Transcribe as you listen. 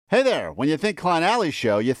Hey there, when you think Klein Alley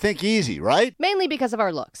Show, you think easy, right? Mainly because of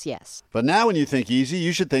our looks, yes. But now when you think easy,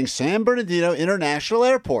 you should think San Bernardino International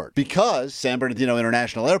Airport. Because San Bernardino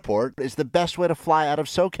International Airport is the best way to fly out of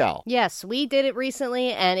SoCal. Yes, we did it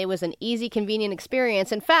recently, and it was an easy, convenient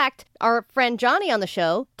experience. In fact, our friend Johnny on the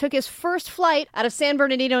show took his first flight out of San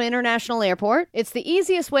Bernardino International Airport. It's the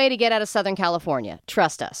easiest way to get out of Southern California.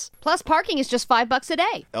 Trust us. Plus, parking is just $5 a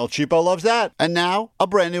day. El Cheapo loves that. And now, a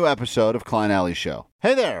brand new episode of Klein Alley Show.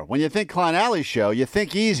 Hey there, when you think Klein Alley Show, you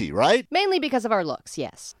think easy, right? Mainly because of our looks,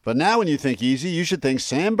 yes. But now when you think easy, you should think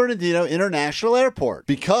San Bernardino International Airport.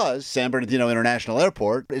 Because San Bernardino International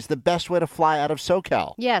Airport is the best way to fly out of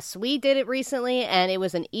SoCal. Yes, we did it recently, and it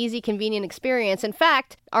was an easy, convenient experience. In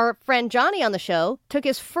fact, our friend Johnny on the show took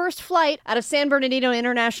his first flight out of San Bernardino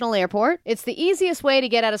International Airport. It's the easiest way to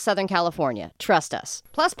get out of Southern California. Trust us.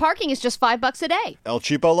 Plus, parking is just $5 a day. El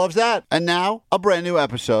Cheapo loves that. And now, a brand new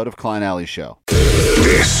episode of Klein Alley Show.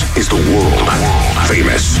 This is the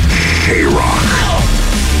world-famous K-Rock.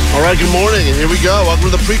 All right, good morning, and here we go.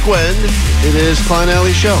 Welcome to the Prequend. It is Klein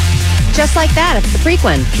Alley Show. Just like that, it's the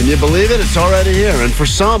Frequent. Can you believe it? It's already here. And for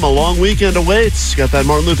some, a long weekend awaits. Got that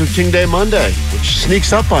Martin Luther King Day Monday, which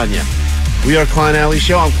sneaks up on you. We are Klein Alley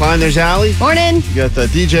Show. I'm Klein. There's Allie. Morning. You got the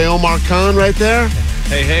DJ Omar Khan right there.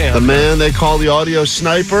 Hey. The man they call the audio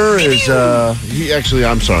sniper is,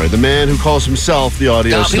 the man who calls himself the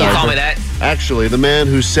audio sniper. People call me that. Actually, the man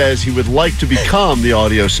who says he would like to become the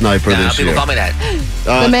audio sniper this year. People call me that.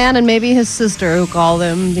 The man and maybe his sister who call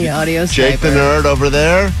them the audio sniper. Jake the nerd over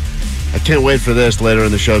there. I can't wait for this later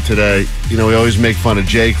in the show today. You know, we always make fun of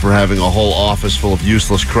Jake for having a whole office full of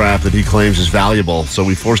useless crap that he claims is valuable. So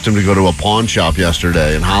we forced him to go to a pawn shop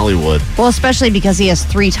yesterday in Hollywood. Well, especially because he has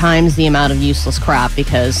 3 times the amount of useless crap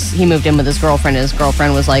because he moved in with his girlfriend and his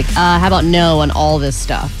girlfriend was like, how about no on all this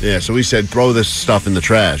stuff? Yeah, so we said, throw this stuff in the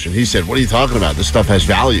trash. And he said, what are you talking about? This stuff has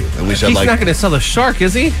value. And we said, He's not going to sell the shark,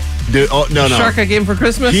 is he? Dude, no. Shark I gave him for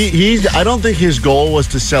Christmas? I don't think his goal was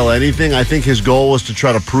to sell anything. I think his goal was to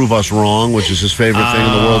try to prove us wrong, which is his favorite thing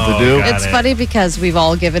in the world to do. It's funny because we've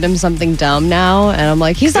all given him something dumb now, and I'm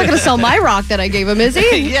like, he's not going to sell my rock that I gave him, is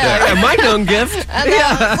he? yeah, my dumb gift. And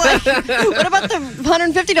like, what about the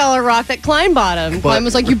 $150 rock that Klein bought him? Klein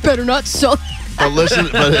was like, you better not sell. But listen,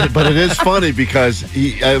 but it is funny because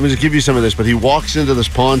I'm going to give you some of this, but he walks into this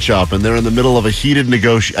pawn shop and they're in the middle of a heated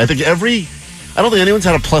negotiation. I don't think anyone's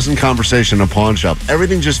had a pleasant conversation in a pawn shop.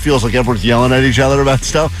 Everything just feels like everyone's yelling at each other about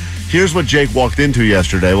stuff. Here's what Jake walked into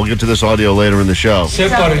yesterday. We'll get to this audio later in the show.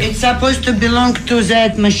 It's supposed to belong to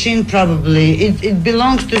that machine, probably. It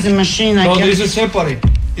belongs to the machine. This is separate.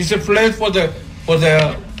 It's a plate for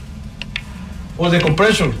the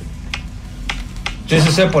compression. This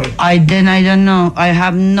is separate. I don't know. I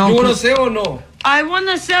have no. You want to sell or no? I want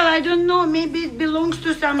to sell. I don't know. Maybe it belongs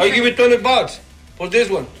to something. I give you $20 for this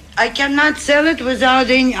one. I cannot sell it without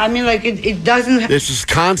any. I mean, like it doesn't. This is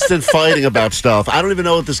constant fighting about stuff. I don't even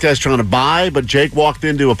know what this guy's trying to buy, but Jake walked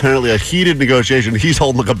into apparently a heated negotiation. He's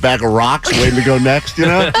holding like a bag of rocks, waiting to go next, you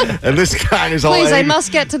know. And this guy is all. Please, I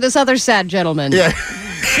must get to this other sad gentleman. Yeah.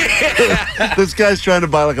 This guy's trying to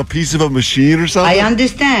buy like a piece of a machine or something. I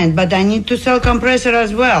understand, but I need to sell compressor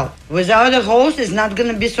as well. Without a hose, it's not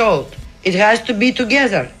going to be sold. It has to be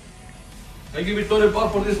together. I give you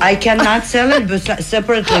 $20 for this one. I cannot sell it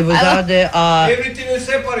separately without the. Everything is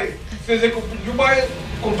separate. So you buy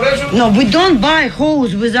compressor? No, we don't buy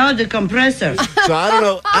hose without the compressor. So I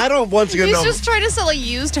don't know. Once again, He's just trying to sell a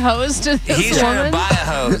used hose to this He's woman. trying to buy a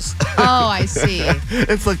hose. Oh, I see.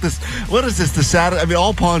 It's like this. What is this? The sad. I mean,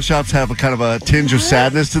 all pawn shops have a kind of a tinge of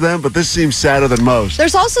sadness to them, but this seems sadder than most.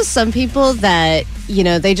 There's also some people that, you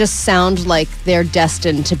know, they just sound like they're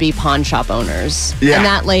destined to be pawn shop owners. Yeah. And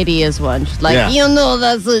that lady is one. Like, Yeah. you know,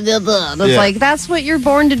 that's like, that's what you're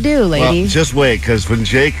born to do, lady. Well, just wait, because when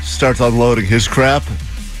Jake starts unloading his crap,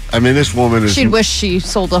 I mean, this woman is. She'd wish she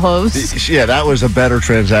sold a hose. Yeah, that was a better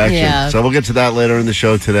transaction. Yeah. So we'll get to that later in the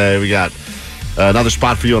show today. We got another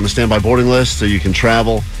spot for you on the standby boarding list so you can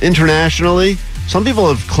travel internationally. Some people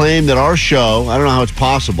have claimed that our show, I don't know how it's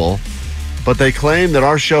possible, but they claim that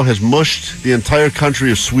our show has mushed the entire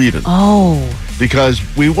country of Sweden. Oh. Because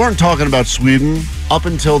we weren't talking about Sweden up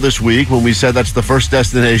until this week when we said that's the first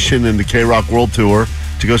destination in the K-Rock World Tour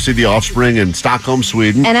to go see the Offspring in Stockholm,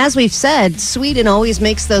 Sweden. And as we've said, Sweden always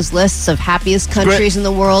makes those lists of happiest countries in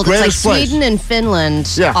the world. It's like greatest place. Sweden and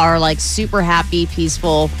Finland are like super happy,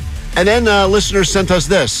 peaceful. And then listeners sent us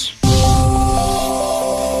this.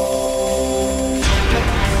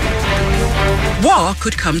 War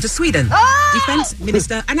could come to Sweden. Defense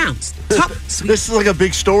Minister announced. Top Sweden. This is like a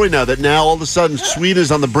big story now that now all of a sudden Sweden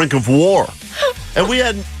is on the brink of war.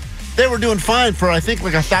 And they They were doing fine for, I think,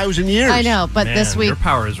 like 1,000 years. I know, but Man, this week your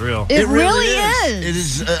power is real. it really is. It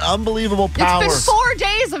is unbelievable power. It's been 4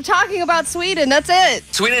 days of talking about Sweden. That's it.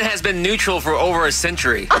 Sweden has been neutral for over a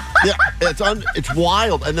century. Yeah, it's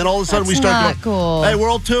wild. And then all of a sudden we start not going, cool. hey,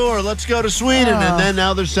 world tour, let's go to Sweden. And then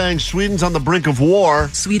now they're saying Sweden's on the brink of war.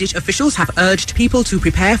 Swedish officials have urged people to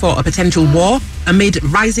prepare for a potential war amid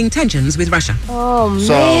rising tensions with Russia. Oh,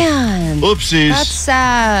 So, man. oopsies. That's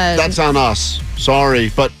sad. That's on us. Sorry.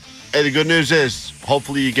 But hey, the good news is,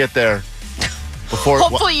 hopefully you get there before.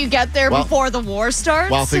 Hopefully you get there well- before the war starts.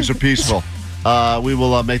 While things are peaceful. We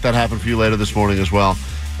will make that happen for you later this morning as well.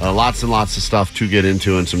 Lots and lots of stuff to get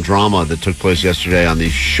into and some drama that took place yesterday on the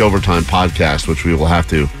Showvertime podcast, which we will have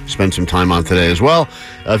to spend some time on today as well.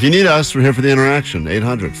 If you need us, we're here for the interaction.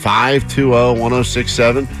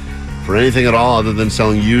 800-520-1067 for anything at all other than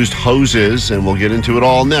selling used hoses, and we'll get into it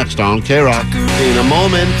all next on K-Rock. In a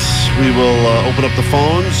moment, we will open up the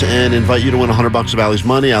phones and invite you to win $100 of Allie's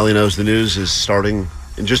money. Allie knows the news is starting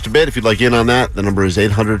in just a bit. If you'd like in on that, the number is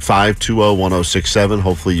 800-520-1067.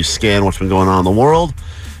 Hopefully you scan what's been going on in the world,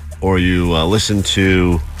 or you listen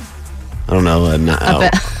to, I don't know, a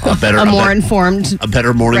more informed a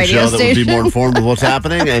better morning radio show that would be more station. informed of what's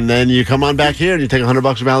happening, and then you come on back here and you take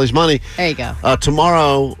 $100 of Allie's money. There you go.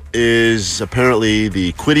 Tomorrow is apparently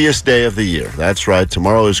the quittiest day of the year. That's right.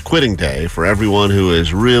 Tomorrow is quitting day for everyone who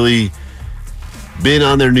has really been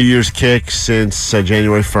on their New Year's kick since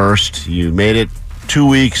January 1st. You made it 2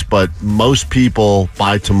 weeks, but most people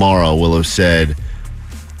by tomorrow will have said,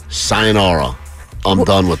 sayonara. I'm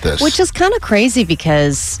done with this. Which is kind of crazy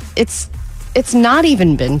because it's not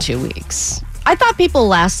even been 2 weeks. I thought people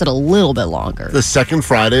lasted a little bit longer. The second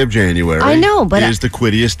Friday of January I know, but is the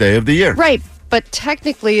quittiest day of the year. Right, but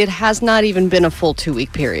technically it has not even been a full 2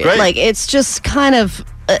 week period. Right. Like, it's just kind of...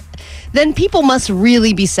 then people must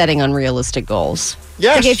really be setting unrealistic goals.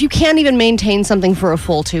 Yes. Like, if you can't even maintain something for a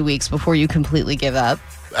full 2 weeks before you completely give up.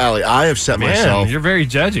 Allie, I have set myself... You're very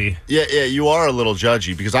judgy. Yeah, you are a little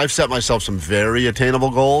judgy because I've set myself some very attainable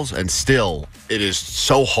goals, and still, it is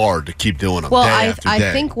so hard to keep doing them Well, day I after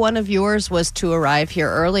day. think one of yours was to arrive here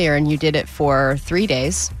earlier, and you did it for 3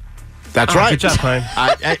 days. That's Oh, right. good job, Klein.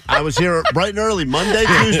 I was here bright and early, Monday,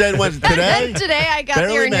 Tuesday, and Wednesday. Today, And then today I got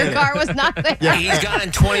barely here and your made it. car was not there. He's gone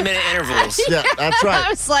in 20-minute intervals. yeah, that's I right.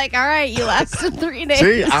 was like, all right, you lasted 3 days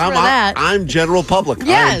See, for that. I'm general public.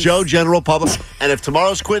 Yes. I'm Joe General Public. And if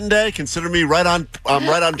tomorrow's quitting day, consider me right on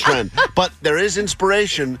trend. But there is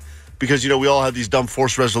inspiration because, we all have these dumb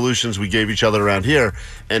forced resolutions we gave each other around here.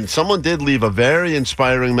 And someone did leave a very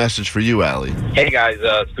inspiring message for you, Allie. Hey guys,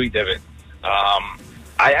 Sweet David.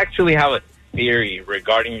 I actually have a theory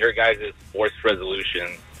regarding your guys' forced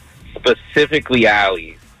resolutions, specifically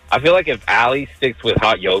Allie's. I feel like if Allie sticks with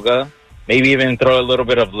hot yoga, maybe even throw a little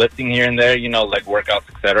bit of lifting here and there, like workouts,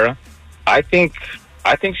 etc. I think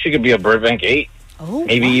she could be a Burbank 8. Oh,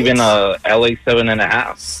 Maybe what? even a LA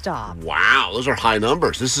 7.5. Stop. Wow, those are high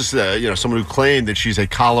numbers. This is, someone who claimed that she's a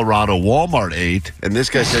Colorado Walmart 8, and this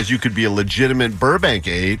guy says you could be a legitimate Burbank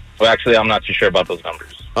 8. Well, actually, I'm not too sure about those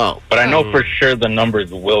numbers. Oh. But I know for sure the numbers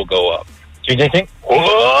will go up. Do you think?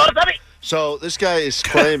 Oh, So this guy is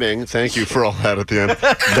claiming, thank you for all that at the end,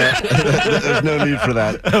 that there's no need for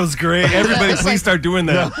that. That was great. Everybody, please start doing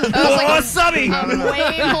that. That was like Wasabi! a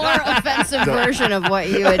way more offensive version of what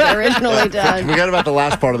you had originally done. Forget about the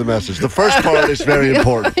last part of the message. The first part is very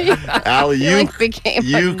important. Allie, you became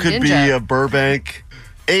you a could be ninja. a Burbank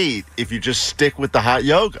 8 if you just stick with the hot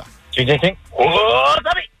yoga. Do you think? Oh,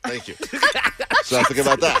 Thank you. So think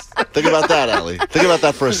about that. Think about that, Allie. Think about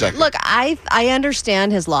that for a second. Look, I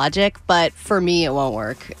understand his logic, but for me it won't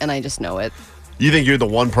work, and I just know it. You think you're the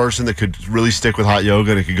one person that could really stick with hot yoga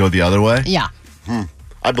and it could go the other way? Yeah.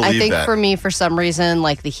 I believe I think that. for me, for some reason,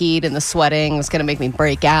 like the heat and the sweating is going to make me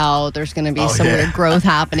break out. There's going to be some weird growth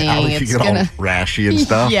happening. Allie could It's get all gonna... rashy and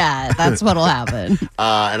stuff. Yeah, that's what'll happen.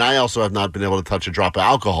 And I also have not been able to touch a drop of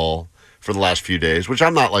alcohol for the last few days, which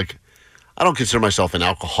I'm not like, I don't consider myself an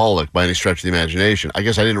alcoholic by any stretch of the imagination. I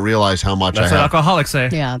guess I didn't realize how much That's I what have. alcoholics say.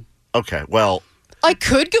 Yeah. Okay, well, I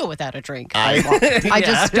could go without a drink. I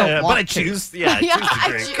just don't want But I to. choose, Yeah, I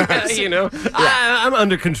I choose to drink. choose. I'm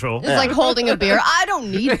under control. It's like holding a beer. I don't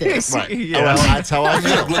need this. right. Yeah. Well, that's how I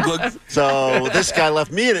feel. So this guy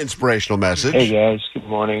left me an inspirational message. Hey guys, good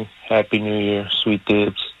morning. Happy New Year, sweet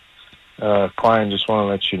dibs. Klein, just want to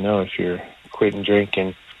let you know if you're quitting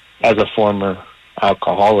drinking, as a former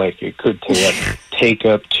alcoholic, it could take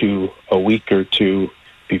up to a week or two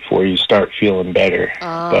before you start feeling better.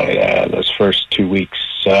 But those first 2 weeks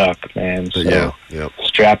suck, man. So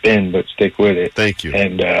strap in, but stick with it. Thank you.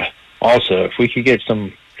 And also, if we could get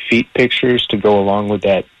some feet pictures to go along with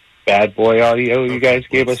that bad boy audio you guys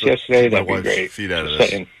gave us yesterday, that'd be wife's great. feet out of Just this.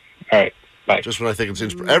 saying. All right. Bye. Just when I think it's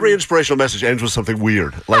every inspirational message ends with something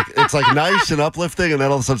weird. Like it's like nice and uplifting, and then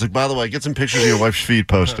all of a sudden it's like, by the way, get some pictures of your wife's feet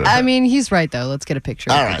posted. I mean, he's right, though. Let's get a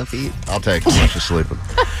picture All of right. the feet. I'll take it. She's sleeping.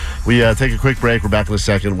 We take a quick break. We're back in a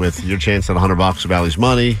second with your chance at $100 of Allie's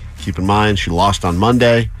money. Keep in mind, she lost on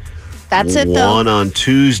Monday. That's it, though. Won on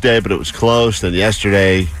Tuesday, but it was close. Then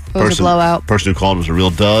yesterday, was a blowout. Person who called was a real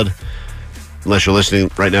dud. Unless you're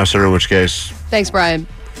listening right now, sir, in which case, Thanks, Brian.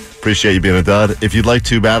 appreciate you being a dud. If you'd like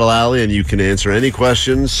to battle Allie and you can answer any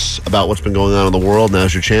questions about what's been going on in the world,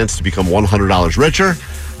 now's your chance to become $100 richer.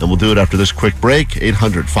 And we'll do it after this quick break.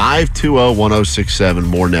 800-520-1067.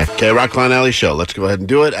 More next. Okay, Rock, Klein, Allie show. Let's go ahead and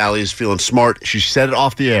do it. Allie is feeling smart. She said it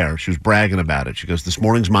off the air. She was bragging about it. She goes, this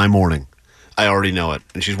morning's my morning. I already know it.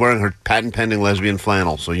 And she's wearing her patent-pending lesbian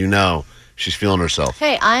flannel, so you know she's feeling herself.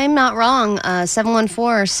 Hey, I'm not wrong.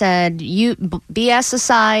 714 said, you BS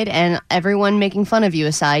aside and everyone making fun of you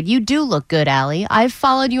aside, you do look good, Allie. I've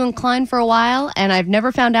followed you and Klein for a while, and I've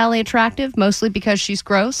never found Allie attractive, mostly because she's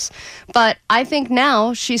gross. But I think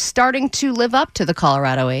now she's starting to live up to the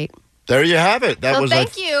Colorado 8. There you have it. That Well, was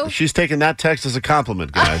thank you. She's taking that text as a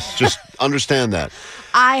compliment, guys. Just understand that.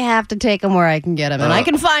 I have to take him where I can get him, and I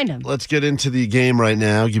can find him. Let's get into the game right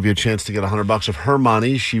now. Give you a chance to get $100 of her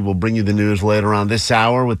money. She will bring you the news later on this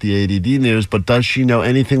hour with the ADD news. But does she know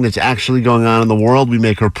anything that's actually going on in the world? We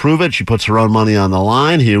make her prove it. She puts her own money on the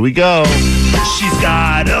line. Here we go. She's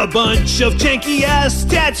got a bunch of janky-ass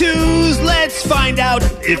tattoos. Let's find out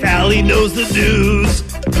if Allie knows the news.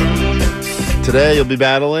 Today you'll be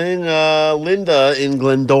battling Linda in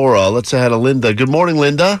Glendora. Let's say hi to Linda. Good morning,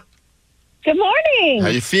 Linda. Good morning. How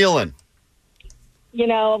you feeling? You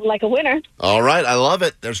know, like a winner. All right, I love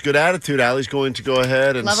it. There's good attitude. Allie's going to go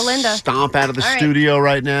ahead and Love a Linda. stomp out of the All right. studio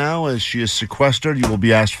right now as she is sequestered. You will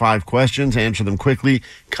be asked 5 questions. Answer them quickly,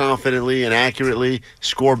 confidently, and accurately.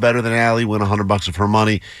 Score better than Allie. Win $100 of her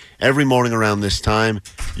money every morning around this time.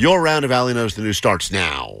 Your round of Allie Knows the News starts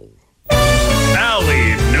now.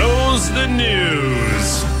 Allie knows the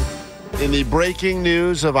news. In the breaking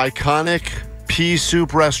news of iconic pea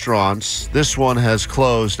soup restaurants, this one has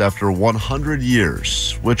closed after 100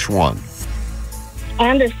 years. Which one?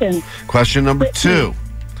 Anderson. Question number 2.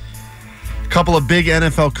 A couple of big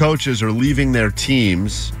NFL coaches are leaving their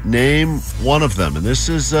teams. Name one of them. And this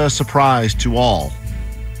is a surprise to all.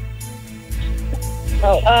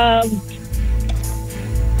 Oh,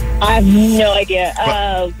 I have no idea.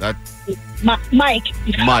 Mike.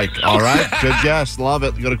 Mike. All right. Good guess. Love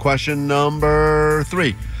it. Go to question number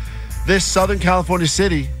 3. This Southern California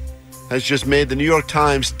city has just made the New York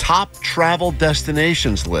Times top travel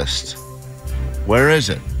destinations list. Where is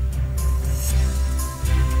it?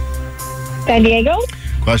 San Diego.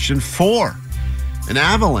 Question 4. An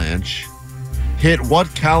avalanche hit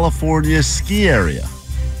what California ski area?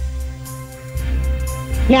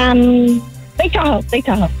 Lake Tahoe. Lake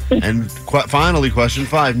Tahoe. And finally, question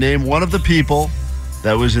 5. Name one of the people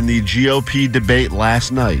that was in the GOP debate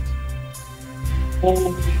last night.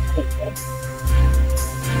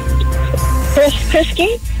 Chris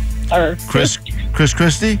Christie? Or Chris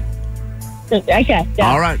Christie? Okay.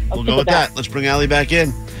 Yeah. All right, I'll we'll stick go with that. Let's bring Allie back in.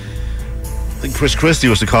 I think Chris Christie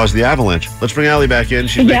was the cause of the avalanche. Let's bring Allie back in.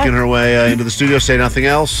 She's making her way into the studio. Say nothing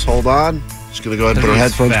else. Hold on. Just going to go ahead and put her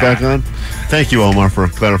headphones back on. Thank you, Omar, for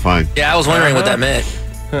clarifying. Yeah, I was wondering what that meant.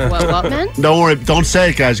 What meant? Don't worry. Don't say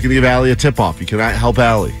it, guys. Going to give Allie a tip-off. You cannot help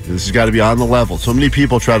Allie. This has got to be on the level. So many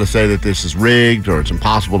people try to say that this is rigged or it's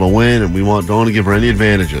impossible to win, and don't want to give her any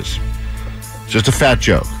advantages. It's just a fat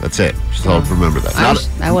joke. That's it. Just remember that.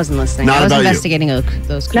 I wasn't listening. Not I was about you. investigating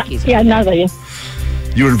those cookies. Not about you.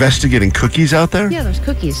 You were investigating cookies out there? Yeah, there's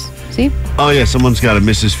cookies. See? Oh, yeah. Someone's got a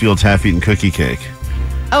Mrs. Fields half-eaten cookie cake.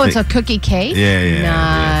 Oh, it's a cookie cake? Yeah.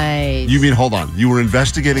 Nice. You mean, hold on. You were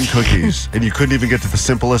investigating cookies, and you couldn't even get to the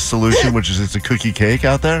simplest solution, which is it's a cookie cake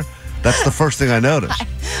out there? That's the first thing I noticed.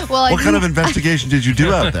 What kind of investigation did you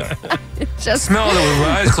do out there? Just smelled it with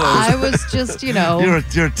my eyes closed. I was just,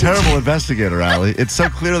 You're a terrible investigator, Allie. It's so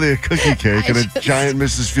clearly a cookie cake in a giant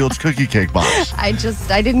Mrs. Fields cookie cake box. I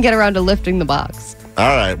didn't get around to lifting the box.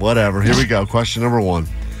 All right, whatever. Here we go. Question number 1.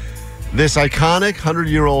 This iconic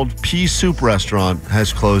 100-year-old pea soup restaurant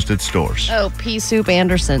has closed its doors. Oh, pea soup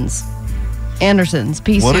Anderson's. Anderson's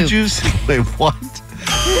pea soup. What did you say? Wait, what?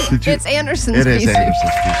 It's Anderson's It pea is soup.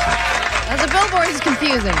 Anderson's pea soup. The billboard is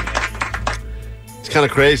confusing. It's kind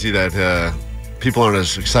of crazy that people aren't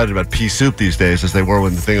as excited about pea soup these days as they were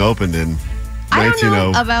when the thing opened in 1900. I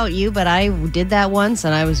don't know about you, but I did that once,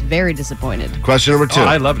 and I was very disappointed. Question number 2. Oh,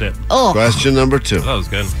 I loved it. Oh. Question number 2. That was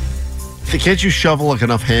good. Can't you shovel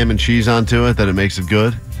enough ham and cheese onto it that it makes it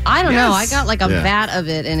good? I don't know. I got like a Yeah. vat of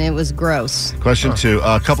it, and it was gross. Question 2.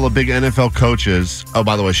 A couple of big NFL coaches. Oh,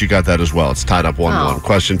 by the way, she got that as well. It's tied up 1-1. Oh.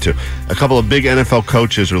 Question 2. A couple of big NFL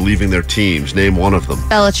coaches are leaving their teams. Name one of them.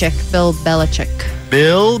 Bill Belichick.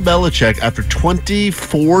 Bill Belichick, after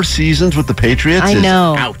 24 seasons with the Patriots, I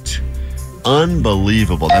know. is out.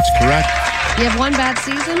 Unbelievable. That's correct. You have one bad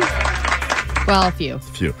season? Well, a few.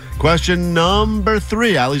 Question number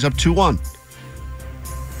 3. Allie's up 2-1.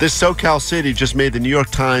 This SoCal city just made the New York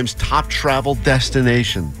Times top travel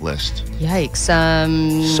destination list. Yikes. I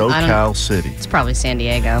don't- SoCal City. It's probably San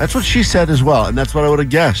Diego. That's what she said as well, and that's what I would have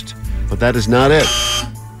guessed. But that is not it.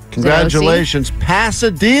 Congratulations,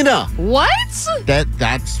 Pasadena. What?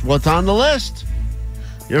 That's what's on the list.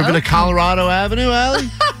 You ever been to Colorado Avenue, Allie?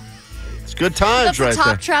 It's good times That's right a top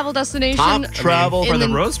there. travel destination. Top travel for the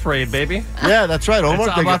Rose Parade, baby. Yeah, that's right. It's Omar,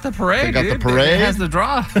 all about the parade. They got dude. the parade. It has the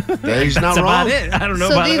draw. Yeah, he's not That's wrong. about it. I don't know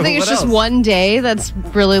So about do you think it's what just else. one day that's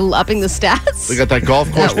really upping the stats? They got that golf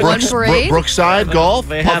course, That one parade? Brookside Golf,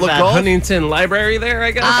 They have public that golf. Huntington Library there,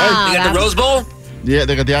 I guess. Ah, You got the Rose Bowl? Yeah,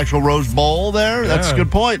 they got the actual Rose Bowl there. That's a Yeah.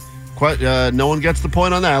 good point. No one gets the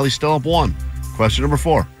point on that. Allie's still up 1. Question number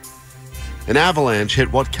 4. An avalanche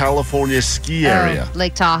hit what California ski area?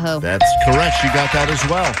 Lake Tahoe. That's correct. She got that as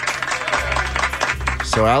well.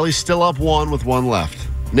 So Allie's still up 1 with 1 left.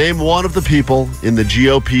 Name one of the people in the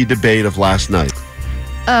GOP debate of last night.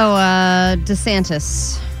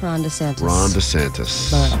 DeSantis. Ron DeSantis. Ron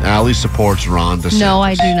DeSantis. Allie supports Ron DeSantis. No,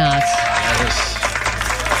 I do not.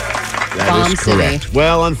 That Bomb is correct. City.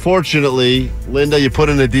 Well, unfortunately, Linda, you put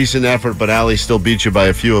in a decent effort, but Allie still beat you by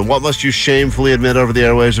a few. And what must you shamefully admit over the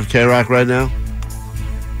airwaves of K-Rock right now?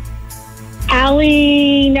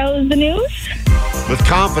 Allie knows the news. With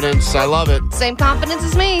confidence. I love it. Same confidence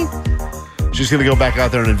as me. She's going to go back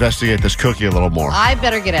out there and investigate this cookie a little more. I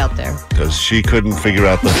better get out there. Because she couldn't figure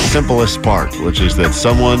out the simplest part, which is that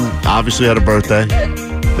someone obviously had a birthday.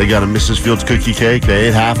 They got a Mrs. Fields cookie cake. They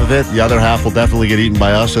ate half of it. The other half will definitely get eaten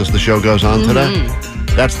by us as the show goes on today.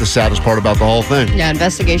 That's the saddest part about the whole thing. Yeah,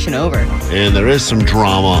 investigation over. And there is some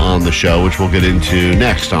drama on the show, which we'll get into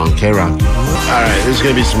next on K-Rock. All right, there's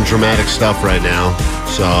going to be some dramatic stuff right now.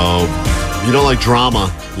 So if you don't like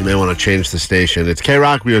drama, you may want to change the station. It's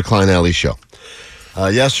K-Rock. We are Klein Alley Show.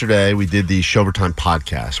 Yesterday, we did the Showtime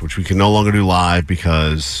podcast, which we can no longer do live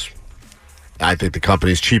because I think the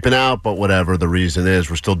company's cheaping out, but whatever the reason is,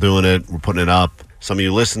 we're still doing it. We're putting it up. Some of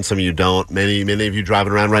you listen, some of you don't. Many of you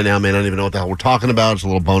driving around right now may not even know what the hell we're talking about. It's a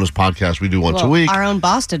little bonus podcast we do once a week. Our own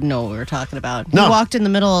boss didn't know what we were talking about. No. He walked in the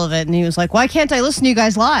middle of it and he was like, "Why can't I listen to you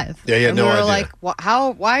guys live?" Yeah, he had and no we were idea.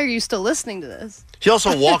 like, why are you still listening to this? He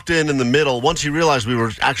also walked in the middle. Once he realized we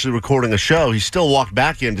were actually recording a show, he still walked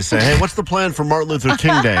back in to say, hey, what's the plan for Martin Luther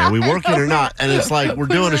King Day? Are we working or not? And it's like, we're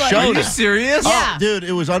doing a show Are you now. serious? Oh, dude,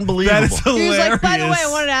 it was unbelievable. That is hilarious. He was like, by the way,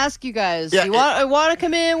 I wanted to ask you guys, Yeah, I want to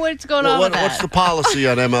come in? What's going on with that? What's the policy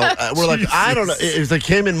on ML? We're like, I don't know. They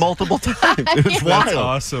came in multiple times. It was wild. That's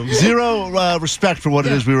awesome. Zero respect for what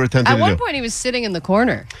it is we were attempting At to one do. point, he was sitting in the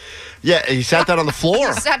corner. Yeah, he sat down on the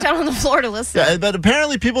floor. Sat down on the floor to listen. Yeah, but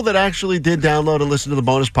apparently people that actually did download and listen to the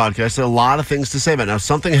bonus podcast had a lot of things to say about it. Now,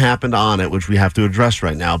 something happened on it, which we have to address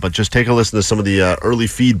right now, but just take a listen to some of the early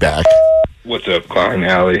feedback. What's up, Klein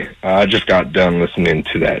Alley? I just got done listening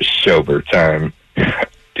to that Sober Time.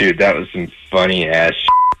 Dude, that was some funny-ass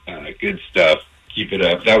good stuff. Keep it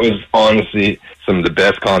up. That was honestly some of the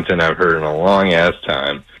best content I've heard in a long-ass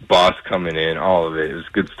time. Boss coming in, all of it. It was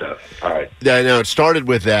good stuff. All right. Yeah, no, it started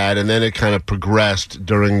with that, and then it kind of progressed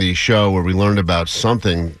during the show where we learned about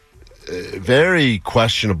something very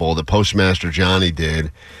questionable that Postmaster Johnny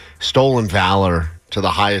did. Stolen valor to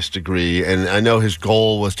the highest degree, and I know his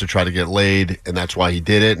goal was to try to get laid, and that's why he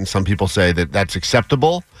did it, and some people say that that's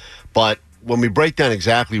acceptable, but when we break down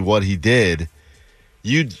exactly what he did,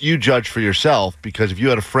 you judge for yourself, because if you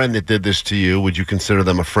had a friend that did this to you, would you consider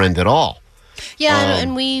them a friend at all? Yeah,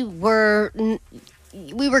 and we were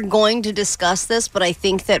going to discuss this, but I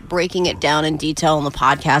think that breaking it down in detail in the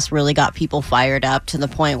podcast really got people fired up to the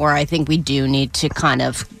point where I think we do need to kind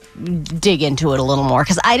of dig into it a little more,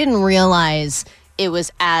 because I didn't realize it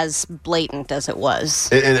was as blatant as it was.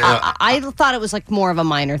 I thought it was like more of a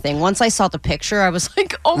minor thing. Once I saw the picture, I was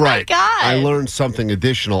like, oh my God. I learned something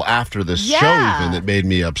additional after this show even that made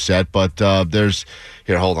me upset. But there's...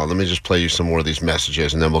 Here, hold on. Let me just play you some more of these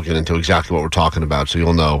messages, and then we'll get into exactly what we're talking about so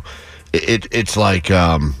you'll know. It's like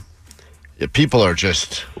people are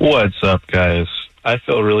just... What's up, guys? I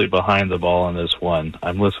feel really behind the ball on this one.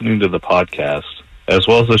 I'm listening to the podcast, as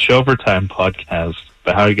well as the Showtime podcast,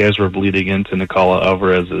 about how you guys were bleeding into Nicola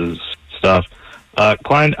Alvarez's stuff.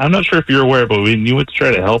 Klein, I'm not sure if you're aware, but when you went to try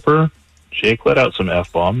to help her, Jake let out some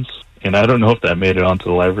F-bombs. And I don't know if that made it onto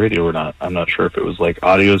the live radio or not. I'm not sure if it was like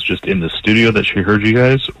audio's just in the studio that she heard you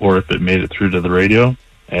guys, or if it made it through to the radio.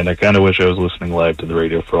 And I kind of wish I was listening live to the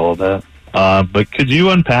radio for all of that. But could you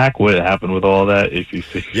unpack what happened with all that? If you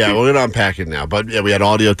think? Yeah, we're going to unpack it now. But yeah, we had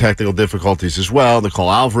audio technical difficulties as well. Nicole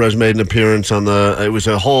Alvarez made an appearance on the. It was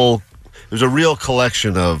a real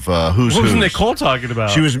collection of who's What was who's. Nicole talking about?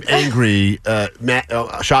 She was angry.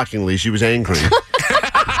 Shockingly, she was angry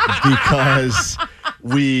because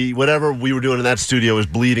whatever we were doing in that studio was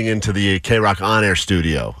bleeding into the K-Rock on-air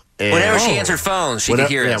studio. And whenever she answered phones, she could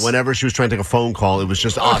hear us. Yeah, whenever she was trying to take a phone call, it was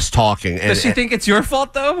just us talking. And, does she think it's your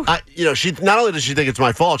fault, though? She not only does she think it's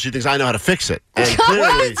my fault, she thinks I know how to fix it. And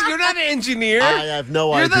What? You're not an engineer. I have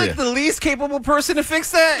no idea. You're like the least capable person to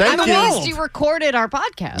fix that. Thank in the you. At world. least you recorded our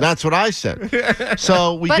podcast. That's what I said.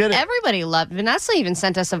 So we But get it. everybody loved. Vanessa even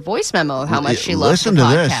sent us a voice memo of how much she loves Listen the to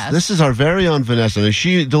podcast. this. This is our very own Vanessa. And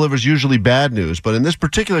she delivers usually bad news, but in this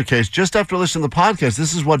particular case, just after listening to the podcast,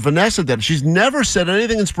 this is what Vanessa did. She's never said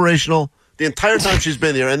anything inspirational the entire time she's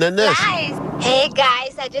been here, and then this. Hey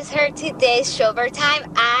guys, I just heard today's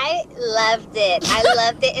Showtime. I loved it. I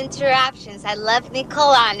loved the interruptions. I loved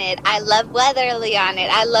Nicole on it. I loved Weatherly on it.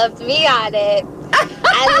 I loved me on it.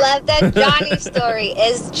 I love that Johnny story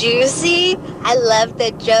is juicy. I love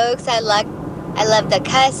the jokes. I love the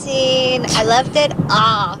cussing. I loved it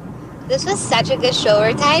all. This was such a good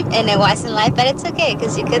Showtime, and it wasn't live, but it's okay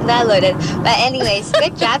because you could download it. But anyways,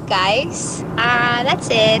 good job, guys. That's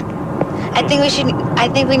it. I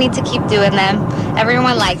think we need to keep doing them.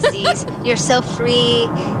 Everyone likes these. You're so free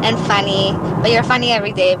and funny, but you're funny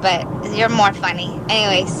every day, but you're more funny.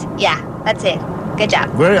 Anyways, yeah, that's it. Good job.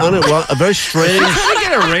 A very strange. Are you trying to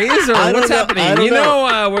get a raise, or what's happening? You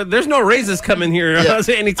know, there's no raises coming here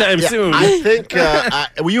anytime soon. I think.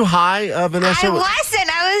 Were you high, Vanessa? I wasn't.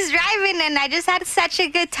 I was driving, and I just had such a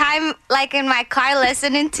good time, like in my car,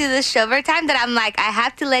 listening to the Showtime, that I'm like, I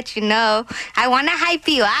have to let you know. I want to hype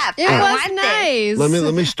you up. It was nice.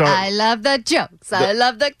 Let me start. I love the jokes. I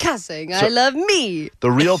love the cussing. I love me.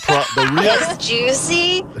 It's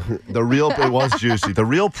juicy. It was juicy. The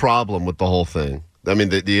real problem with the whole thing, I mean,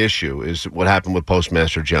 the issue is what happened with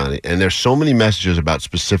Postmaster Johnny. And there's so many messages about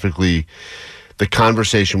specifically the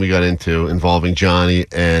conversation we got into involving Johnny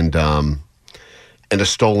and a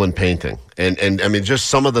stolen painting. And I mean, just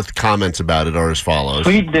some of the comments about it are as follows.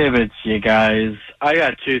 Sweet divots, you guys. I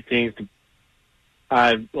got two things.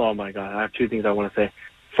 Oh my God, I have two things I want to say.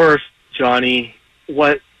 First, Johnny,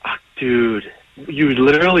 dude, you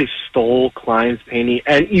literally stole Klein's painting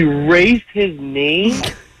and erased his name.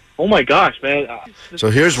 Oh my gosh, man!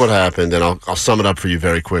 So here's what happened, and I'll sum it up for you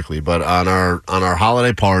very quickly. But on our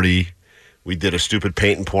holiday party, we did a stupid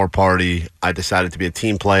paint and pour party. I decided to be a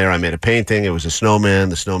team player. I made a painting. It was a snowman.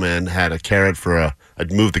 The snowman had a carrot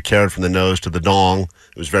I'd moved the carrot from the nose to the dong.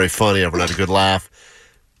 It was very funny. Everyone had a good laugh.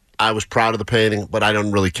 I was proud of the painting, but I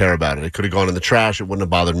don't really care about it. It could have gone in the trash. It wouldn't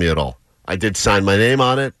have bothered me at all. I did sign my name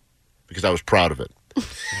on it because I was proud of it.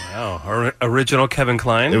 Wow. Original Kevin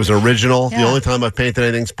Klein? It was original. Yeah. The only time I've painted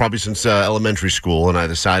anything is probably since elementary school, and I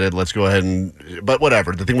decided, let's go ahead but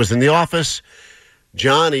whatever. The thing was in the office.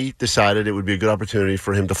 Johnny decided it would be a good opportunity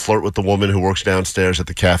for him to flirt with the woman who works downstairs at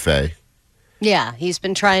the cafe. Yeah, he's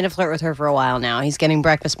been trying to flirt with her for a while now. He's getting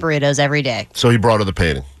breakfast burritos every day. So he brought her the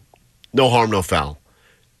painting. No harm, no foul.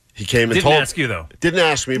 He came and Didn't ask you, though. Didn't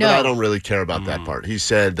ask me, but I don't really care about that part. He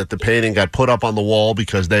said that the painting got put up on the wall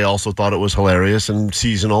because they also thought it was hilarious and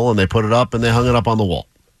seasonal, and they put it up and they hung it up on the wall.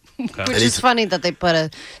 Okay. Which is funny that they put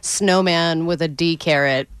a snowman with a D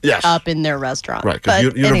carrot up in their restaurant. Right,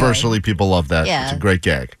 because universally people love that. Yeah. It's a great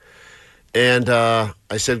gag. And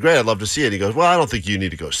I said, great, I'd love to see it. He goes, well, I don't think you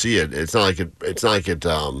need to go see it. It's not like it, It's not like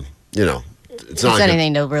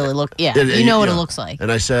anything to really look. Yeah, you know what it looks like.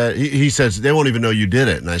 And I said, he says, they won't even know you did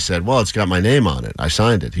it. And I said, well, it's got my name on it. I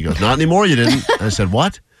signed it. He goes, not anymore, you didn't. And I said,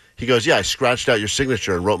 what? He goes, yeah, I scratched out your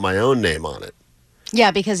signature and wrote my own name on it.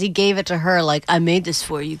 Yeah, because he gave it to her like, I made this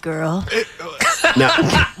for you, girl. Now,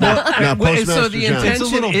 so the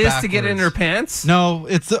intention is to get in her pants? No,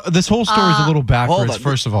 this whole story is a little backwards,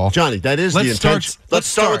 first of all. Johnny, that is the intention. Let's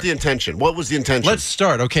start with the intention. What was the intention? Let's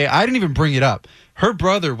start, okay? I didn't even bring it up. Her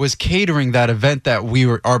brother was catering that event that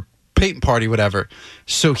our paint party, whatever.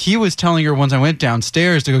 So he was telling her once I went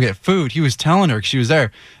downstairs to go get food, he was telling her, 'cause she was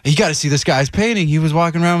there, you got to see this guy's painting. He was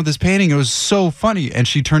walking around with his painting. It was so funny. And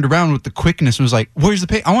she turned around with the quickness and was like, where's the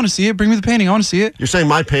paint? I want to see it. Bring me the painting. I want to see it. You're saying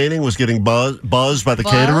my painting was getting buzzed by the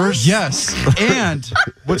caterers? Yes. And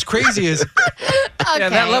what's crazy is... Yeah,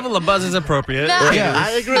 that level of buzz is appropriate. No. Yeah,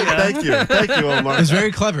 I agree. Yeah. Thank you, Omar. It's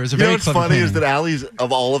very clever. It's a very clever what's funny is that Allie's,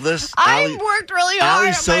 of all of this... I worked really hard.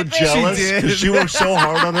 Allie's so jealous because she worked so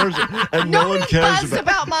hard on hers. And no one cares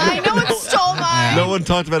about mine. No one stole mine. No one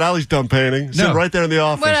talked about Allie's dumb painting. Sitting right there in the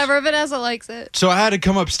office. Whatever. Vanessa likes it. So I had to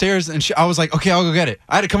come upstairs, and I was like, okay, I'll go get it.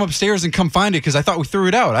 I had to come upstairs and come find it because I thought we threw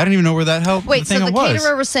it out. I didn't even know where that hell Wait, thing so the was.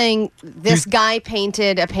 caterer was saying this guy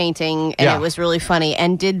painted a painting, and it was really funny.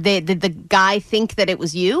 And did the guy think that it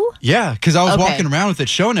was you? Yeah, because I was walking around with it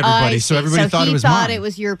showing everybody, so everybody thought it was mine. he thought it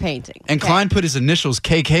was your painting. And Klein put his initials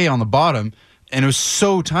KK on the bottom, and it was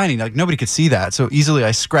so tiny, like nobody could see that. So easily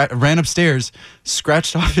I ran upstairs,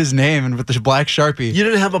 scratched off his name, and with the black Sharpie. You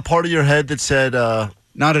didn't have a part of your head that said...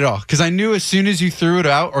 Not at all, because I knew as soon as you threw it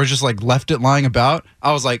out or just like left it lying about,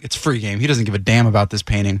 I was like, it's free game. He doesn't give a damn about this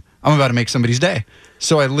painting. I'm about to make somebody's day.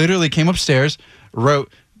 So I literally came upstairs,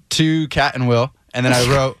 wrote to Kat and Will, and then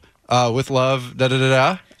I wrote with love,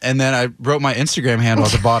 da-da-da-da. And then I wrote my Instagram handle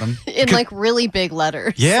at the bottom. In like really big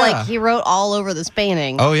letters. Yeah. Like he wrote all over this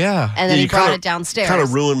painting. Oh, yeah. And then he brought it downstairs. Kind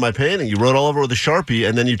of ruined my painting. You wrote all over with a Sharpie,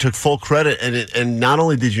 and then you took full credit. And not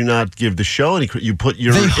only did you not give the show any credit, you put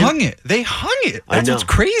your... They hung it. That's what's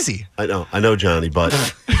crazy. I know, Johnny, but...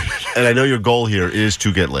 And I know your goal here is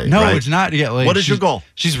to get laid, No, right? it's not to get laid. What is your goal?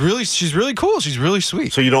 She's really cool. She's really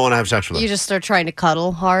sweet. So you don't want to have sex with her? You just start trying to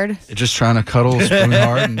cuddle hard? Just trying to cuddle, spoon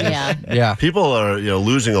hard. And yeah. People are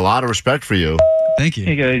losing a lot of respect for you. Thank you.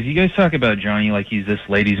 Hey, guys. You guys talk about Johnny like he's this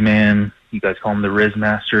ladies' man. You guys call him the Riz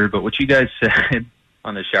Master. But what you guys said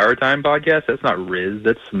on the Shower Time podcast, that's not Riz.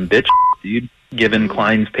 That's some bitch, dude. Giving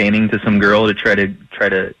Klein's painting to some girl to try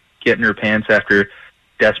to get in her pants after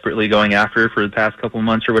desperately going after her for the past couple of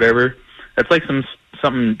months or whatever. That's like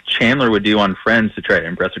something Chandler would do on Friends to try to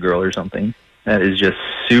impress a girl or something. That is just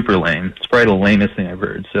super lame. It's probably the lamest thing I've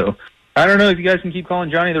heard. So I don't know if you guys can keep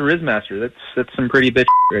calling Johnny the Riz Master. That's some pretty bitch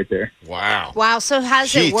right there. Wow. So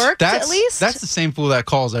has it worked at least? That's the same fool that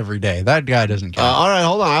calls every day. That guy doesn't care. All right,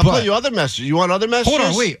 hold on. I'll play you other messages. You want other messages?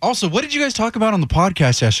 Hold on, wait. Also, what did you guys talk about on the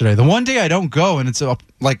podcast yesterday? The one day I don't go, and it's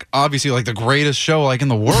obviously like the greatest show like in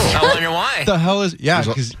the world. I wonder why. The hell is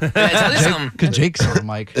because Jake's on the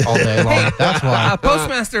mic all day long. Hey, That's why.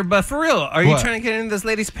 Postmaster, but for real, are you trying to get into this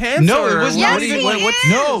lady's pants? No, or it was not.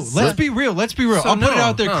 Let's be real. So I'll put it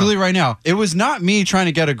out there clearly right now. It was not me trying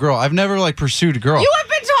to get a girl. I've never pursued a girl. You have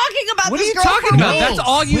been talking about What this are you girl talking for about? weeks. That's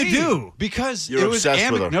all you do. Because You're it was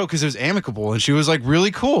obsessed with her. No, because it was amicable, and she was like really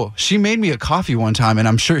cool. She made me a coffee one time, and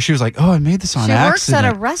I'm sure she was like, "Oh, I made this on She works accident."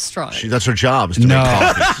 at a restaurant. That's her job, is to make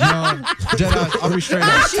coffee. I'll be straight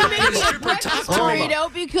up. She made me a breakfast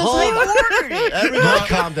burrito because I ordered it. Everybody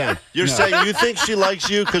calm down. You're saying you think she likes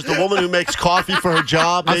you because the woman who makes coffee for her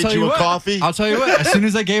job made you a coffee? I'll tell you what. As soon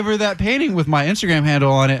as I gave her that painting with my Instagram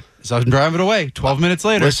handle on it, so I was driving away. 12 minutes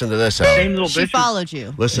later. Listen to this, Al. Same little She bitch. followed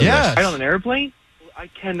you. Listen to this. Right on an airplane? I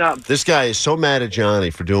cannot. This guy is so mad at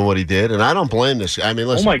Johnny for doing what he did, and I don't blame this. I mean,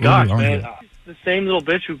 listen. Oh my gosh, man! The same little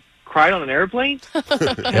bitch who cried on an airplane. I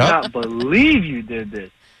cannot believe you did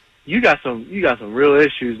this. You got some real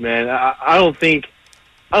issues, man. I don't think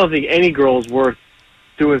any girl's worth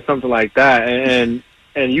doing something like that, and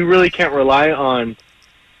you really can't rely on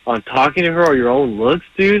talking to her or your own looks,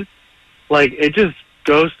 dude. Like, it just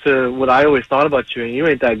goes to what I always thought about you, and you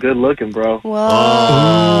ain't that good looking, bro.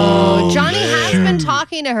 Whoa. Johnny has been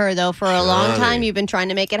talking to her, though, for a long time. You've been trying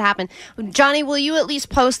to make it happen. Johnny, will you at least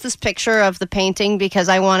post this picture of the painting? Because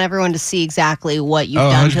I want everyone to see exactly what you've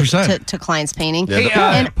done to Klein's painting.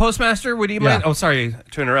 Hey, Postmaster, would you mind? Oh, sorry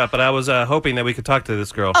to interrupt, but I was hoping that we could talk to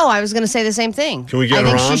this girl. Oh, I was going to say the same thing. Can we get her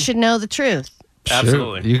I think on? she should know the truth.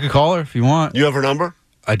 Absolutely. You can call her if you want. You have her number?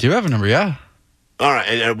 I do have a number, yeah. All right.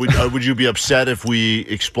 And would you be upset if we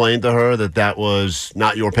explained to her that was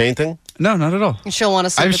not your painting? No, not at all. She'll want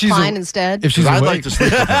to sleep with Klein instead. If she's I'd awake. like to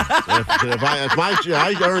sleep with her.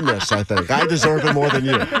 I earned this, I think. I deserve it more than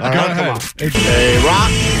you. All right, come on. Hey,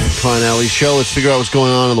 Rock. Klein Alley Show. Let's figure out what's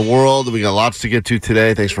going on in the world. We got lots to get to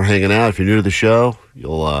today. Thanks for hanging out. If you're new to the show,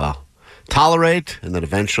 you'll tolerate, and then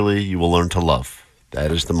eventually you will learn to love.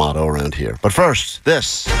 That is the motto around here. But first,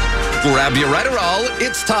 this. Grab your Riderall.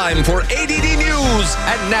 It's time for ADD News.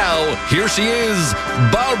 And now, here she is,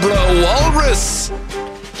 Barbara Walrus.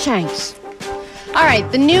 Thanks. All right,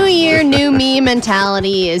 the new year, new me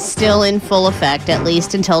mentality is still in full effect, at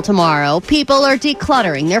least until tomorrow. People are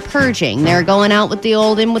decluttering, they're purging, they're going out with the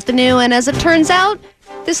old, in with the new, and as it turns out,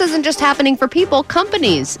 this isn't just happening for people.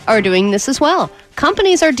 Companies are doing this as well.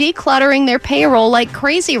 Companies are decluttering their payroll like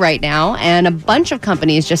crazy right now, and a bunch of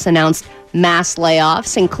companies just announced mass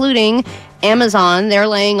layoffs, including Amazon. They're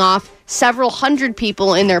laying off several hundred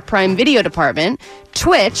people in their Prime Video department.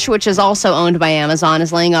 Twitch, which is also owned by Amazon,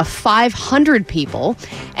 is laying off 500 people.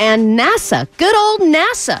 And NASA, good old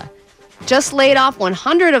NASA, just laid off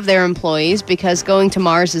 100 of their employees because going to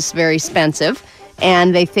Mars is very expensive.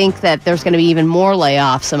 And they think that there's going to be even more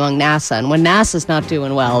layoffs among NASA. And when NASA's not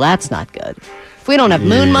doing well, that's not good. If we don't have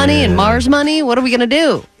moon money and Mars money, what are we going to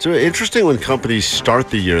do? So interesting when companies start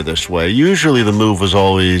the year this way. Usually the move was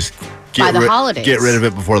always by the holidays. Get rid of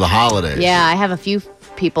it before the holidays. Yeah, I have a few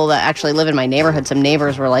people that actually live in my neighborhood. Some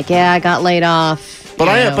neighbors were like, "Yeah, I got laid off." But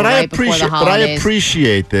I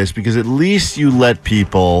appreciate this because at least you let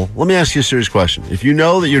people. Let me ask you a serious question: if you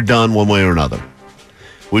know that you're done one way or another,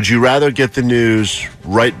 would you rather get the news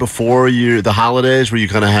right before the holidays, where you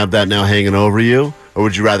kind of have that now hanging over you, or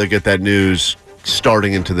would you rather get that news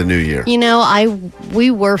starting into the new year? You know, we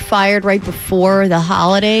were fired right before the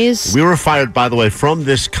holidays. We were fired, by the way, from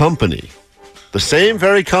this company. The same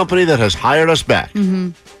very company that has hired us back.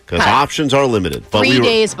 Because options are limited. But 3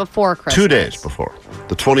 days before Christmas. 2 days before.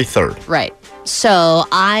 The 23rd. Right. So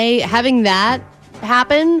having that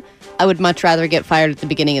happen, I would much rather get fired at the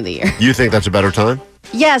beginning of the year. You think that's a better time?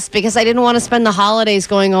 Yes, because I didn't want to spend the holidays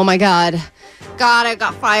going, oh my God, I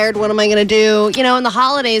got fired. What am I going to do? You know, in the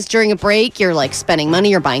holidays during a break, you're like spending money,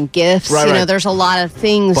 you're buying gifts. Right, you know, there's a lot of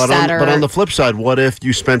things But on the flip side, what if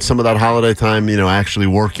you spent some of that holiday time, you know, actually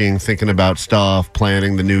working, thinking about stuff,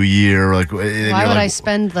 planning the new year? Why would I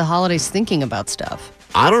spend the holidays thinking about stuff?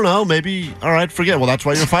 I don't know. Maybe, all right, forget. Well, that's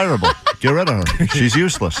why you're fireable. Get rid of her. She's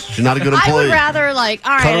useless. She's not a good employee. I would rather all right,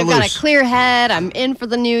 I've got a clear head. I'm in for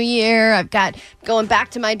the new year. I've got going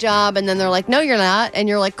back to my job. And then they're like, no, you're not. And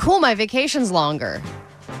you're like, cool, my vacation's longer.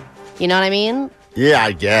 You know what I mean? Yeah,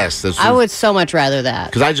 I guess. I would so much rather that.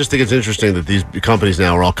 Because I just think it's interesting that these companies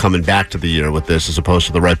now are all coming back to the year with this as opposed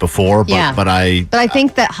to the right before. But I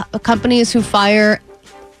think that companies who fire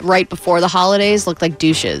right before the holidays look like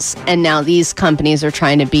douches. And now these companies are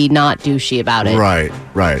trying to be not douchey about it.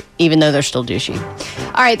 Right. Even though they're still douchey.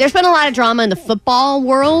 All right, there's been a lot of drama in the football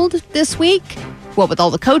world this week. What with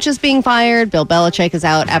all the coaches being fired, Bill Belichick is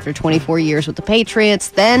out after 24 years with the Patriots.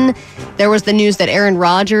 Then there was the news that Aaron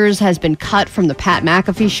Rodgers has been cut from the Pat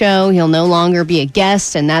McAfee show. He'll no longer be a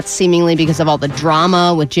guest, and that's seemingly because of all the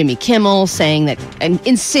drama with Jimmy Kimmel saying that and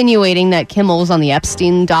insinuating that Kimmel was on the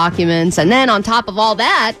Epstein documents. And then on top of all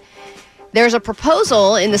that, there's a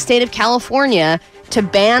proposal in the state of California to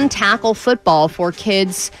ban tackle football for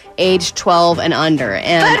kids aged 12 and under.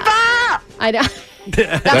 And I don't.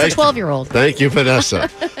 That's a 12-year-old. Thank you, Vanessa.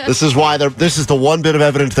 This is the one bit of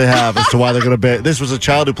evidence they have as to why they're going to ban. This was a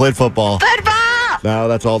child who played football. Now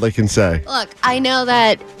that's all they can say. Look, I know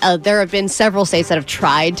that there have been several states that have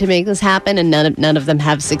tried to make this happen, and none of them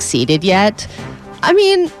have succeeded yet. I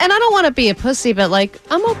mean, and I don't want to be a pussy, but like,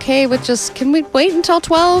 I'm okay with can we wait until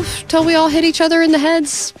 12 till we all hit each other in the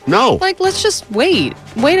heads? No. Like, let's just wait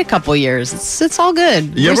a couple years. It's all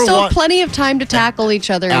good. There's still plenty of time to tackle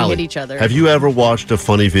each other and hit each other. Have you ever watched a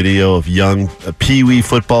funny video of young pee-wee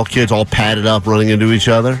football kids all padded up running into each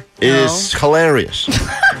other? It is hilarious.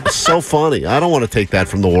 It's so funny. I don't want to take that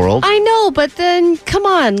from the world. I know, but then, come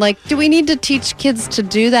on. Like, do we need to teach kids to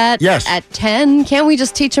do that at 10? Can't we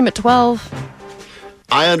just teach them at 12?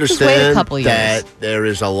 I understand that there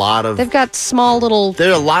is a lot of... They've got small little...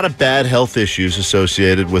 There are a lot of bad health issues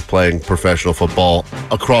associated with playing professional football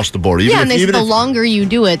across the board. Even the longer you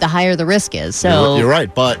do it, the higher the risk is. So you're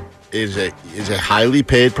right, but it is a highly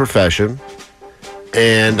paid profession,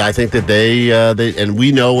 and I think that they and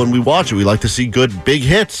we know when we watch it, we like to see good big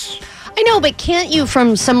hits. I know, but can't you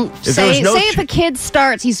from if a kid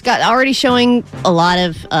starts, he's got already showing a lot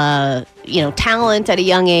of talent at a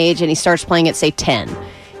young age, and he starts playing at say 10.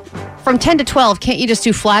 From 10 to 12, can't you just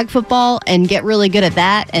do flag football and get really good at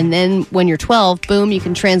that, and then when you're 12, boom, you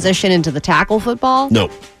can transition into the tackle football? No.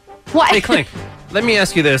 What? Hey, Klein, let me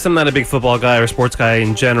ask you this. I'm not a big football guy or sports guy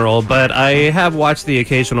in general, but I have watched the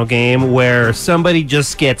occasional game where somebody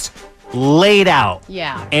just gets laid out.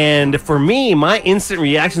 Yeah. And for me, my instant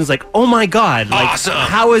reaction is like, oh my God. Like, awesome.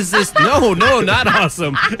 How is this? No, not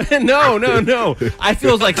awesome. No. I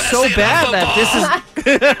feel like so bad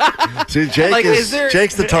that this is... See,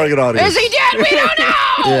 Jake's the target audience. Is he dead? We don't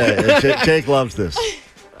know! Yeah, Jake loves this.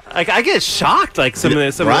 Like, I get shocked, like, some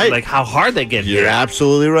of like, how hard they get. You're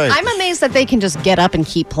absolutely right. I'm amazed that they can just get up and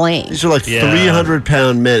keep playing. These are like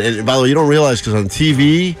 300-pound men. And by the way, you don't realize, because on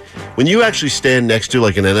TV, when you actually stand next to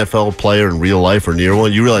like an NFL player in real life or near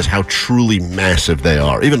one, you realize how truly massive they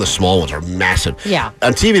are. Even the small ones are massive. Yeah.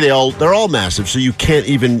 On TV, they're all massive, so you can't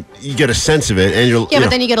even get a sense of it. And but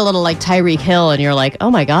then you get a little like Tyreek Hill, and you're like,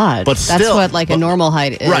 oh my God. But that's what like a normal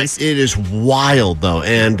height is. Right. It is wild though,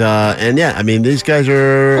 and yeah, I mean these guys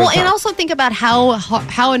are. Well, and also think about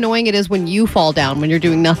how annoying it is when you fall down when you're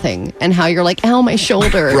doing nothing, and how you're like, ow, my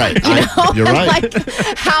shoulder. Right. You know? You're right. Like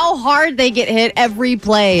how hard they get hit every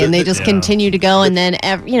play, and they just continue to go, and then,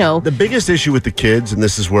 The biggest issue with the kids, and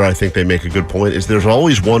this is where I think they make a good point, is there's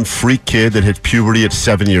always one freak kid that hits puberty at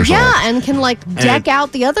 7 years old. Yeah, and can, deck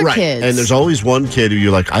out the other kids. And there's always one kid who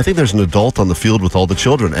you're like, I think there's an adult on the field with all the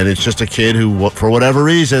children, and it's just a kid who, for whatever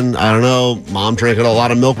reason, I don't know, mom drinking a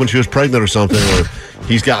lot of milk when she was pregnant or something, or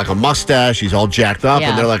he's got a mustache, he's all jacked up,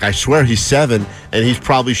 and they're like, I swear he's 7, and he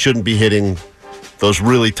probably shouldn't be hitting those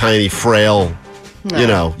really tiny, frail,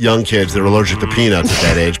 young kids that are allergic to peanuts at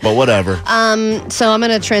that age, but whatever. So I'm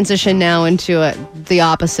going to transition now into the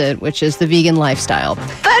opposite, which is the vegan lifestyle.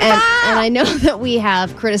 And I know that we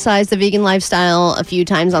have criticized the vegan lifestyle a few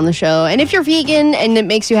times on the show. And if you're vegan and it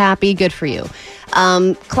makes you happy, good for you.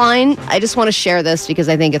 Klein, I just want to share this because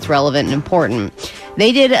I think it's relevant and important.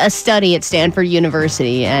 They did a study at Stanford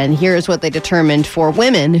University, and here's what they determined for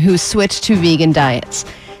women who switched to vegan diets.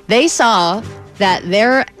 They saw that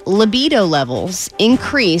their libido levels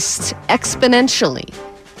increased exponentially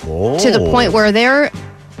to the point where their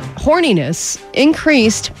horniness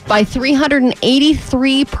increased by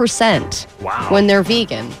 383% when they're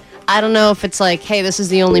vegan. I don't know if it's like, hey, this is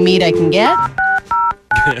the only meat I can get.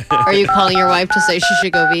 Are you calling your wife to say she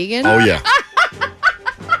should go vegan? Oh, yeah.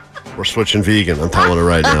 We're switching vegan. I'm telling her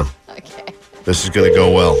right now. Okay. This is going to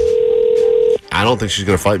go well. I don't think she's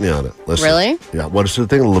going to fight me on it. Listen. Really? Yeah. What is the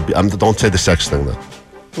thing? Don't say the sex thing, though.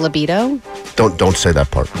 Libido? Don't say that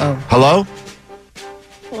part. Oh. Hello?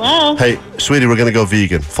 Hello? Hey, sweetie, we're going to go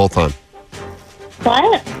vegan full time.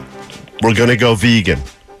 What? We're going to go vegan.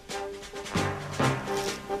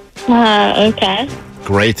 Okay.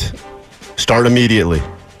 Great. Start immediately.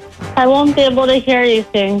 I won't be able to hear you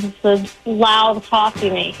soon. It's a loud coffee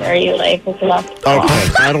maker you like. Okay,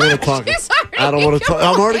 I don't want to talk. I don't want to talk.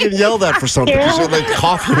 I'm already getting yelled at for something. You said the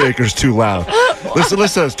coffee maker's too loud.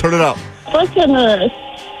 Listen, turn it up. Listen to this.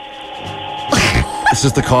 This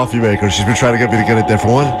is the coffee maker. She's been trying to get me to get a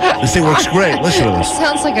different one. This thing works great. Listen to this.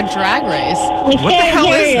 Sounds like a drag race. What the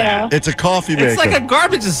hell is that? It's a coffee maker. It's like a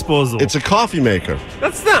garbage disposal. It's a coffee maker.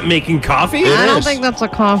 That's not making coffee. I don't think that's a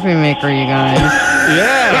coffee maker, you guys.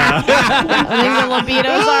 Yeah. I think the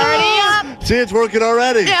libido's already up. See, it's working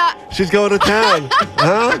already. Yeah. She's going to town.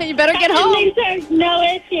 Huh? You better get home. There's no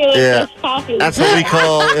issue with this coffee. That's what we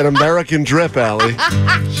call an American drip, Allie.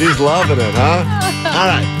 She's loving it, huh? All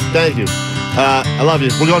right. Thank you. I love you.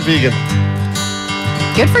 We're going vegan.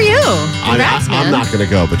 Good for you. Congrats, man. I'm not going to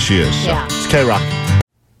go, but she is. So. Yeah. It's K-Rock.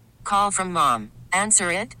 Call from mom.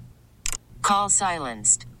 Answer it. Call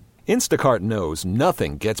silenced. Instacart knows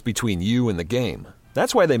nothing gets between you and the game.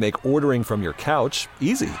 That's why they make ordering from your couch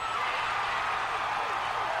easy.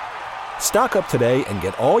 Stock up today and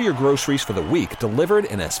get all your groceries for the week delivered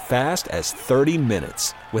in as fast as 30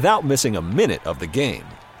 minutes without missing a minute of the game.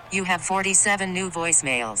 You have 47 new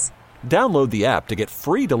voicemails. Download the app to get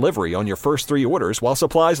free delivery on your first 3 orders while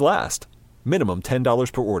supplies last. Minimum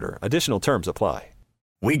 $10 per order. Additional terms apply.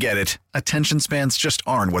 We get it. Attention spans just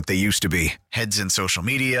aren't what they used to be. Heads in social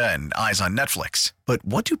media and eyes on Netflix. But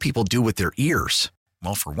what do people do with their ears?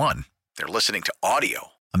 Well, for one, they're listening to audio.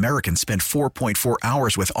 Americans spend 4.4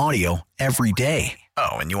 hours with audio every day.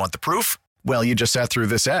 Oh, and you want the proof? Well, you just sat through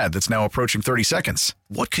this ad that's now approaching 30 seconds.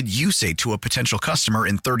 What could you say to a potential customer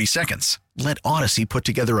in 30 seconds? Let Odyssey put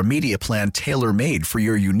together a media plan tailor-made for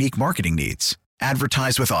your unique marketing needs.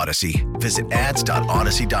 Advertise with Odyssey. Visit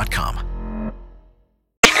ads.odyssey.com.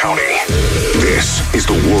 County. This is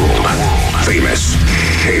the world famous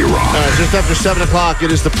K-Rock. Just after 7 o'clock,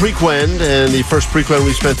 it is the prequend, and the first prequend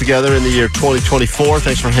we spent together in the year 2024.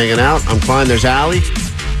 Thanks for hanging out. I'm Klein. There's Allie.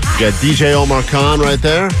 You got DJ Omar Khan right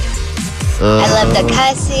there. I love the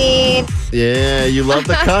cussing. Yeah, you love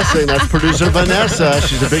the cussing. That's producer Vanessa.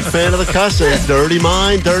 She's a big fan of the cussing. Dirty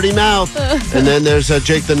mind, dirty mouth. And then there's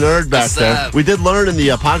Jake the Nerd back there. We did learn in the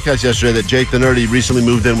podcast yesterday that Jake the Nerd, he recently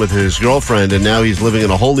moved in with his girlfriend, and now he's living in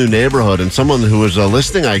a whole new neighborhood. And someone who was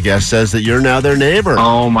listening, I guess, says that you're now their neighbor.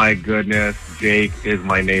 Oh, my goodness. Jake is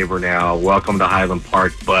my neighbor now. Welcome to Highland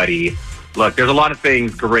Park, buddy. Look, there's a lot of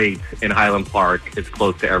things great in Highland Park. It's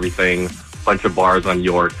close to everything. Bunch of bars on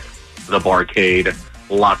York. The Barcade,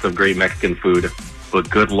 lots of great Mexican food. But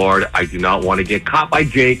good Lord, I do not want to get caught by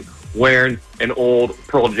Jake wearing an old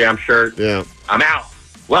Pearl Jam shirt. Yeah. I'm out.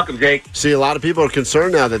 Welcome, Jake. See, a lot of people are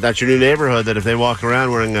concerned now that that's your new neighborhood, that if they walk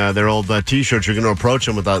around wearing their old T-shirts, you're going to approach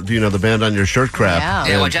them without, the band on your shirt crap.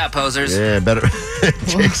 Yeah, watch out, posers. Yeah, better.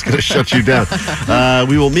 Jake's going to shut you down.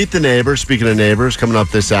 We will meet the neighbors. Speaking of neighbors, coming up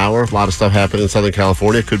this hour, a lot of stuff happening in Southern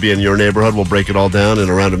California. Could be in your neighborhood. We'll break it all down in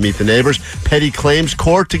a round of Meet the Neighbors. Petty claims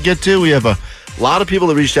court to get to. We have a lot of people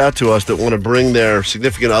that reached out to us that want to bring their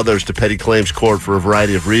significant others to petty claims court for a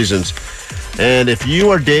variety of reasons. And if you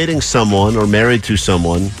are dating someone or married to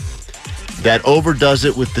someone that overdoes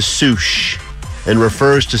it with the sush and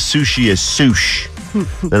refers to sushi as sush,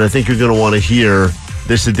 then I think you're going to want to hear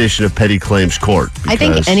this edition of Petty Claims Court. I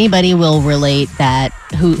think anybody will relate that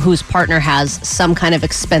whose partner has some kind of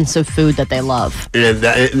expensive food that they love. And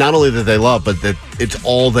not only that they love, but that it's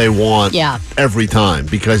all they want every time,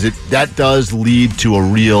 because that does lead to a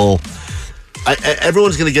real...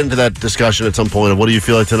 everyone's going to get into that discussion at some point of what do you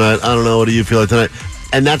feel like tonight? I don't know. What do you feel like tonight?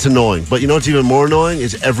 And that's annoying. But you know what's even more annoying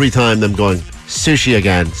is every time them going, sushi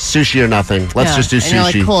again. Sushi or nothing. Let's just do sushi.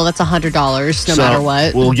 And you're like, cool, that's $100 no matter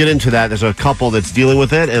what. We'll get into that. There's a couple that's dealing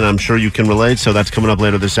with it, and I'm sure you can relate. So that's coming up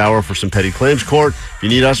later this hour for some Petty Claims Court. If you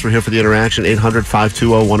need us, we're here for the interaction.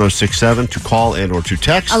 800-520-1067 to call and or to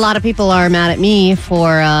text. A lot of people are mad at me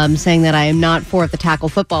for saying that I am not for the tackle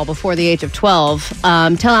football before the age of 12.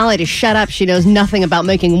 Tell Allie to shut up. She knows nothing about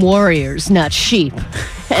making warriors, not sheep.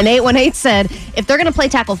 And 818 said, if they're going to play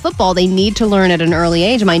tackle football, they need to learn at an early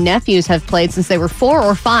age. My nephews have played since they were 4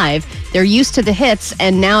 or 5. They're used to the hits,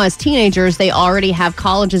 and now as teenagers, they already have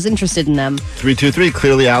colleges interested in them. 323,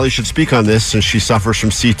 clearly Allie should speak on this since she suffers from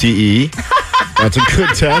CTE. That's a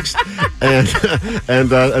good text.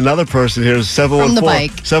 And another person here is 714. From the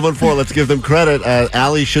bike. 714, let's give them credit.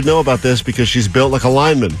 Allie should know about this because she's built like a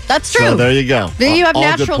lineman. That's true. So there you go. Then you have All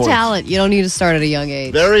natural talent. You don't need to start at a young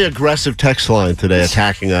age. Very aggressive text line today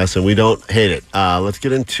attacking us, and we don't hate it. Let's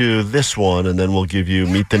get into this one, and then we'll give you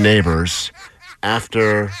Meet the Neighbors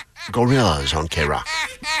after Gorillas on K-Rock.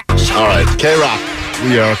 All right, K-Rock.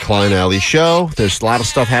 We are a Klein Alley show. There's a lot of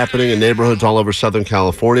stuff happening in neighborhoods all over Southern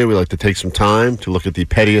California. We like to take some time to look at the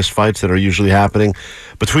pettiest fights that are usually happening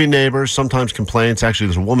between neighbors, sometimes complaints. Actually,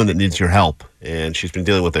 there's a woman that needs your help, and she's been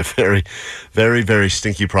dealing with a very, very, very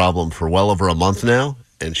stinky problem for well over a month now.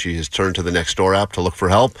 And she has turned to the Nextdoor app to look for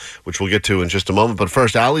help, which we'll get to in just a moment. But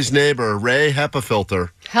first, Allie's neighbor, Ray Hepafilter.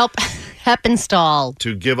 Hep install.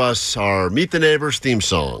 To give us our Meet the Neighbors theme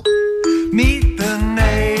song. Meet the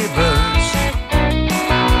neighbors.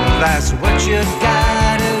 That's what you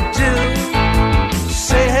gotta do.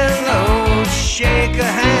 Say hello, shake a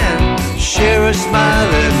hand, share a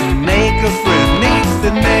smile, and make a friend. Meet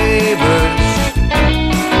the neighbors.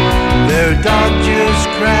 Their dog just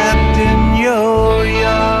crapped in your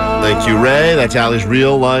yard. Thank you, Ray. That's Allie's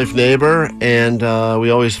real-life neighbor, and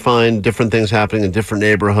we always find different things happening in different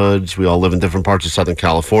neighborhoods. We all live in different parts of Southern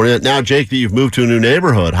California. Now, Jake, that you've moved to a new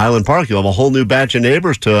neighborhood, Highland Park, you'll have a whole new batch of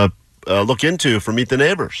neighbors to look into for Meet the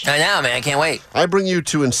Neighbors. I know, man. I can't wait. I bring you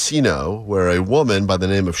to Encino, where a woman by the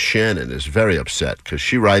name of Shannon is very upset because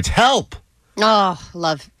she writes, "Help!" Oh,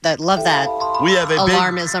 love that. We have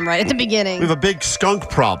alarmism right at the beginning. We have a big skunk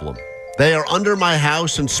problem. They are under my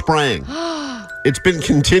house and spraying. It's been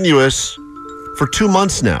continuous for 2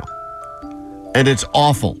 months now, and it's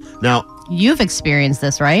awful. Now, you've experienced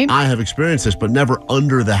this, right? I have experienced this, but never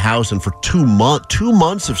under the house, and for 2 months. 2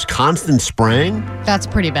 months of constant spraying? That's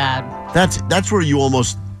pretty bad. That's where you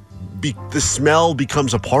almost... the smell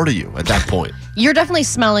becomes a part of you at that point. You're definitely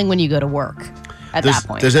smelling when you go to work at that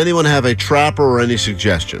point. Does anyone have a trapper or any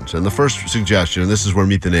suggestions? And the first suggestion, and this is where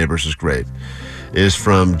Meet the Neighbors is great, is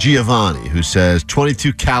from Giovanni, who says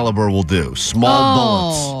 22 caliber will do.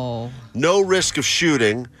 Small bullets. No risk of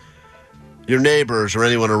shooting your neighbors or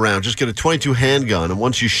anyone around. Just get a 22 handgun, and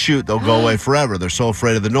once you shoot, they'll go away forever. They're so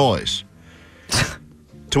afraid of the noise.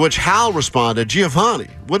 To which Hal responded, Giovanni,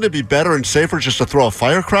 wouldn't it be better and safer just to throw a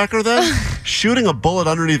firecracker then? Shooting a bullet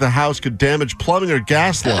underneath the house could damage plumbing or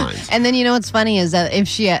gas lines. And then you know what's funny is that if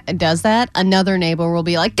she does that, another neighbor will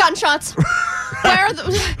be like, gunshots! Where are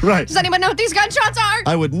the... Right. Does anyone know what these gunshots are?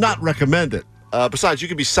 I would not recommend it. Besides, you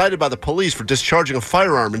could be cited by the police for discharging a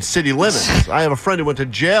firearm in city limits. I have a friend who went to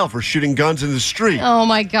jail for shooting guns in the street. Oh,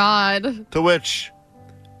 my God. To which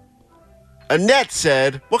Annette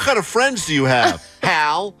said, what kind of friends do you have,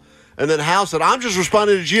 Hal? And then Hal said, I'm just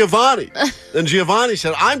responding to Giovanni. And Giovanni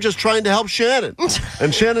said, I'm just trying to help Shannon.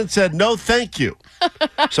 And Shannon said, no, thank you.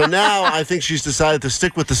 So now I think she's decided to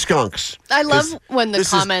stick with the skunks. I love when the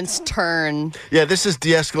comments turn. Yeah, this is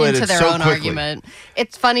de-escalated into their so own quickly. argument.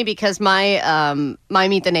 It's funny because my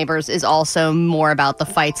Meet the Neighbors is also more about the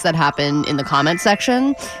fights that happen in the comment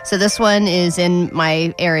section. So this one is in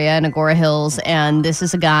my area in Agora Hills, and this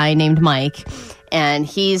is a guy named Mike, and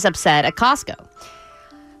he's upset at Costco.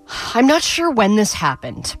 I'm not sure when this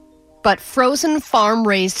happened, but frozen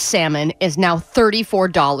farm-raised salmon is now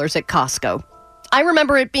 $34 at Costco. I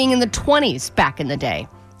remember it being in the 20s back in the day.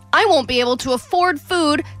 I won't be able to afford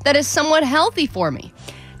food that is somewhat healthy for me.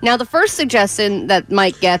 Now, the first suggestion that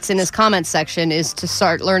Mike gets in his comment section is to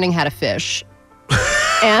start learning how to fish.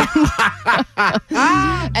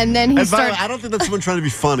 And then he And by the way, started. I don't think that's someone trying to be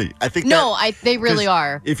funny. I think No, they really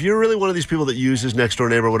are. If you're really one of these people that uses next door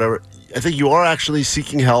neighbor or whatever, I think you are actually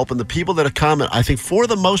seeking help. And the people that comment, I think for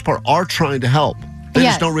the most part, are trying to help. They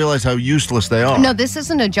Yes. just don't realize how useless they are. No, this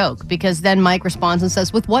isn't a joke because then Mike responds and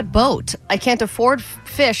says, "With what boat? I can't afford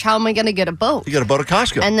fish. How am I going to get a boat?" You got a boat at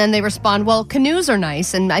Costco. And then they respond, "Well, canoes are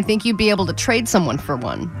nice, and I think you'd be able to trade someone for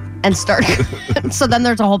one." And start. So then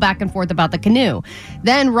there's a whole back and forth about the canoe.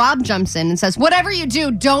 Then Rob jumps in and says, "Whatever you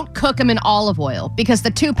do, don't cook them in olive oil because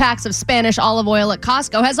the 2 packs of Spanish olive oil at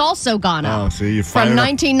Costco has also gone up Oh, see, you from fire up,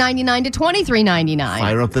 $19.99 to $23.99."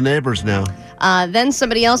 fire up the neighbors now. Then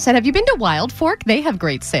somebody else said, "Have you been to Wild Fork? They have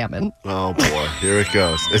great salmon." Oh, boy. Here it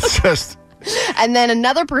goes. It's just... And then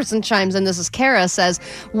another person chimes in. This is Kara, says,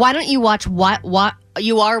 "Why don't you watch What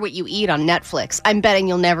You Are What You Eat on Netflix? I'm betting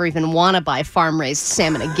you'll never even want to buy farm-raised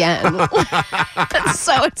salmon again."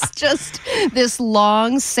 So it's just this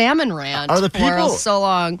long salmon rant. Are the for people- so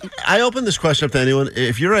long? I open this question up to anyone.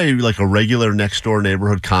 If you're a regular next door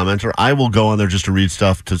neighborhood commenter, I will go on there just to read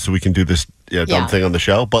stuff so we can do this dumb Yeah. thing on the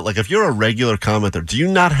show. But if you're a regular commenter, do you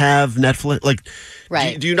not have Netflix?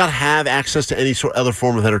 Right. Do you not have access to any sort other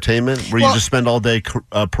form of entertainment where you Well- just spend all day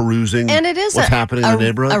perusing And it is what's happening in the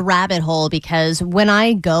neighborhood? a rabbit hole because when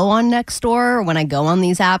I go on Nextdoor, when I go on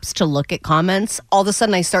these apps to look at comments, all of a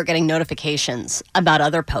sudden I start getting notifications about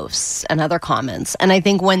other posts and other comments. And I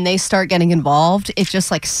think when they start getting involved, it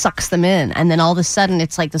just sucks them in. And then all of a sudden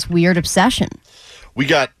it's like this weird obsession. We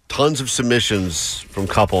got tons of submissions from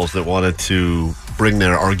couples that wanted to bring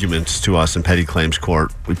their arguments to us in petty claims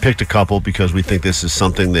court. We picked a couple because we think this is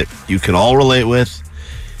something that you can all relate with.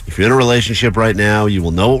 If you're in a relationship right now, you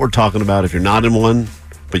will know what we're talking about. If you're not in one,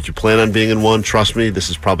 but you plan on being in one, trust me, this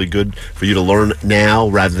is probably good for you to learn now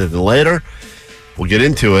rather than later. We'll get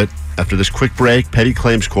into it after this quick break. Petty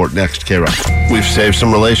claims court next, K-Rock. We've saved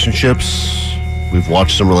some relationships. We've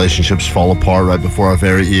watched some relationships fall apart right before our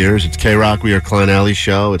very ears. It's K-Rock. We are Klein Alley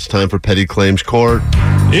Show. It's time for Petty Claims Court.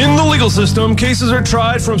 In the legal system, cases are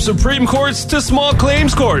tried from Supreme Courts to small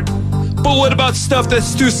claims court. But what about stuff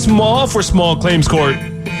that's too small for small claims court?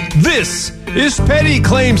 This is Petty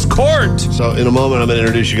Claims Court. So in a moment, I'm going to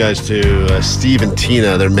introduce you guys to Steve and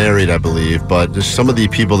Tina. They're married, I believe, but there's some of the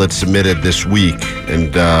people that submitted this week,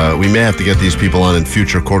 and we may have to get these people on in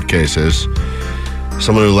future court cases.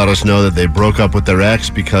 Someone who let us know that they broke up with their ex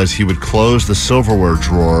because he would close the silverware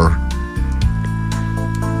drawer,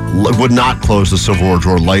 would not close the silverware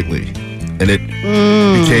drawer lightly. And it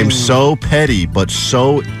became so petty, but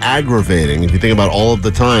so aggravating. If you think about all of the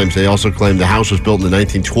times, they also claimed the house was built in the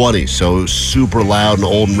 1920s, so it was super loud and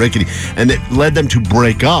old and rickety. And it led them to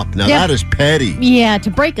break up. Now, Yeah. that is petty. Yeah, to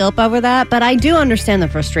break up over that, but I do understand the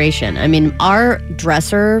frustration. I mean, our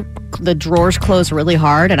dresser, the drawers close really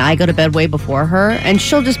hard, and I go to bed way before her, and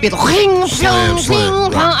she'll just be like, "Ring, Slam, slam,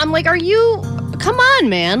 slam." slam." I'm like, come on,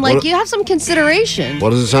 man. What- You have some consideration. What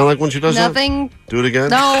does it sound like when she does that? Nothing. Do it again?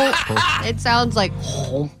 No, it sounds like,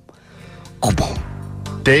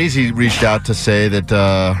 Daisy reached out to say that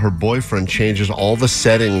her boyfriend changes all the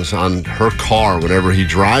settings on her car whenever he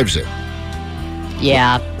drives it.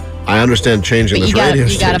 yeah, I understand changing but this you got radio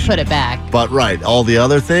you got to station. put it back. But right, all the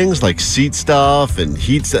other things like seat stuff and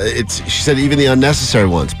heat stuff, she said even the unnecessary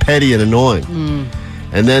ones, petty and annoying.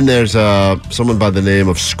 And then there's someone by the name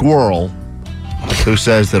of Squirrel who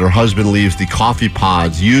says that her husband leaves the coffee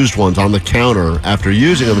pods, used ones, on the counter after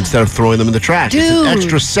using them instead of throwing them in the trash. It's an Dude.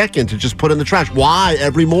 extra second to just put in the trash. Why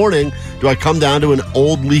every morning do I come down to an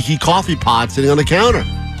old leaky coffee pod sitting on the counter?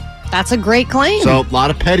 That's a great claim. So a lot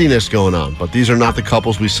of pettiness going on, but these are not the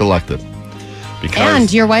couples we selected. Because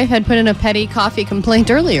And your wife had put in a petty coffee complaint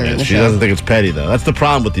earlier in the she show. doesn't think it's petty, though. That's the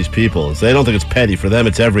problem with these people, is they don't think it's petty. For them,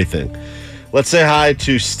 it's everything. Let's say hi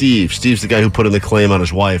to Steve. Steve's the guy who put in the claim on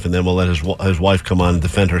his wife, and then we'll let his wife come on and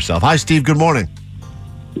defend herself. Hi, Steve. Good morning.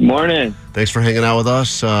 Good morning. Thanks for hanging out with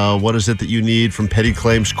us. What is it that you need from Petty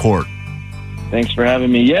Claims Court? Thanks for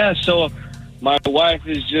having me. Yeah, so my wife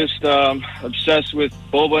is just obsessed with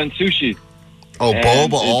boba and sushi. Oh, And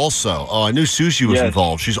boba it's- also. Oh, I knew sushi was Yes.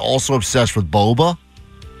 involved. She's also obsessed with boba?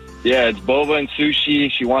 Yeah, it's boba and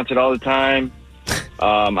sushi. She wants it all the time.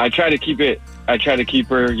 I try to keep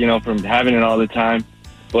her, from having it all the time,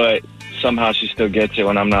 but somehow she still gets it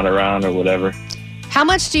when I'm not around or whatever. How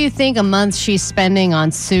much do you think a month she's spending on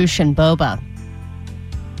sushi and boba?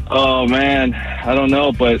 Oh man, I don't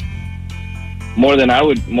know, but more than I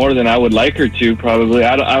would like her to, probably.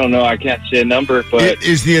 I don't know. I can't say a number, but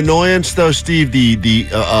Is the annoyance, though, Steve, the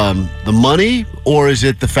money, or is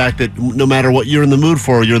it the fact that no matter what you're in the mood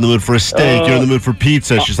for, you're in the mood for a steak, you're in the mood for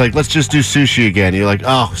pizza, she's like, let's just do sushi again. You're like,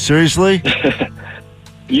 oh, seriously?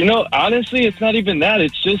 Honestly, it's not even that.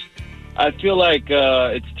 It's just I feel like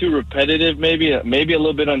it's too repetitive. Maybe a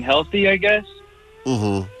little bit unhealthy, I guess.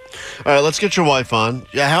 Mm-hmm. All right, let's get your wife on.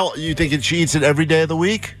 Yeah, how you think she eats it every day of the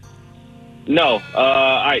week? No,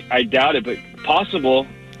 I doubt it, but possible.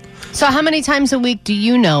 So how many times a week do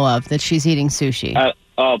you know of that she's eating sushi?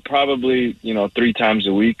 Probably 3 times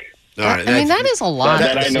a week. All right, I mean, that is a lot of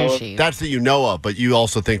sushi. That's that you know of, but you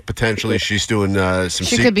also think potentially she's doing some.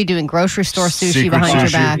 She could be doing grocery store sushi secret behind your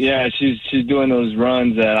sushi. back. Yeah, she's doing those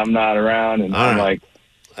runs that I'm not around, and I'm like,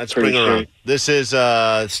 let's pretty bring her sure. on. This is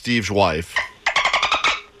Steve's wife.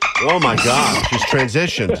 Oh my God, she's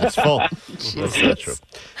transitioned. It's full. That's not true.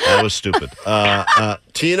 That was stupid.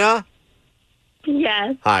 Tina?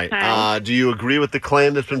 Yes. Hi. Do you agree with the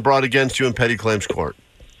claim that's been brought against you in petty claims court?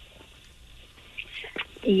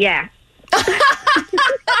 Yeah.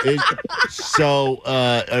 So,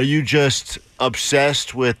 are you just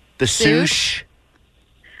obsessed with the sushi?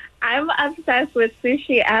 I'm obsessed with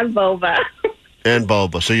sushi and boba. And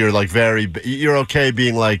boba. So you're like you're okay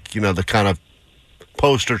being like, the kind of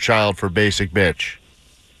poster child for basic bitch.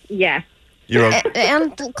 Yes. You're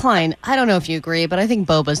And Klein, I don't know if you agree, but I think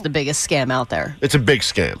boba's the biggest scam out there. It's a big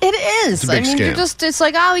scam. It is. It's a big scam. It's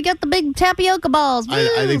like, we got the big tapioca balls.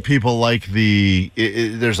 I think people like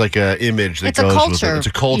there's like a image that It's a goes with culture. it. It's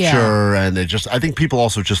a culture, Yeah. and I think people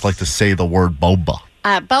also just like to say the word boba.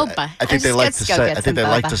 Boba. I think they like to say. I think they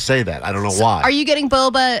like to say that. I don't know why. Are you getting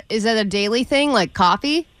boba? Is that a daily thing, like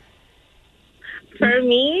coffee? For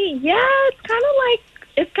me, yeah, it's kind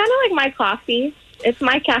of like my coffee. It's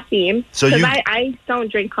my caffeine. So because you- I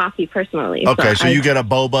don't drink coffee personally. Okay, so you get a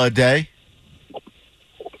boba a day,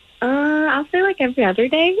 I'll say like every other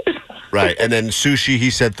day. right? And then sushi,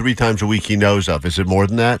 he said 3 times a week he knows of. Is it more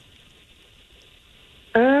than that?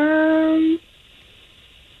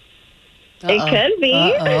 It could be.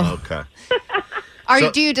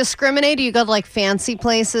 Okay. Do you discriminate? Do you go to like fancy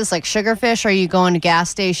places like Sugarfish? Are you going to gas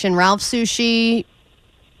station Ralph Sushi?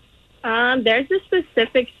 There's a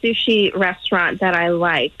specific sushi restaurant that I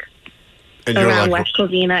like And you're around like- West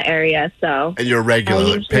Covina area. So And you're regular. I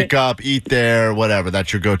Like, usually- pick up, eat there, whatever.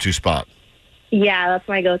 That's your go-to spot. yeah, that's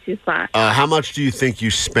my go-to spot. How much do you think you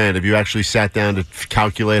spend? Have you actually sat down to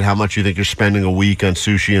calculate how much you think you're spending a week on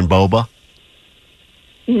sushi and boba?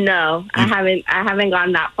 No, I haven't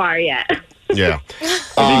gone that far yet. Yeah.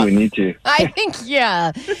 I think we need to. I think,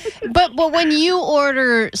 yeah. But when you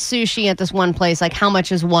order sushi at this one place, like how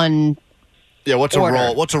much is one? Yeah, what's order? a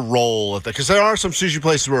roll? What's a roll? Because there are some sushi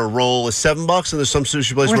places where a roll is $7, and there's some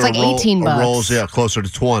sushi places Where where it's a like roll, $18. a roll's closer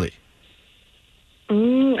to 20.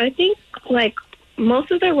 I think like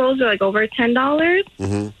most of the rolls are like over $10.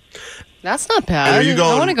 Mm-hmm. That's not And bad. are you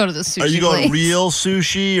going? I want to go to the sushi Are you going place. real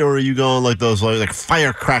sushi, or are you going like those like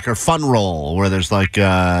firecracker fun roll where there's like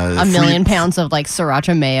a million pounds of like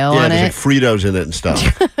sriracha mayo on there's it? like Fritos in it and stuff.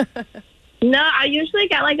 No, I usually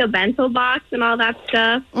get like a bento box and all that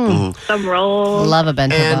stuff. Some rolls. Love a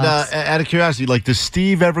bento And box. out of curiosity, like, does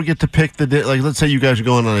Steve ever get to pick like, let's say you guys are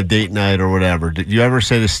going on a date night or whatever. Did you ever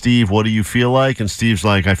say to Steve, "What do you feel like?" And Steve's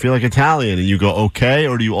like, "I feel like Italian," and you go, "Okay,"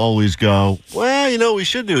 or do you always go, "Well, what we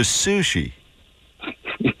should do is sushi"?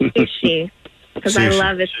 Sushi. Because I Sushi.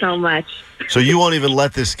 love it so much. So you won't even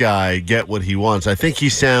let this guy get what he wants. I think he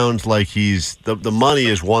sounds like he's the money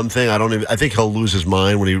is one thing. I think he'll lose his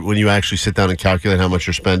mind when you actually sit down and calculate how much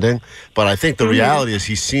you're spending. But I think the reality is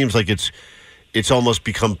he seems like it's almost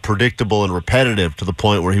become predictable and repetitive to the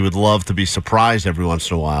point where he would love to be surprised every once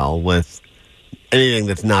in a while with anything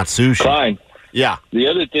that's not sushi. Fine. Yeah. The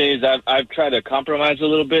other thing is I've tried to compromise a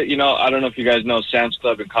little bit. I don't know if you guys know Sam's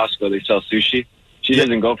Club and Costco. They sell sushi. She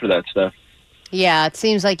doesn't go for that stuff. Yeah, it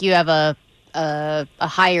seems like you have a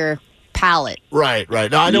higher palate. Right.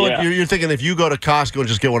 No, I know what you're thinking. If you go to Costco and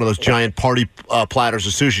just get one of those giant party platters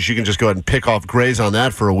of sushi, she can just go ahead and pick off graze on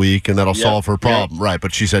that for a week, and that'll solve her problem. Right,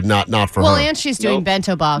 but she said not for Well, her. and she's doing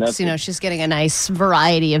bento box. Nothing. She's getting a nice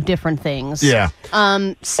variety of different things. Yeah.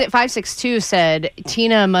 562 said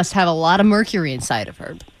Tina must have a lot of mercury inside of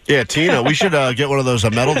her. Yeah, Tina, we should get one of those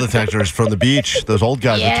metal detectors from the beach those old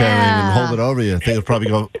guys are carrying and hold it over you. I think it'll probably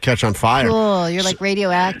go catch on fire. Cool. You're like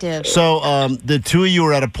radioactive. So the two of you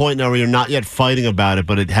are at a point now where you're not yet fighting about it,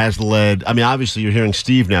 but it has led. I mean, obviously, you're hearing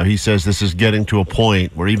Steve now. He says this is getting to a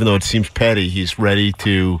point where even though it seems petty, he's ready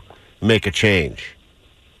to make a change.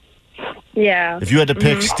 Yeah. If you had to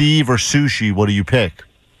pick Steve or sushi, what do you pick?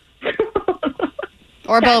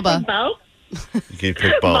 Or boba. Both? You can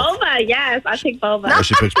pick both. Boba, yes. I pick boba. Oh,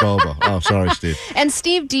 she picks boba. Oh, sorry, Steve. And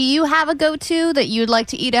Steve, do you have a go-to that you'd like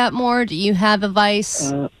to eat at more? Do you have a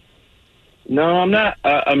vice? No, I'm not.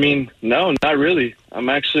 No, not really. I'm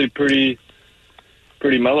actually pretty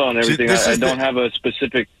pretty mellow on everything. I don't have a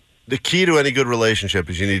specific. The key to any good relationship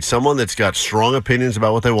is you need someone that's got strong opinions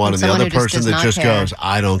about what they want, and the other person that just goes,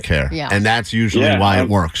 I don't care. Yeah. And that's usually why it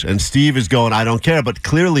works. And Steve is going, I don't care. But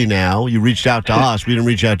clearly now, you reached out to us. We didn't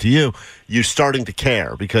reach out to you. You're starting to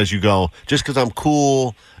care because you go, just because I'm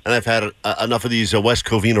cool and I've had enough of these West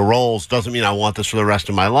Covina rolls doesn't mean I want this for the rest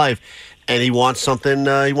of my life. And he wants something,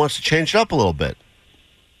 he wants to change it up a little bit.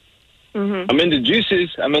 Mm-hmm. I'm into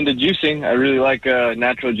juices. I'm into juicing. I really like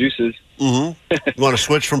natural juices. Mm-hmm. You want to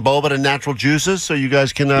switch from boba to natural juices so you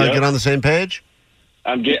guys can get on the same page?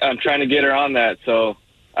 I'm trying to get her on that. So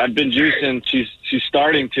I've been juicing. She's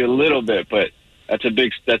starting to a little bit, but that's a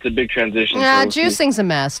big transition. Yeah, juicing's a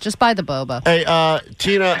mess. Just buy the boba. Hey,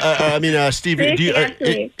 Tina. Steve,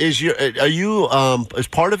 are you is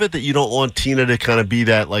part of it that you don't want Tina to kind of be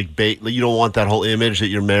that like bait? You don't want that whole image that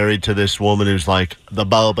you're married to this woman who's like the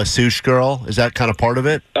boba sush girl. Is that kind of part of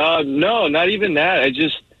it? No, not even that.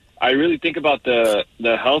 I really think about the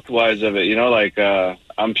health wise of it. You know, like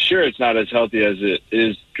I'm sure it's not as healthy as it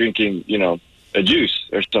is drinking, a juice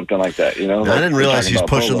or something like that, I didn't realize he's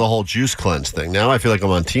pushing the whole juice cleanse thing. Now I feel like I'm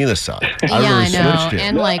on Tina's side. I know.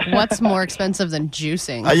 And what's more expensive than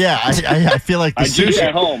juicing? I feel like the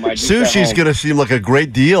sushi's going to seem like a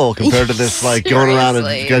great deal compared to this, like going around and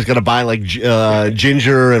you guys got to buy like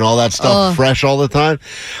ginger and all that stuff fresh all the time.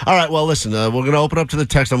 All right, well, listen, we're going to open up to the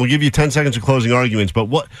text line. We'll give you 10 seconds of closing arguments. But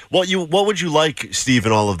what would you like, Steve,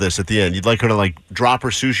 in all of this at the end? You'd like her to like drop her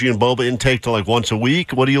sushi and boba intake to like once a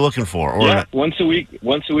week? What are you looking for? Or once a week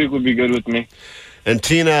would be good with me. And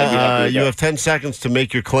Tina, you have 10 seconds to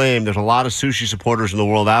make your claim. There's a lot of sushi supporters in the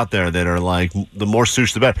world out there that are like, the more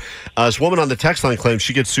sushi, the better. This woman on the text line claims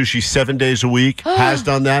she gets sushi 7 days a week, has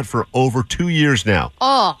done that for over 2 years now.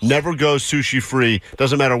 Never goes sushi free.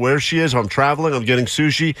 Doesn't matter where she is. If I'm traveling, I'm getting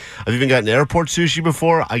sushi. I've even gotten airport sushi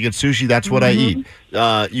before. I get sushi. That's what I eat.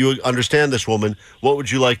 You understand this woman. What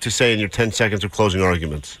would you like to say in your 10 seconds of closing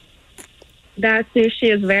arguments? That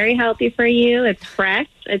sushi is very healthy for you. It's fresh.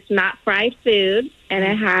 It's not fried food. And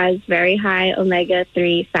it has very high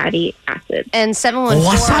omega-3 fatty acids. And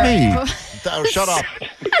 714... Wasabi! Shut up.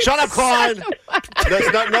 Shut up, Klein!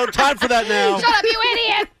 There's no time for that now. Shut up, you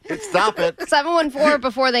idiot! Stop it. 714,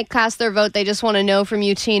 before they cast their vote, they just want to know from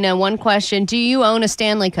you, Tina, one question. Do you own a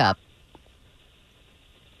Stanley Cup?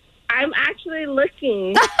 I'm actually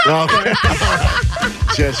looking.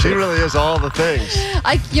 She really is all the things.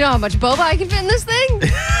 You know how much boba I can fit in this thing?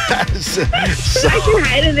 I can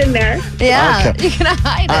hide it in there. Yeah, you can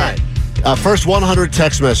hide it. All right. First 100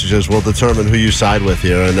 text messages will determine who you side with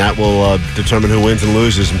here, and that will determine who wins and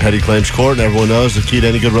loses in petty claims court. And everyone knows the key to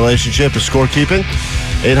any good relationship is scorekeeping.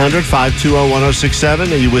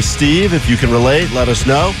 800-520-1067. Are you with Steve? If you can relate, let us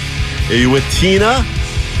know. Are you with Tina?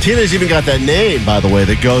 Tina's even got that name, by the way,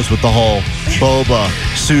 that goes with the whole boba,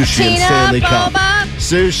 sushi, and Stanley Cup.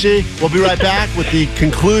 Sushi. We'll be right back with the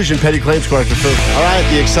conclusion, Petty Claims Court. All right,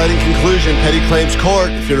 the exciting conclusion, Petty Claims Court.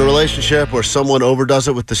 If you're in a relationship where someone overdoes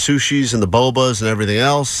it with the sushis and the bobas and everything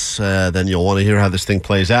else, then you'll want to hear how this thing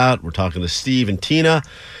plays out. We're talking to Steve and Tina.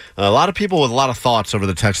 A lot of people with a lot of thoughts over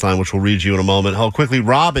the text line, which we'll read you in a moment. Oh, quickly,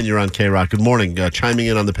 Robin, you're on K-Rock. Good morning. Chiming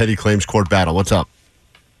in on the Petty Claims Court battle. What's up?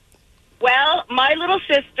 Well, my little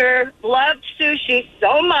sister loved sushi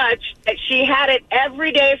so much that she had it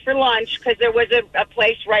every day for lunch because there was a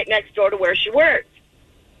place right next door to where she worked.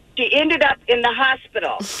 She ended up in the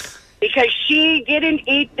hospital because she didn't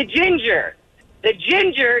eat the ginger. The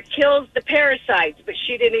ginger kills the parasites, but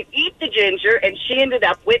she didn't eat the ginger, and she ended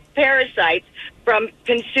up with parasites from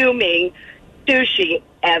consuming sushi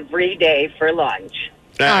every day for lunch.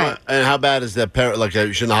 And how bad is that? Like,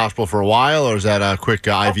 is she in the hospital for a while, or is that a quick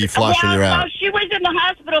IV flush and you're out? Well, she was in the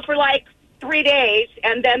hospital for like 3 days,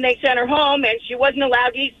 and then they sent her home, and she wasn't allowed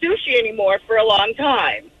to eat sushi anymore for a long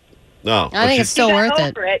time. No, I think it's still worth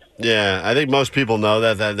it. Yeah, I think most people know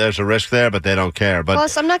that there's a risk there, but they don't care. But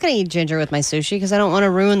plus, I'm not going to eat ginger with my sushi because I don't want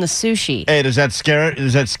to ruin the sushi. Hey, does that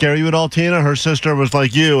scare you at all, Tina? Her sister was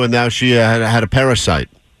like you, and now she had a parasite.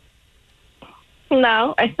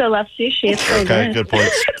 No, I still love sushi. It's so good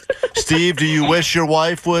point. Steve, do you wish your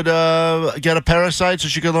wife would get a parasite so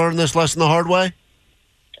she could learn this lesson the hard way?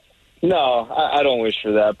 No, I don't wish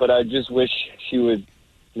for that, but I just wish she would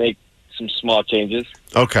make some small changes.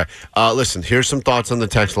 Okay. Listen, here's some thoughts on the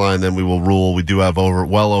text line, then we will rule. We do have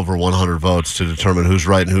well over 100 votes to determine who's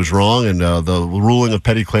right and who's wrong, and the ruling of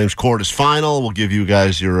petty claims court is final. We'll give you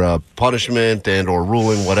guys your punishment and or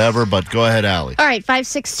ruling, whatever, but go ahead, Allie. All right,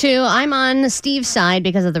 562. I'm on Steve's side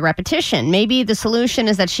because of the repetition. Maybe the solution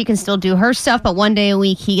is that she can still do her stuff, but one day a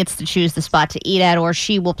week he gets to choose the spot to eat at, or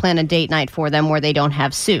she will plan a date night for them where they don't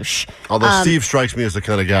have sushi. Although Steve strikes me as the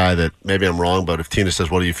kind of guy that, maybe I'm wrong, but if Tina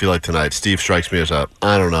says, what do you feel like tonight? Steve strikes me as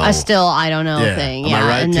I don't know. I don't know thing. Am I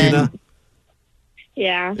right, and Tina? Then,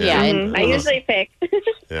 Yeah. Yeah. I usually pick.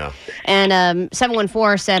 Yeah. And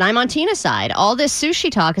 714 said, I'm on Tina's side. All this sushi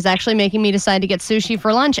talk is actually making me decide to get sushi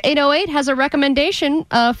for lunch. 808 has a recommendation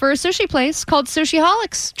for a sushi place called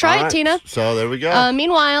Sushiholics. Try All it, right. Tina. So there we go.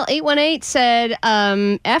 Meanwhile, 818 said,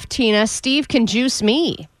 F Tina, Steve can juice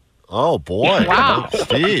me. Oh, boy. Wow.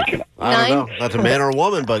 Steve. I don't know. That's a man or a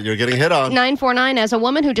woman, but you're getting hit on. 949, as a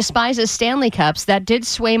woman who despises Stanley Cups, that did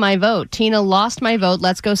sway my vote. Tina lost my vote.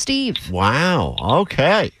 Let's go, Steve. Wow.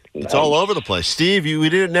 Okay. It's all over the place. Steve, we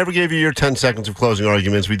never gave you your 10 seconds of closing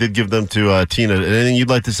arguments. We did give them to Tina. Anything you'd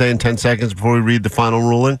like to say in 10 seconds before we read the final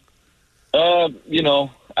ruling?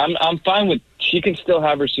 I'm fine with, she can still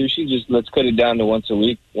have her sushi. Just let's cut it down to once a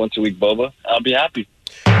week boba. I'll be happy.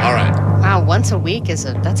 All right. Wow, once a week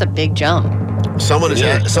that's a big jump. Someone is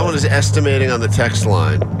estimating on the text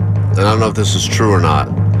line, and I don't know if this is true or not,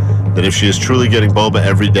 that if she is truly getting boba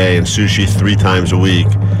every day and sushi 3 times a week,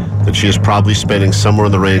 that she is probably spending somewhere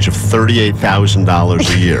in the range of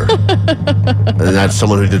 $38,000 a year. And that's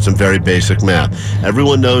someone who did some very basic math.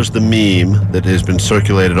 Everyone knows the meme that has been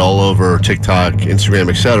circulated all over TikTok,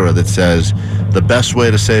 Instagram, etc., that says the best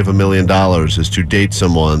way to save $1 million is to date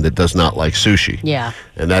someone that does not like sushi. Yeah.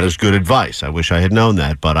 And that is good advice. I wish I had known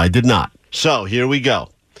that, but I did not. So here we go.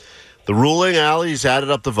 The ruling, Allie's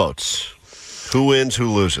added up the votes. Who wins,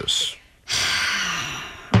 who loses?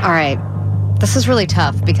 All right. This is really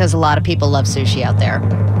tough because a lot of people love sushi out there.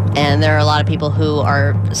 And there are a lot of people who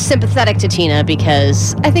are sympathetic to Tina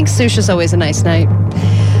because I think sushi's always a nice night.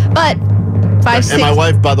 But 5-6. And my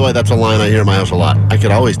wife, by the way, that's a line I hear in my house a lot. I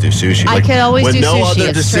could always do sushi. I could always do sushi. When no sushi, other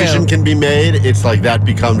it's decision true. can be made, it's like that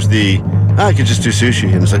becomes I could just do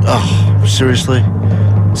sushi. And it's like, oh, seriously?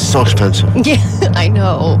 It's so expensive. Yeah, I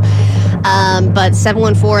know. But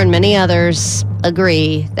 714 and many others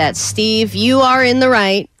agree that, Steve, you are in the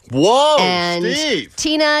right. Whoa, and Steve.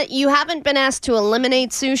 Tina, you haven't been asked to eliminate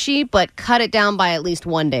sushi, but cut it down by at least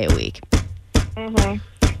one day a week. Mm-hmm.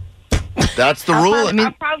 That's the rule.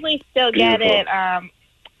 I'll probably still get it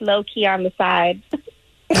low-key on the side.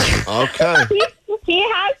 Okay.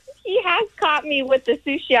 He has caught me with the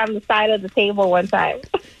sushi on the side of the table one time.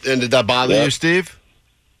 And did that bother you, Steve?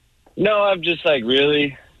 No, I'm just like,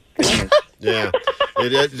 really? Yeah.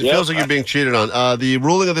 It feels like you're being cheated on. The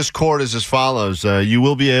ruling of this court is as follows. You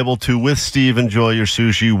will be able to, with Steve, enjoy your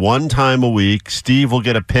sushi 1 time a week. Steve will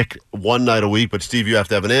get a pick 1 night a week, but Steve, you have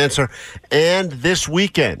to have an answer. And this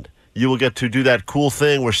weekend, you will get to do that cool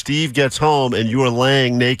thing where Steve gets home and you are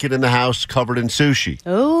laying naked in the house covered in sushi.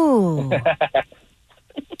 Ooh.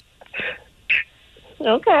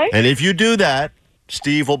 Okay. And if you do that,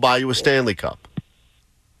 Steve will buy you a Stanley Cup.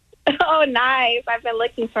 Oh, nice. I've been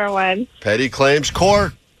looking for one. Petty Claims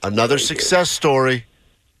Court, another success story.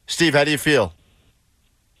 Steve, how do you feel?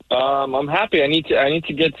 I'm happy. I need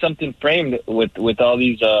to get something framed with all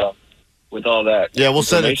these with all that. Yeah, we'll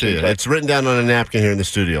send it to you. information. It's written down on a napkin here in the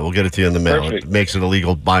studio. We'll get it to you in the mail. Perfect. It makes it a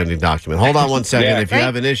legal binding document. Hold on 1 second. Yeah. If you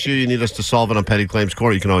have an issue, you need us to solve it on Petty Claims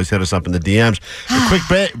Court, you can always hit us up in the DMs.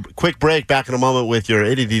 Quick break. Back in a moment with your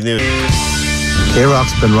ADD News.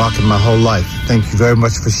 K-Rock's been rocking my whole life. Thank you very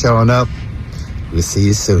much for showing up. We'll see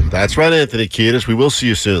you soon. That's right, Anthony Kiedis. We will see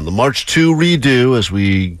you soon. The March 2 redo as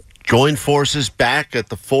we join forces back at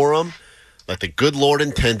the Forum, like the good Lord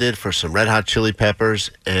intended, for some Red Hot Chili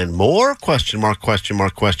Peppers and more? Question mark.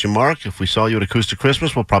 If we saw you at Acoustic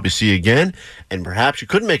Christmas, we'll probably see you again. And perhaps you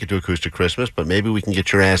couldn't make it to Acoustic Christmas, but maybe we can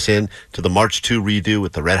get your ass in to the March 2 redo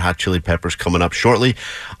with the Red Hot Chili Peppers coming up shortly.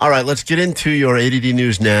 All right, let's get into your ADD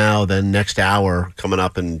News now. Then next hour, coming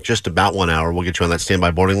up in just about 1 hour, we'll get you on that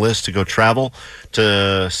standby boarding list to go travel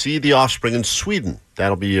to see the Offspring in Sweden.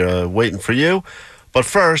 That'll be waiting for you. But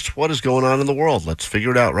first, what is going on in the world? Let's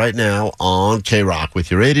figure it out right now on K-Rock with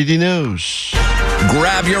your ADD News.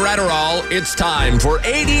 Grab your Adderall. It's time for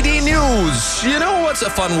ADD News. You know what's a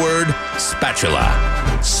fun word?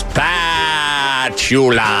 Spatula. Spatula.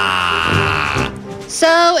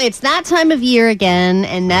 So it's that time of year again,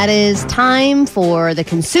 and that is time for the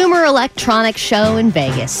Consumer Electronics Show in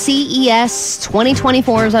Vegas. CES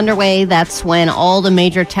 2024 is underway. That's when all the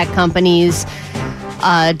major tech companies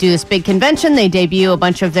do this big convention. They debut a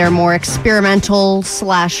bunch of their more experimental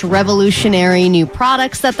 / revolutionary new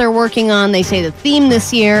products that they're working on. They say the theme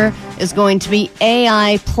this year is going to be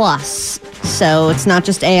AI plus. So it's not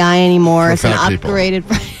just AI anymore. For it's an fat people. upgraded.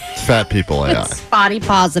 Fat people AI. It's body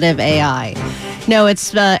positive AI. No,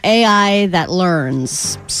 it's AI that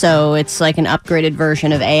learns. So it's like an upgraded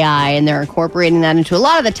version of AI, and they're incorporating that into a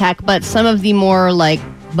lot of the tech. But some of the more like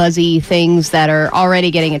buzzy things that are already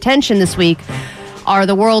getting attention this week are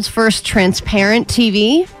the world's first transparent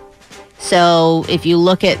TV. So if you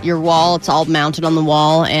look at your wall, it's all mounted on the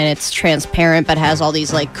wall and it's transparent, but has all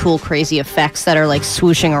these like cool, crazy effects that are like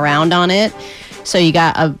swooshing around on it. So you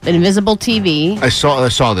got an invisible TV. I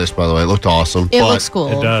saw this, by the way. It looked awesome. It looks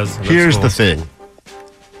cool. It does. Here's the thing.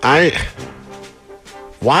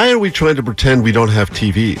 Why are we trying to pretend we don't have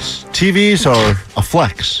TVs? TVs are a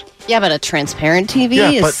flex. Yeah, but a transparent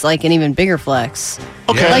TV is like an even bigger flex.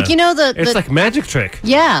 Okay. Like, you know, it's like magic trick.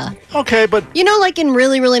 Yeah. Okay, but... You know, like in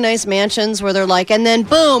really, really nice mansions where they're like, and then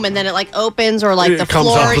boom, and then it like opens or like It the comes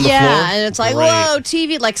floor. off of the Yeah, floor? and it's like, Great. whoa,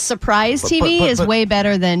 TV. Like surprise TV but- is way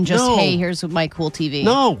better than just, No. hey, here's my cool TV.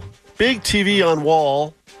 No. Big TV on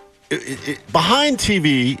wall. Behind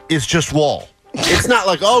TV is just wall. It's not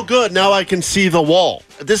like, oh, good, now I can see the wall.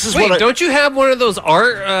 This is Wait, what don't you have one of those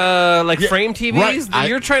art, frame TVs? right.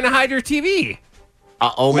 You're trying to hide your TV.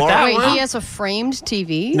 Omar? that Wait, one? he has a framed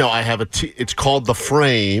TV? No, I have it's called the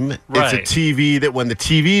frame. Right. It's a TV that when the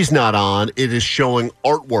TV's not on, it is showing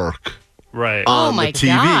artwork. Right. Oh On my the TV.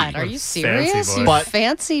 God, are you serious? You But-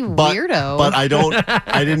 fancy but- weirdo. But I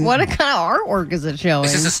didn't. What kind of artwork is it showing?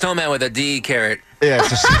 It's just a snowman with a D carrot. Yeah,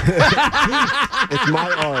 it's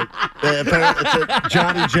my art. Apparently, it's a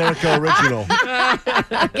Johnny Jericho original.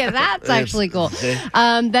 Okay, that's actually cool.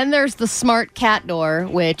 Then there's the smart cat door,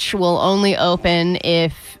 which will only open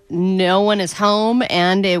if no one is home,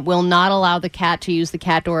 and it will not allow the cat to use the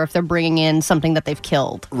cat door if they're bringing in something that they've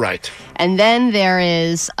killed. Right. And then there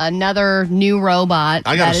is another new robot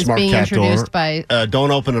I got that a is smart being cat door. introduced by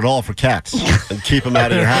Don't open it all for cats and keep them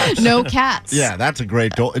out of your house. no cats. Yeah, that's a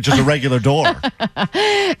great door. It's just a regular door.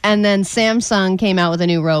 And then Samsung came out with a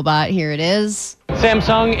new robot. Here it is.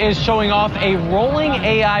 Samsung is showing off a rolling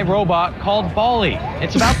AI robot called Bally.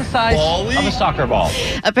 It's about the size of a soccer ball.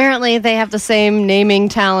 Apparently, they have the same naming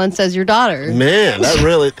talents as your daughter. Man, that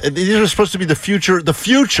really, these are supposed to be the future,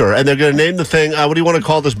 and they're going to name the thing, what do you want to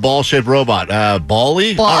call this ball-shaped robot?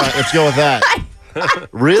 Bally? All right, let's go with that.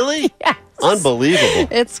 Really? Yes. Unbelievable.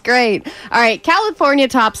 It's great. All right, California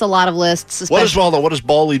tops a lot of lists. What does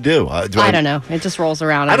Bally do? I don't know. It just rolls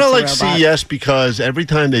around. I don't like it's a robot. CES because every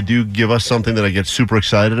time they do give us something that I get super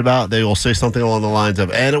excited about, they will say something along the lines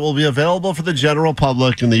of, and it will be available for the general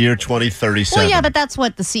public in the year 2037. Well, yeah, but that's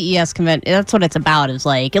what the CES convention, that's what it's about, is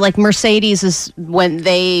like Mercedes is when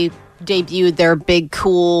they debuted their big,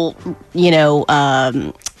 cool,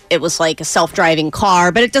 it was like a self-driving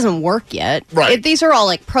car, but it doesn't work yet. Right. These are all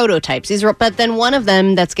like prototypes. But then one of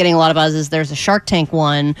them that's getting a lot of buzz is there's a Shark Tank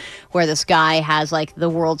one where this guy has like the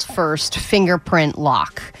world's first fingerprint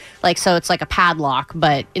lock. So it's like a padlock,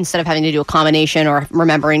 but instead of having to do a combination or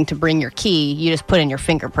remembering to bring your key, you just put in your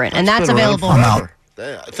fingerprint. And that's been around available. forever.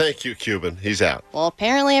 Thank you, Cuban. He's out. Well,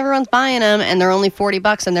 apparently everyone's buying them, and they're only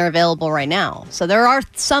 $40, and they're available right now. So there are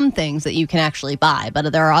some things that you can actually buy,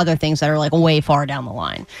 but there are other things that are like way far down the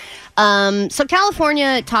line. So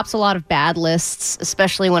California tops a lot of bad lists,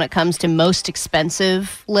 especially when it comes to most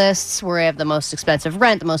expensive lists, where we have the most expensive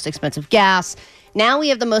rent, the most expensive gas. Now we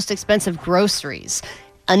have the most expensive groceries.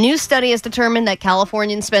 A new study has determined that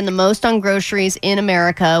Californians spend the most on groceries in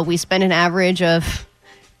America. We spend an average of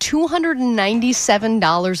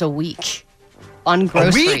 $297 a week on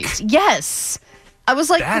groceries. A week? Yes. I was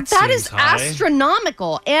like, that is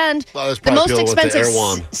astronomical. And the most expensive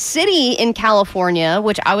city in California,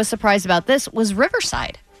 which I was surprised about this, was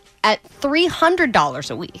Riverside at $300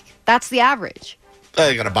 a week. That's the average.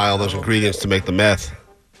 You got to buy all those ingredients to make the meth.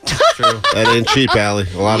 True. That ain't cheap, Allie.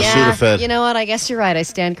 A lot of Sudafed. You know what? I guess you're right. I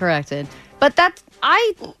stand corrected. But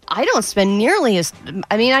I don't spend nearly as...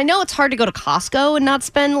 I mean, I know it's hard to go to Costco and not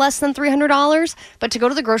spend less than $300, but to go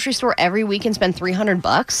to the grocery store every week and spend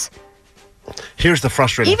 $300... Here's the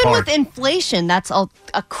frustrating Even part. with inflation, that's a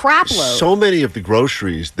crap load. So many of the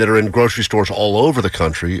groceries that are in grocery stores all over the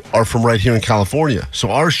country are from right here in California. So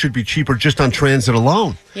ours should be cheaper just on transit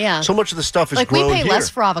alone. Yeah. So much of the stuff is like grown we pay here. less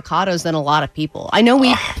for avocados than a lot of people. I know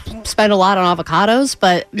we spend a lot on avocados,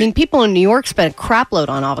 but I mean, people in New York spend a crap load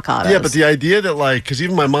on avocados. Yeah, but the idea that because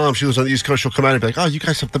even my mom, she lives on the East Coast, she'll come out and be like, oh, you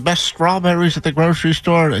guys have the best strawberries at the grocery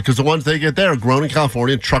store. Because the ones they get there are grown in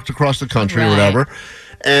California and trucked across the country or whatever.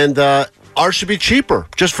 And ours should be cheaper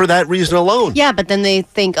just for that reason alone. Yeah, but then they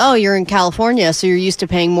think, oh, you're in California, so you're used to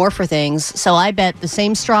paying more for things. So I bet the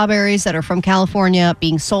same strawberries that are from California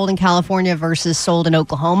being sold in California versus sold in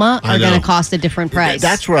Oklahoma are going to cost a different price.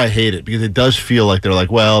 That's where I hate it, because it does feel like they're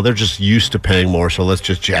like, well, they're just used to paying more, so let's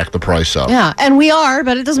just jack the price up. Yeah, and we are,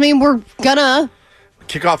 but it doesn't mean we're gonna.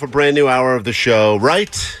 Kick off a brand new hour of the show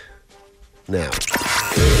right now.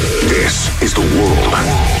 This is the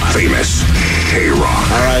world-famous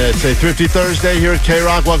K-Rock. All right, it's a Thrifty Thursday here at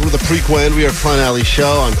K-Rock. Welcome to the Prequel. We are Klein Alley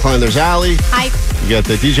Show. I'm Klein, there's Alley. Hi. You got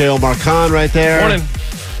the DJ Omar Khan right there. Morning.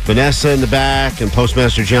 Vanessa in the back, and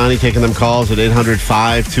Postmaster Johnny taking them calls at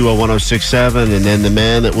 800-520-1067. And then the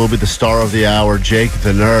man that will be the star of the hour, Jake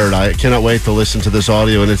the Nerd. I cannot wait to listen to this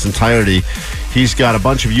audio in its entirety. He's got a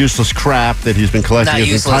bunch of useless crap that he's been collecting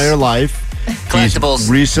his entire life. Collectibles. He's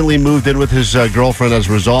recently moved in with his girlfriend. As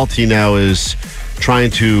a result, he now is trying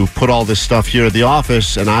to put all this stuff here at the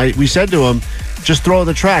office. And we said to him, just throw it in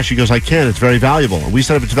the trash. He goes, I can't. It's very valuable. And we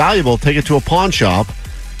said, if it's valuable, take it to a pawn shop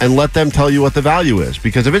and let them tell you what the value is.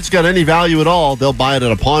 Because if it's got any value at all, they'll buy it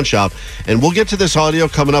at a pawn shop. And we'll get to this audio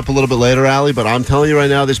coming up a little bit later, Allie, but I'm telling you right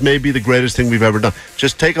now, this may be the greatest thing we've ever done.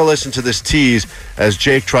 Just take a listen to this tease as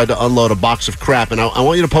Jake tried to unload a box of crap. And I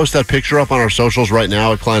want you to post that picture up on our socials right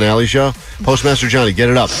now at Klein Alley Show. Postmaster Johnny, get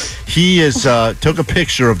it up. He took a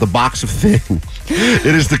picture of the box of things.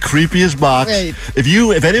 It is the creepiest box. Right.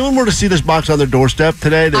 If anyone were to see this box on their doorstep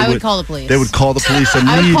today, I would call the police. They would call the police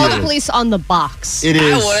immediately. I would call the police on the box. It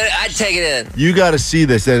is. I'd take it in. You got to see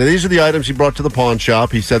this. And these are the items he brought to the pawn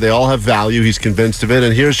shop. He said they all have value. He's convinced of it.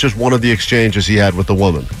 And here's just one of the exchanges he had with the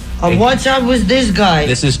woman. What's up with this guy?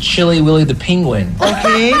 This is Chili Willy the Penguin.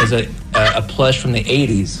 Okay. It's a plush from the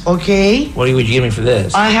 80s. Okay. What would you give me for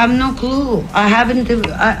this? I have no clue.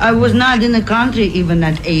 I was not in the country even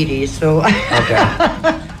at 80, so...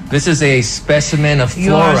 Okay. This is a specimen of fluorite.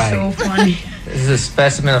 You are so funny. This is a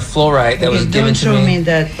specimen of fluorite that was given to me. Don't show me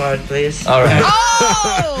that part, please. All right.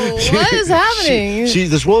 Oh, what is happening?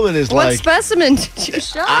 This woman is what like... What specimen did you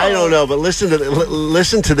show? I don't know, but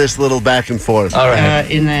listen to this little back and forth. All right.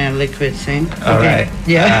 In a liquid sink. All right.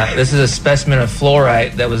 Yeah. This is a specimen of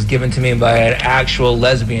fluorite that was given to me by an actual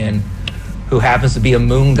lesbian who happens to be a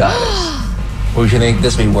moon goddess. What do you think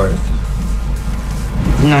this would be worth?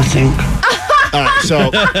 Nothing. All right, so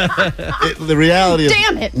the reality of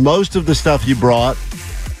most of the stuff you brought,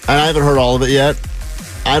 and I haven't heard all of it yet,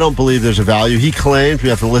 I don't believe there's a value. He claims we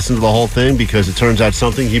have to listen to the whole thing because it turns out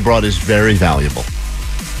something he brought is very valuable.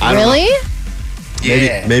 Really?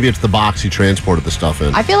 Maybe it's the box he transported the stuff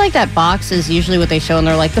in. I feel like that box is usually what they show, and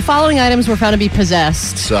they're like, the following items were found to be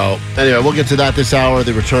possessed. So, anyway, we'll get to that this hour.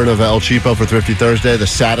 The return of El Cheapo for Thrifty Thursday. The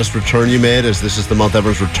saddest return you made, as this is the month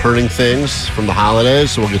everyone's returning things from the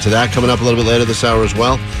holidays. So we'll get to that coming up a little bit later this hour as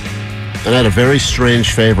well. And I had a very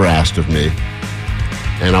strange favor asked of me.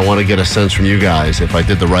 And I want to get a sense from you guys if I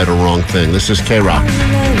did the right or wrong thing. This is K-Rock.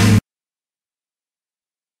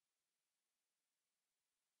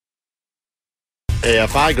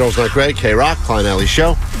 AFI, Girls Not Great, K-Rock, Klein Alley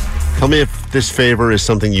Show. Tell me if this favor is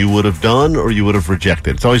something you would have done or you would have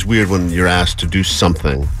rejected. It's always weird when you're asked to do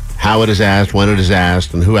something. How it is asked, when it is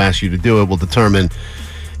asked, and who asked you to do it will determine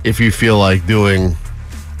if you feel like doing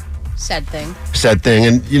said thing.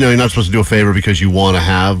 And, you're not supposed to do a favor because you want to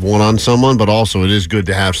have one on someone, but also it is good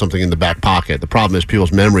to have something in the back pocket. The problem is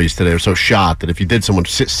people's memories today are so shot that if you did someone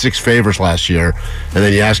six favors last year and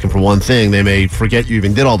then you ask them for one thing, they may forget you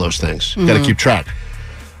even did all those things. Got to keep track.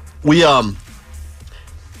 We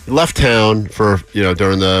left town for,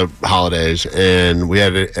 during the holidays, and we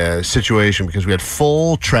had a situation because we had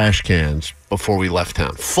full trash cans before we left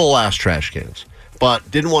town. Full-ass trash cans.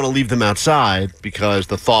 But didn't want to leave them outside because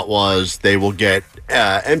the thought was they will get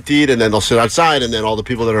emptied and then they'll sit outside, and then all the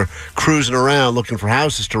people that are cruising around looking for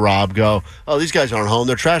houses to rob go, oh, these guys aren't home.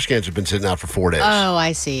 Their trash cans have been sitting out for 4 days. Oh,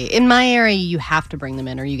 I see. In my area, you have to bring them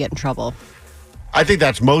in or you get in trouble. I think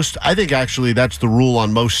actually that's the rule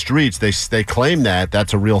on most streets. They claim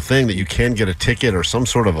that's a real thing, that you can get a ticket or some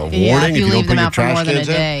sort of a warning if you don't bring your trash cans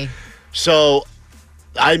in. So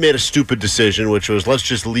I made a stupid decision, which was let's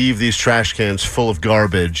just leave these trash cans full of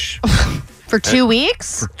garbage. For 2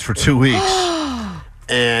 weeks? For 2 weeks.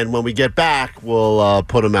 And when we get back, we'll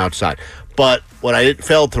put them outside. But what I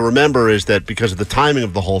failed to remember is that because of the timing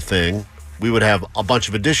of the whole thing, we would have a bunch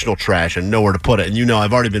of additional trash and nowhere to put it. And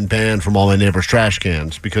I've already been banned from all my neighbors' trash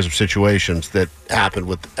cans because of situations that happened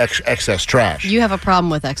with excess trash. You have a problem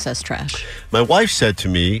with excess trash. My wife said to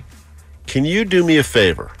me, can you do me a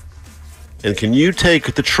favor? And can you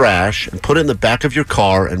take the trash and put it in the back of your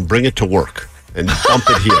car and bring it to work? and dump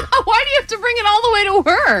it here. Why do you have to bring it all the way to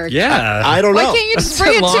work? Yeah. I don't know. Why can't you just That's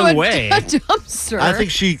bring a it long to way. a dumpster? I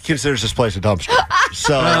think she considers this place a dumpster.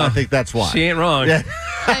 So I think that's why. She ain't wrong. Yeah.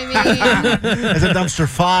 I mean, It's a dumpster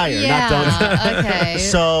fire, not dumpster. yeah, okay.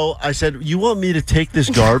 So I said, you want me to take this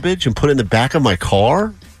garbage and put it in the back of my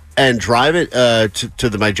car and drive it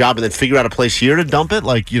to my job and then figure out a place here to dump it?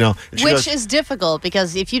 Like, and she Which goes, is difficult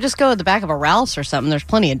because if you just go to the back of a Ralph's or something, there's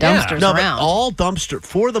plenty of dumpsters no, but around. all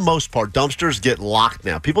for the most part, dumpsters get locked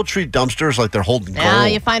now. People treat dumpsters like they're holding Now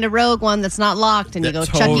gold. you find a rogue one that's not locked and you go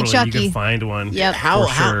Totally, Chucky. you can find one. Yep. How?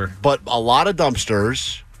 sure. But a lot of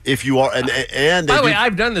dumpsters, if you are, and they By the way, do-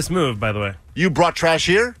 I've done this move, by the way. you brought trash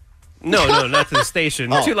here? No, not to the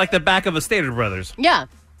station. Oh. To like the back of a Stater Brothers. Yeah.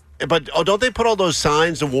 But don't they put all those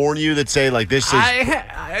signs to warn you that say like this is?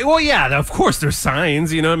 Well, yeah, of course there's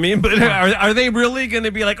signs, you know what I mean? But are they really going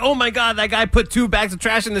to be like, oh my God, that guy put 2 bags of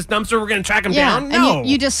trash in this dumpster, we're going to track him Yeah. down? No. And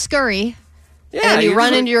you just scurry. Yeah, and you you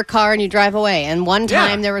run just- into your car and you drive away. And one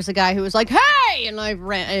time Yeah. there was a guy who was like, hey! And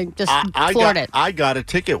I just floored it. I got a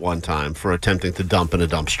ticket one time for attempting to dump in a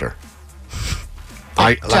dumpster.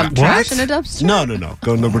 Dump trash in a dumpster? No.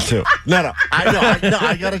 Go number 2. No.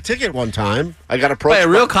 I got a ticket one time. I got approached By a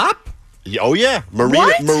real cop? Oh yeah,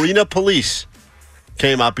 Marina Police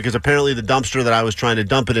came up because apparently the dumpster that I was trying to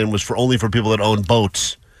dump it in was only for people that own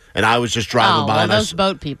boats, and I was just driving by. Well, and those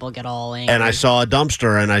boat people get all angry. and I saw a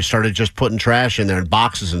dumpster, and I started just putting trash in there in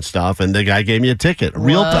boxes and stuff, and the guy gave me a ticket, a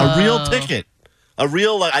real ticket,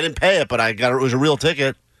 I didn't pay it, but it was a real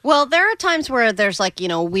ticket. Well, there are times where there's like,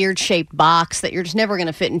 a weird shaped box that you're just never going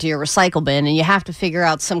to fit into your recycle bin and you have to figure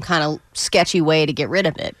out some kind of sketchy way to get rid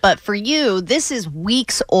of it. But for you, this is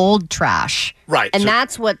weeks old trash. Right. And so-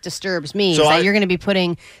 that's what disturbs me, So is that I- you're going to be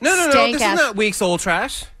putting No. stank This is not weeks old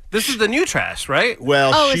trash. This is the new trash, right?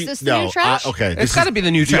 Well, Oh, is this the new trash? Okay, It's got to be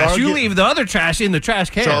the new trash. You argu- leave the other trash in the trash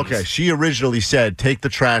can. So, okay, she originally said, take the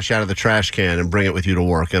trash out of the trash can and bring it with you to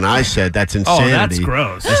work. And I said, that's insanity. Oh, that's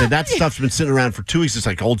gross. I said, that stuff's been sitting around for 2 weeks. It's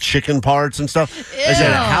like old chicken parts and stuff. I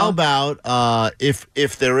said, how about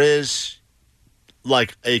if there is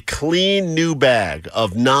like a clean new bag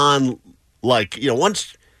of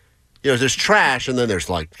once... there's trash, and then there's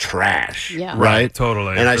like trash, Yeah. right?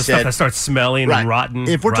 Totally. And I The said, stuff that starts smelling right, and rotten.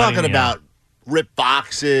 If we're talking rotting, yeah. about ripped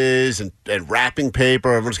boxes and wrapping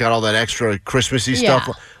paper, everyone's got all that extra Christmassy stuff.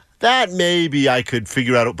 Yeah. That maybe I could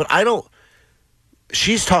figure out, but I don't.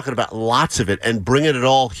 She's talking about lots of it and bringing it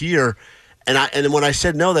all here, and then when I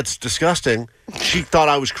said no, that's disgusting. She thought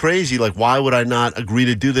I was crazy. Like, why would I not agree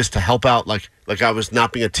to do this to help out? Like I was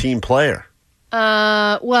not being a team player.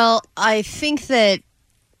 Well, I think that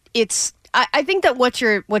I think that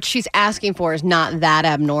what she's asking for is not that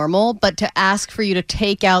abnormal, but to ask for you to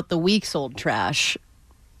take out the weeks old trash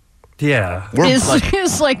Yeah.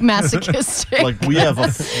 is like masochistic. Like we have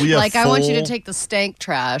like I want you to full- take the stank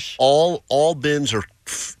trash. All bins are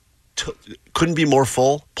couldn't be more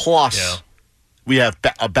full. Plus, we have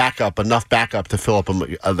enough backup to fill up them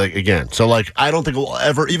again. So, like, I don't think we'll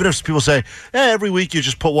ever, even if people say, every week you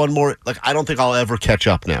just put one more, like, I don't think I'll ever catch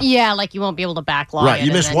up now. Yeah, like you won't be able to backlog Right, it.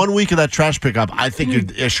 you miss 1 week of that trash pickup, I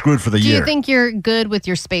think you're screwed for the Do year. you think you're good with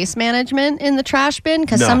your space management in the trash bin?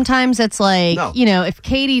 Because No. sometimes it's like, No. if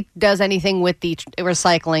Katie does anything with the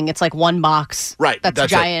recycling, it's like one box Right, that's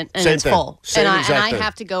that's it. giant and Same it's thing. full. Same and exact I thing.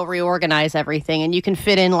 have to go reorganize everything, and you can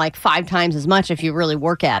fit in like 5 times as much if you really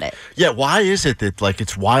work at it. Yeah, why is it that, like,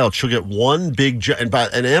 it's wild? She'll get one big, and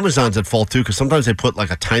Amazon's at fault, too, because sometimes they put, like,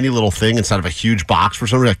 a tiny little thing inside of a huge box for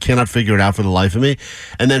some reason. I cannot figure it out for the life of me.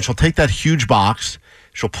 And then she'll take that huge box,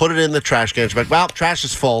 she'll put it in the trash can, she'll be like, well, trash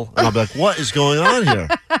is full. And I'll be like, what is going on here?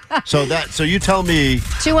 So you tell me.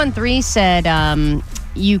 213 said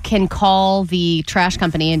you can call the trash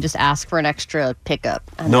company and just ask for an extra pickup.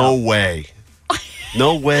 No way.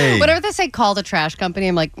 No way. Whenever they say call the trash company,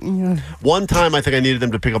 I'm like, One time, I think I needed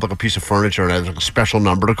them to pick up like a piece of furniture, and I had like a special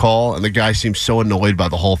number to call, and the guy seemed so annoyed by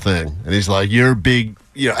the whole thing. And he's like, "You're big,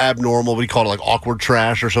 abnormal." What do you call it, like awkward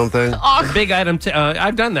trash or something? Big item.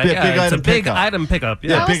 I've done that. Yeah, big it's item a big pickup. item pickup.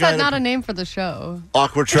 Yeah. how big is that item- not a name for the show?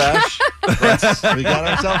 Awkward trash. We got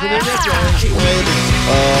ourselves a new nickname.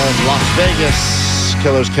 Las Vegas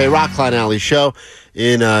Killers K-Rock Klein Alley Show.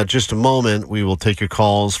 In just a moment, we will take your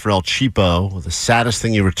calls for El Cheapo, the saddest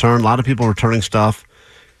thing you return. A lot of people returning stuff,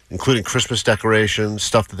 including Christmas decorations,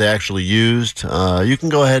 stuff that they actually used. You can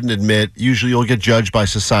go ahead and admit, usually you'll get judged by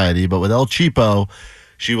society, but with El Cheapo,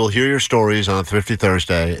 she will hear your stories on Thrifty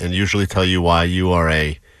Thursday and usually tell you why you are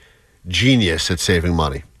a genius at saving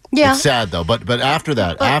money. Yeah. It's sad, though. But after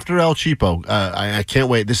that, after El Cheapo, I can't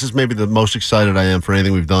wait. This is maybe the most excited I am for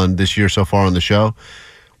anything we've done this year so far on the show.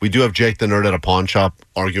 We do have Jake the Nerd at a pawn shop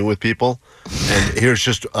arguing with people. And here's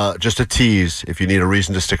just a tease. If you need a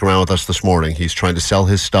reason to stick around with us this morning, he's trying to sell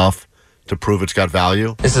his stuff to prove it's got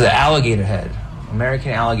value. This is an alligator head.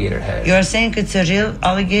 American alligator head. You are saying it's a real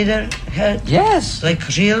alligator head? Yes. Like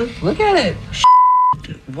real? Look at it.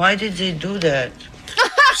 Why did they do that?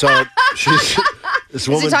 So this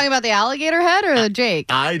woman. Is he talking about the alligator head or the Jake?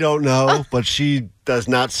 I don't know, but she does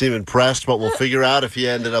not seem impressed, but we'll figure out if he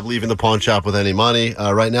ended up leaving the pawn shop with any money.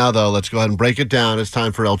 Right now, though, let's go ahead and break it down. It's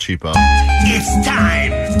time for El Cheapo. It's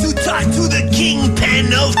time to talk to the kingpin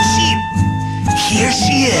of cheap. Here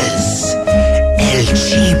she is, El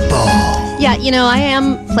Cheapo. Yeah, I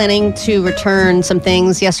am planning to return some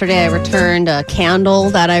things. Yesterday, I returned a candle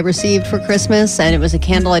that I received for Christmas, and it was a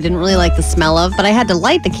candle I didn't really like the smell of, but I had to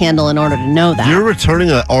light the candle in order to know that. You're returning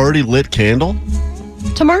an already lit candle?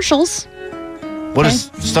 To Marshall's. What is?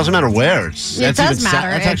 It doesn't matter where. It does matter.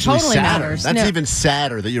 That's It actually totally sadder. matters. That's No. even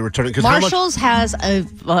sadder that you're returning. Marshall's has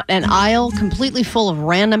an aisle completely full of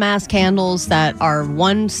random-ass candles that are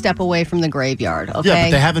one step away from the graveyard, okay? Yeah,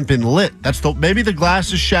 but they haven't been lit. Maybe the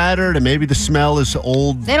glass is shattered and maybe the smell is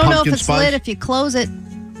old. They don't know if pumpkin it's spice. lit if you close it.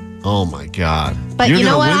 Oh my God! But You're you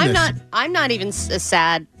know gonna what? win this. I'm not even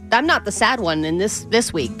sad. I'm not the sad one in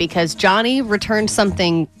this week because Johnny returned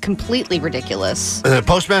something completely ridiculous.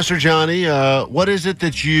 Postmaster Johnny, what is it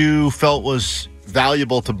that you felt was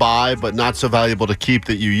valuable to buy but not so valuable to keep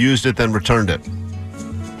that you used it then returned it?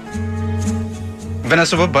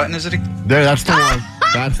 Vanessa, what button is it? There, that's the one.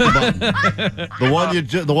 That's the button.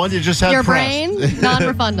 The one you just had Your pressed. brain,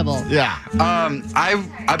 non-refundable. Yeah.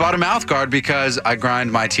 I bought a mouth guard because I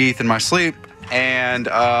grind my teeth in my sleep, and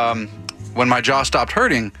when my jaw stopped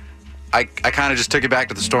hurting, I kind of just took it back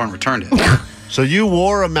to the store and returned it. So you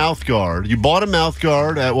wore a mouth guard. You bought a mouth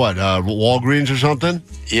guard at what? Walgreens or something?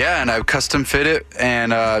 Yeah, and I custom fit it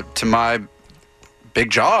and to my big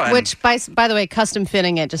jaw. And Which, by the way, custom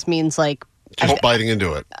fitting it just means like just biting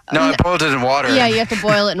into it. No, I boiled it in water. Yeah, you have to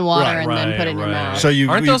boil it in water Right, and then put it in your mouth. So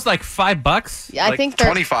Aren't those like $5? Yeah, I think they're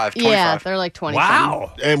 25. Yeah, they're like 25.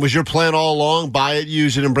 Wow. And was your plan all along, buy it,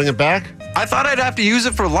 use it, and bring it back? I thought I'd have to use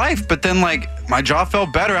it for life, but then my jaw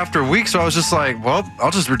felt better after a week, so I was just like, well,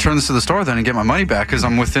 I'll just return this to the store then and get my money back because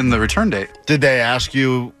I'm within the return date. Did they ask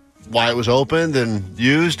you why it was opened and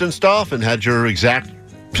used and stuff and had your exact...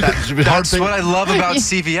 That's what I love about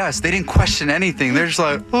CVS. They didn't question anything. They're just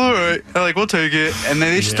like, all right, they're like, we'll take it. And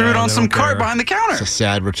then they just threw it on some cart behind the counter. It's a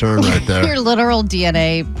sad return right there. Your literal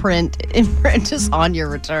DNA print is on your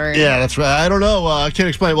return. Yeah, that's right. I don't know. I can't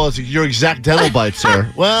explain. Well, it's your exact dental bite, sir.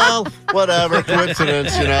 Well, whatever.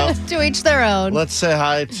 Coincidence, To each their own. Let's say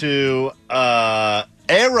hi to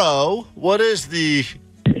Arrow. What is the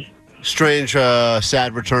strange,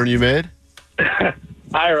 sad return you made?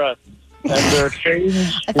 Ira.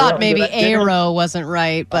 I thought maybe Aero wasn't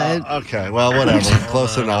right, but okay, well, whatever.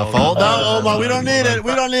 Close enough. Hold on, Omar. We don't need it.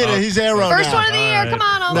 We don't need it. He's Aero first now. one of the year. Come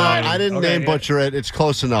on, No, Omar. I didn't name butcher it. It's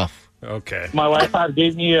close enough. Okay. My wife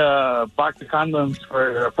gave me a box of condoms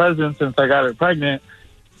for a present since I got her pregnant.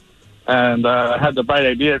 And I had the bright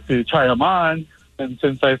idea to try them on. And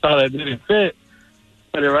since I thought I didn't fit,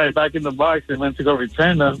 put it right back in the box and went to go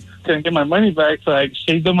return them. Couldn't get my money back, so I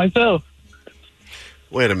shaved them myself.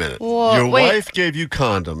 Wait a minute. Whoa, Your wait. wife gave you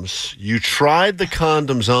condoms. You tried the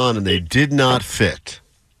condoms on and they did not fit.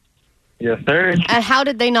 Yes, sir. And how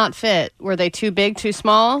did they not fit? Were they too big, too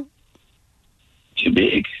small? Too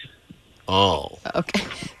big. Oh. Okay.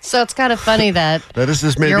 So it's kind of funny that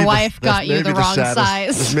This may your be wife that's got you maybe the wrong saddest,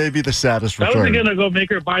 size. This may be the saddest I return. wasn't going to go make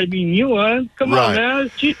her buy me new ones. Come Right. on, man.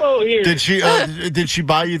 It's cheapo here. Did she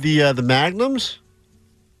buy you the Magnums?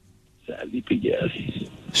 Sadly, yes.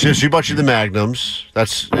 She bought you the Magnums.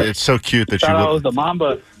 It's so cute that Thought I you was the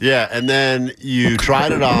Mamba. Yeah, and then you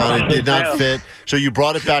tried it on. It did not fit. So you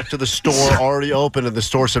brought it back to the store already open, and the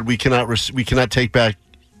store said we cannot take back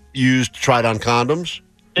used tried on condoms.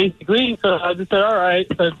 Basically, so I just said, all right.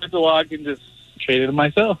 So I took the walk and just traded them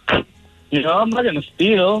myself. I'm not going to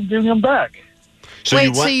steal. Give them back. So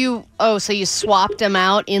Wait, so you swapped them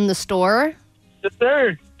out in the store? Yes,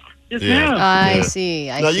 sir. Yes, ma'am. I see.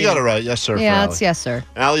 No, you got it right. Yes, sir. Yeah, for it's yes, sir.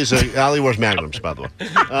 Allie wears Magnums, by the way. All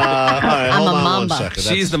right, I'm hold a on Mamba. 1 second.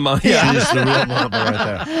 She's the Mamba. Yeah, she's the real Mamba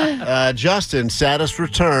right there. Justin, saddest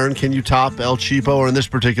return. Can you top El Cheapo, or in this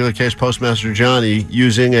particular case, Postmaster Johnny,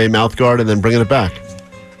 using a mouth guard and then bringing it back?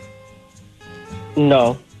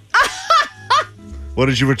 No. What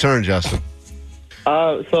did you return, Justin?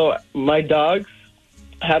 So my dogs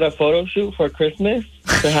had a photo shoot for Christmas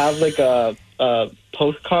to have like a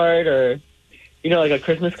postcard or, like a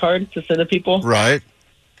Christmas card to send to people. Right.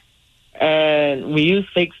 And we used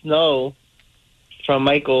fake snow from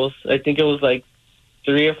Michael's. I think it was like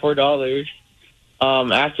 $3 or $4.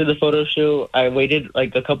 After the photo shoot, I waited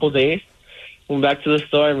like a couple days, went back to the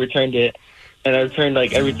store and returned it. And I returned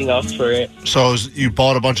like everything else for it. So you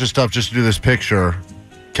bought a bunch of stuff just to do this picture,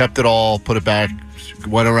 kept it all, put it back,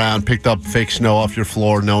 went around, picked up fake snow off your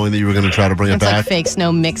floor, knowing that you were going to try to bring it It's back. like fake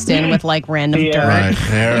snow mixed in with like random dirt. Right,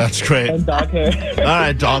 hair, that's great. And dog hair. All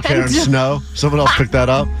right, dog hair and snow. Someone else picked that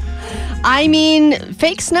up. I mean,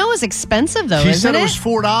 fake snow is expensive though, She isn't said it? it was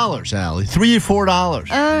 $4, Allie. $3 or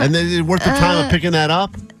 $4. And then it's worth the time of picking that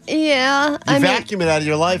up? Yeah. You vacuum it out of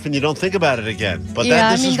your life and you don't think about it again. But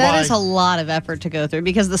Yeah, this is that why is a lot of effort to go through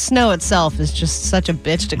because the snow itself is just such a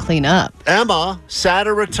bitch to clean up. Emma, sad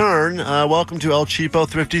to return. Welcome to El Cheapo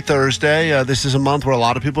Thrifty Thursday. This is a month where a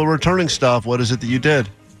lot of people are returning stuff. What is it that you did?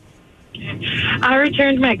 I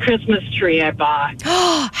returned my Christmas tree I bought.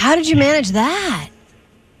 How did you manage that?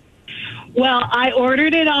 Well, I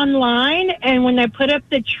ordered it online, and when I put up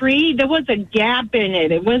the tree, there was a gap in it.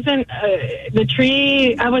 It wasn't the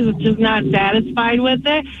tree. I was just not satisfied with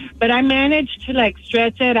it, but I managed to like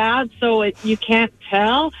stretch it out so you can't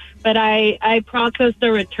tell. But I processed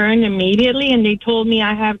the return immediately, and they told me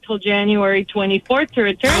I have till January 24th to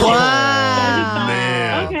return it.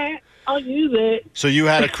 Man. Okay, I'll use it. So you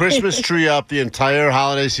had a Christmas tree up the entire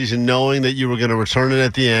holiday season knowing that you were going to return it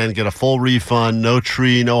at the end, get a full refund, no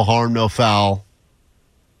tree, no harm, no foul.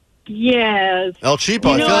 Yes. El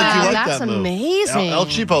Cheapo, I feel like you like that's that move. amazing. El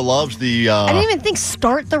Cheapo loves the... I didn't even think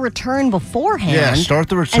start the return beforehand. Yeah, start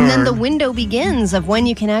the return. And then the window begins of when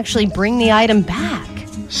you can actually bring the item back.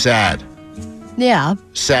 Sad. Yeah.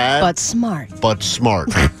 Sad. But smart. But smart.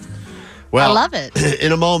 Well, I love it.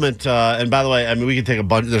 In a moment, and by the way, I mean, we can take a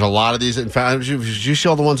bunch. There's a lot of these. In fact, did you see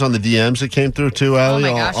all the ones on the DMs that came through too, Allie?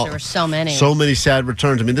 Oh my gosh, there were so many. So many sad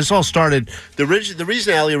returns. I mean, this all started, the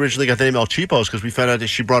reason Allie originally got the name El Cheapo is because we found out that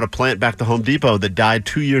she brought a plant back to Home Depot that died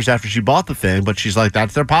 2 years after she bought the thing, but she's like,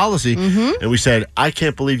 that's their policy. And we said, I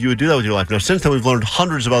can't believe you would do that with your life. Now, since then, we've learned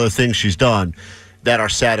hundreds of other things she's done that are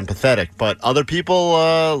sad and pathetic, but other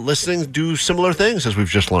people listening do similar things, as we've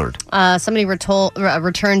just learned. Somebody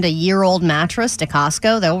returned a year-old mattress to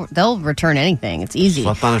Costco. They'll return anything. It's easy.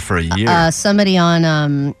 Slept on it for a year. Somebody on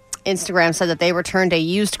Instagram said that they returned a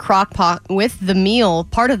used crock pot with the meal,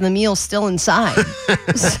 part of the meal still inside.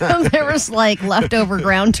 So there was like leftover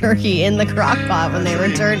ground turkey in the crock pot when they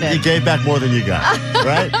returned it. You gave back more than you got,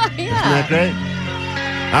 right? Yeah. Isn't that great?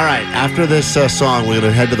 All right, after this song, we're going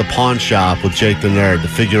to head to the pawn shop with Jake the Nerd to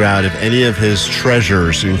figure out if any of his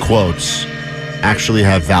treasures, in quotes, actually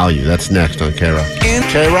have value. That's next on K-Rock.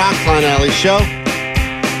 K-Rock, Klein Alley Show.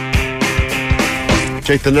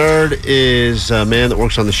 Jake the Nerd is a man that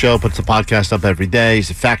works on the show, puts the podcast up every day. He's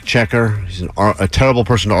a fact checker. He's a terrible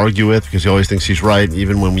person to argue with because he always thinks he's right.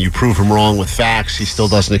 Even when you prove him wrong with facts, he still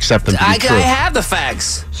doesn't accept them to be true. I have the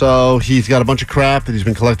facts. So he's got a bunch of crap that he's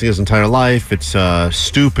been collecting his entire life. It's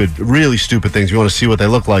stupid, really stupid things. If you want to see what they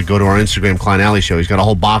look like, go to our Instagram, Klein Alley Show. He's got a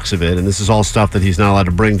whole box of it, and this is all stuff that he's not allowed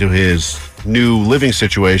to bring to his new living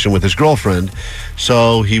situation with his girlfriend.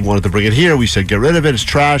 So he wanted to bring it here. We said, get rid of it. It's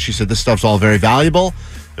trash. He said, this stuff's all very valuable.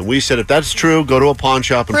 And we said, if that's true, go to a pawn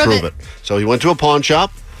shop and prove it. So he went to a pawn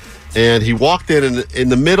shop, and he walked in, and in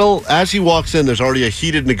the middle, as he walks in, there's already a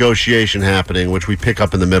heated negotiation happening, which we pick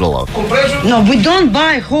up in the middle of. No, we don't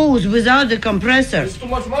buy hose without the compressor. It's too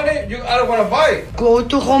much money. I don't want to buy it. Go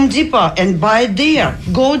to Home Depot and buy it there.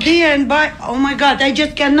 Go there and buy. Oh my God, I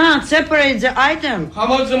just cannot separate the item. How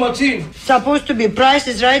much is the machine? Supposed to be price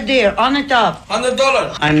is right there on the top.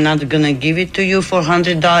 $100. I'm not gonna give it to you for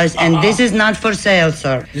 $100, and this is not for sale,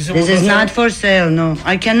 sir. This is not for sale. No,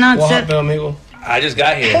 I cannot. What happened, amigo? I just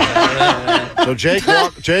got here. So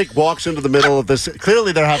Jake walks into the middle of this.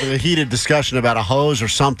 Clearly, they're having a heated discussion about a hose or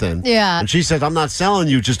something. Yeah. And she says, I'm not selling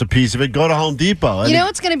you just a piece of it. Go to Home Depot. You know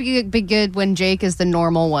it's going to be good when Jake is the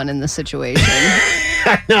normal one in the situation.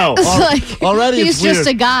 No. Already he's it's weird. just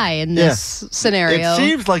a guy in this scenario. It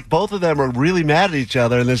seems like both of them are really mad at each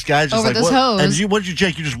other, and this guy's just over like, this what? hose. And what did you,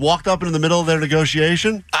 Jake? You just walked up into the middle of their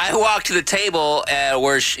negotiation? I walked to the table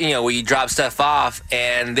where you drop stuff off,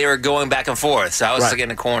 and they were going back and forth. So I was stuck in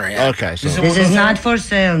the corner. Yeah. Okay. So This is not for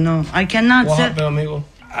sale. No, I cannot What sell. happened, amigo?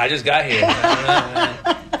 I just got here.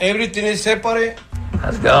 Everything is separate.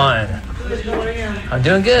 How's it going? I'm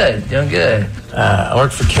doing good. Doing good. I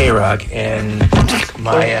work for K-Rock, and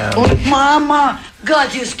my Mama,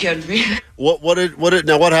 God, you scared me.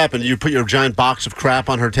 what happened? You put your giant box of crap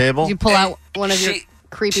on her table? Did you pull out one of your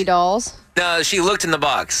creepy dolls? No, she looked in the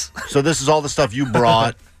box. So this is all the stuff you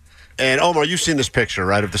brought. And Omar, you've seen this picture,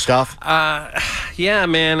 right, of the stuff? Yeah,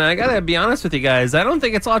 man. I gotta be honest with you guys. I don't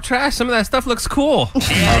think it's all trash. Some of that stuff looks cool.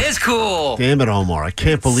 Yeah, it is cool. Damn it, Omar. I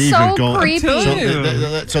can't believe So you're going. creepy.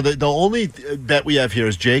 So the only bet we have here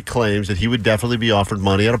is Jake claims that he would definitely be offered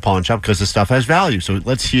money at a pawn shop because the stuff has value. So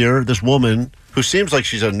let's hear this woman who seems like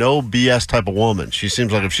she's a no BS type of woman. She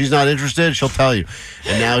seems like if she's not interested, she'll tell you.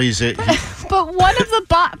 And now But one of the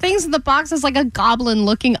things in the box is like a goblin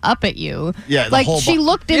looking up at you. Yeah, the like whole she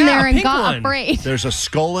looked in there and got afraid. There's a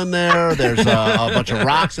skull in there. There's a bunch of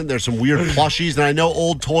rocks in there. Some weird plushies. And I know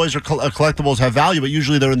old toys or collectibles have value, but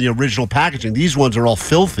usually they're in the original packaging. These ones are all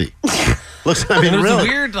filthy. Looks, I mean, There's really.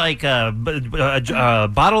 a weird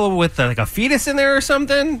bottle with like a fetus in there or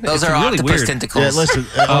something. Those It's are really octopus weird. tentacles. Yeah, listen.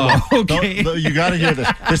 Okay. You got to hear this.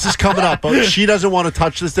 This is coming up. But she doesn't want to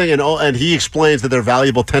touch this thing, and he explains that they're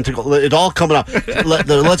valuable tentacles. It's all coming up.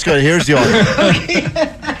 Let's go. Here's the audio.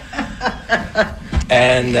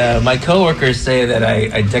 And my coworkers say that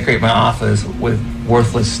I decorate my office with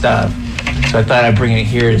worthless stuff. So I thought I'd bring it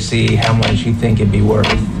here to see how much you think it'd be worth.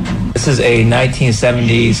 This is a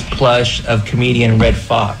 1970s plush of comedian Red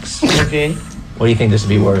Fox. Okay. What do you think this would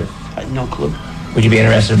be worth? No clue. Would you be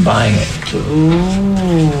interested in buying it?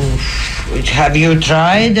 Ooh. Have you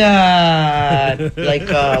tried like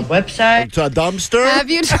a website? It's a dumpster? Have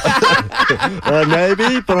you tried?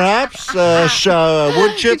 Maybe, perhaps.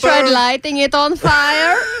 Wood chipper? You tried lighting it on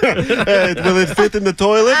fire? Will it fit in the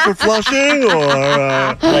toilet for flushing? Or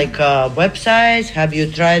like websites? Have you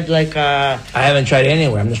tried like I haven't tried it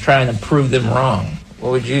anywhere. I'm just trying to prove them wrong.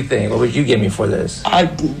 What would you think? What would you give me for this?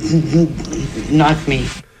 Not me.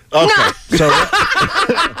 Okay. So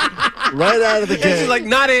right out of the gate. She's like,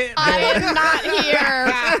 not it. I am not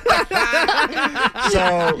here.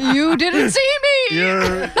 So you didn't see me.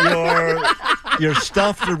 Your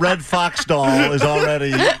stuffed Red Fox doll is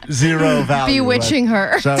already zero value. Bewitching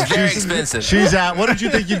her. So Very expensive. She's out. What did you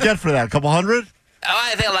think you'd get for that? A couple hundred? Oh,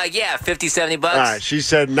 I think like, yeah, 50, 70 bucks. All right. She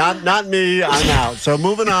said, not me. I'm out. So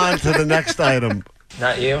moving on to the next item.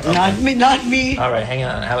 Not you? Okay. Not me. All right, hang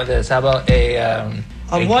on. How about this? How about a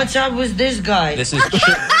what's up with this guy? This is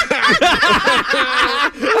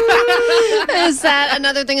Is that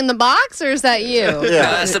another thing in the box, or is that you? Yeah. No,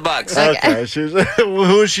 that's the box. Okay.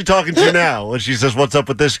 Who is she talking to now when she says, "What's up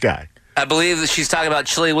with this guy"? I believe that she's talking about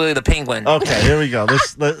Chili Willy the Penguin. Okay, here we go.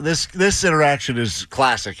 This interaction is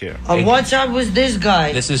classic here. What's up with this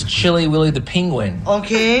guy? This is Chili Willy the Penguin.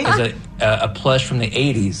 Okay. It's a plush from the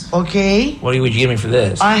 80s. Okay. What would you give me for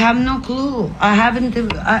this? I have no clue. I haven't.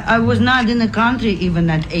 I was not in the country even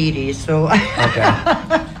at 80, so.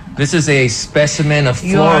 Okay. This is a specimen of fluorite.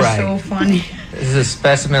 You are so funny. This is a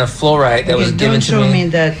specimen of fluorite that was given to me. Don't show me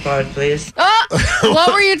that part, please.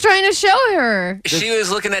 What were you trying to show her? She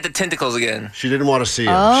was looking at the tentacles again. She didn't want to see it.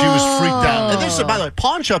 She was freaked out. And this, by the way,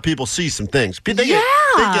 pawn shop people see some things. They get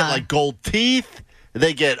like gold teeth.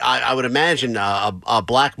 They get, I would imagine, a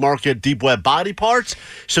black market deep web body parts.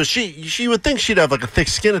 So she would think she'd have like a thick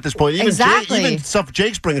skin at this point. Even even stuff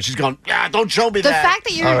Jake's bringing, she's going, yeah, don't show me that. The fact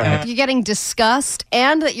that you're getting discussed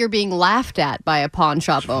and that you're being laughed at by a pawn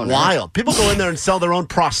shop owner. Wild. People go in there and sell their own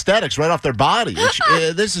prosthetics right off their body.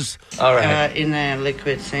 This is... All right. In a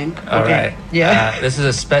liquid sink. All right. Yeah. This is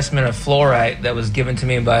a specimen of fluorite that was given to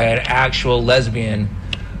me by an actual lesbian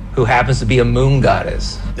who happens to be a moon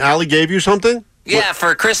goddess. Allie gave you something? Yeah,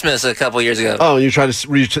 for Christmas a couple years ago. Oh, and you tried to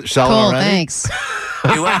resell it already? Thanks.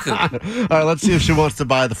 You're welcome. All right, let's see if she wants to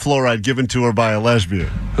buy the fluoride given to her by a lesbian.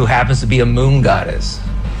 Who happens to be a moon goddess.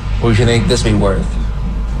 What would you think this would be worth?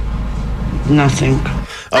 Nothing.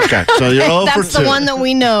 Okay, so you're 0 for 2. That's the one that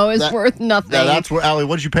we know is worth nothing. Now that's where, Allie,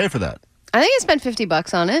 what did you pay for that? I think I spent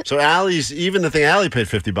 $50 on it. So Allie's, even the thing Allie paid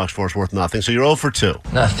 $50 for is worth nothing. So you're 0 for 2.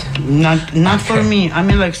 Nothing. Not for me. I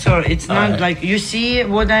mean, like, sorry, it's not like, you see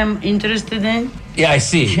what I'm interested in? Yeah, I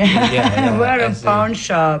see. Yeah, We're a pawn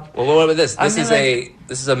shop. Well, what about this? This is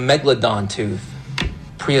a megalodon tooth.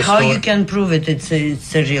 Prehistoric. How you can prove it? It's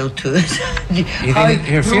a real tooth. You think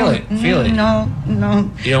here, feel it. No.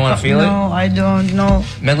 You don't want to feel it? No, I don't know.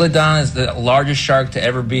 Megalodon is the largest shark to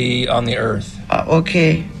ever be on the earth.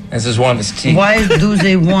 Okay. This is one of its teeth. Why do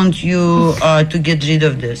they want you to get rid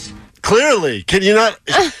of this? Clearly. Can you not?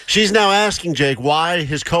 She's now asking Jake why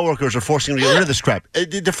his coworkers are forcing him to get rid of this crap.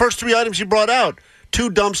 The first 3 items you brought out, 2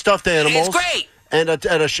 dumb stuffed animals. It's great. And a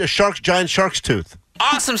giant shark's tooth.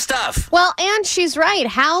 Awesome stuff. Well, and she's right.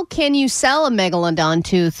 How can you sell a megalodon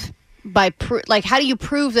tooth by how do you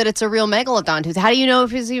prove that it's a real megalodon tooth? How do you know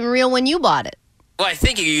if it's even real when you bought it? Well, I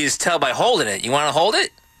think you can just tell by holding it. You want to hold it?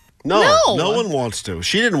 No one wants to.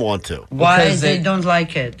 She didn't want to. Why they don't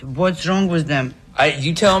like it? What's wrong with them?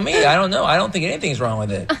 You tell me. I don't know. I don't think anything's wrong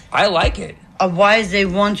with it. I like it. Why they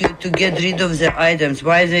want you to get rid of the items?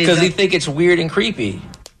 Why they? Because they think it's weird and creepy.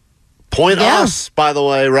 Point us, by the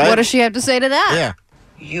way, right? What does she have to say to that? Yeah.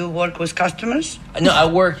 You work with customers? No, I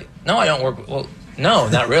work. No, I don't work. Well, no,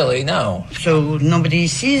 not really. No. So nobody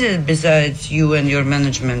sees it besides you and your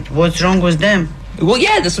management. What's wrong with them? Well,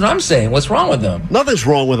 yeah, that's what I'm saying. What's wrong with them? Nothing's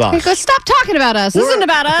wrong with us. He goes, stop talking about us. This isn't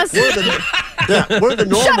about us. We're the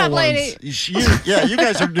normal Shut up, ones. lady. You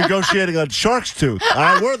guys are negotiating on shark's tooth. All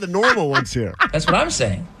right, we're the normal ones here. That's what I'm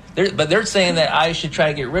saying. But they're saying that I should try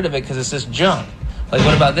to get rid of it because it's just junk. Like,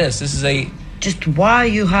 what about this? This is a... Just why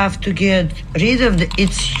you have to get rid of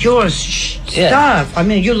it's your stuff. I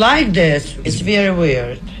mean, you like this. It's very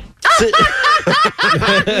weird.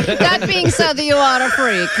 That being said, you are a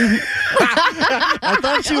freak. I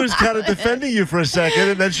thought she was kind of defending you for a second,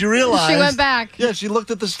 and then she realized. She went back. Yeah, she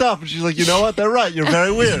looked at the stuff, and she's like, you know what? They're right. You're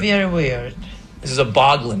very weird. It's very weird. This is a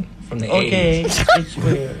boglin from the 80s. Okay, it's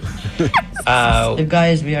weird. The guy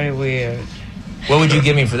is very weird. What would you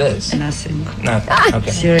give me for this? Nothing. Nothing. Okay.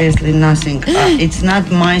 Seriously, nothing. It's not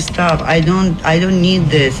my stuff. I don't need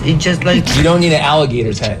this. It's just like you don't need an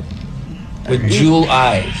alligator's head with jewel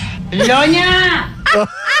eyes. Lonya!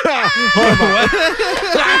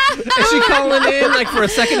 Is she calling in like for a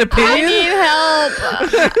second opinion? I need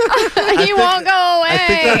help. He won't go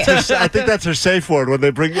away. I think that's her safe word when they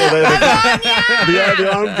bring the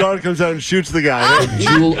armed guard comes out and shoots the guy.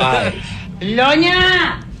 Jewel eyes.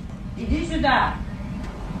 Lonya!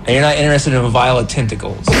 And you're not interested in violet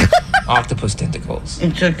tentacles, octopus tentacles.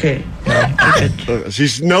 It's okay. No?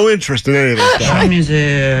 She's no interest in any of this stuff. Show me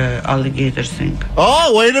the alligator thing.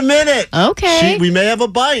 Oh, wait a minute. Okay. We may have a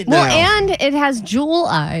bite now. Well, and it has jewel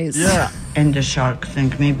eyes. Yeah. And the shark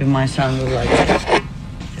thing. Maybe my son will like it.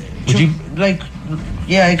 Would you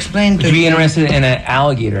explain to Would you be me. interested in an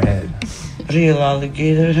alligator head? Real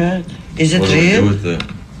alligator head? Is it What do we real? do with it?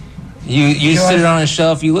 You sit it on a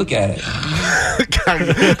shelf, you look at it.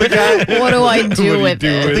 The guy, what do I do with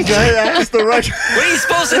it? The guy asked the right. What are you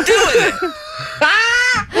supposed to do with it?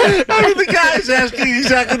 I mean, the guy's asking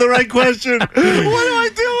exactly the right question. What do I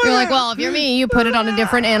do with You're it? like, well, if you're me, you put it on a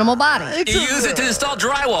different animal body. You use it to install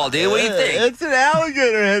drywall, dude. What do you think? It's an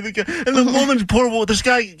alligator head. And the woman's poor. This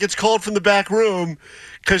guy gets called from the back room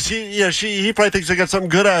because he probably thinks I got something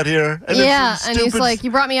good out here. And Yeah, it's and he's like, you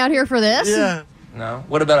brought me out here for this? Yeah. No.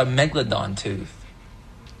 What about a megalodon tooth?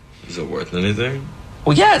 Is it worth anything?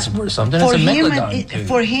 Well, yeah, it's worth something. For it's a him, megalodon tooth.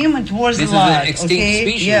 for him, it was This a lot. is an extinct okay?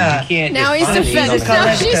 species. Yeah. You can't Now just he's find it. defending.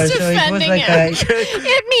 Now she's defending like him.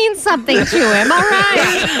 It means something to him, all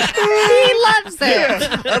right? He loves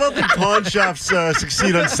it. I don't think pawn shops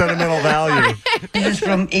succeed on sentimental value. This is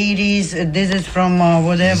from 80s. This is from Does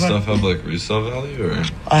whatever. this stuff have like resale value or?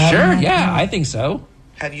 Sure, yeah, I think so.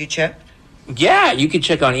 Have you checked? Yeah, you could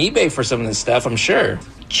check on eBay for some of this stuff, I'm sure.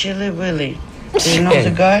 Chili Willy. Do you know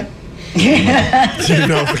the guy? Do you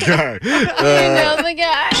know the guy? You know the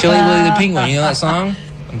guy. Chili Willy the Penguin, you know that song?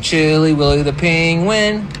 I'm Chili Willy the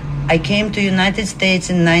Penguin. I came to United States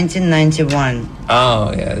in 1991.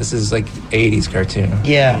 Oh, yeah, this is like 80s cartoon.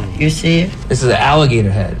 Yeah, you see? This is an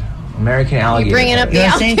alligator head. American alligator bringing head. up the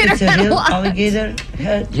You're saying alligator it's a head a real lot. alligator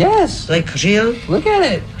head? Yes. Like real? Look at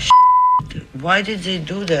it. Why did they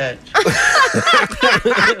do that?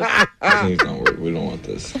 I think it's not worth. We don't want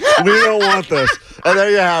this. We don't want this. And there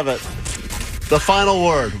you have it. The final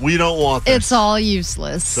word. We don't want this. It's all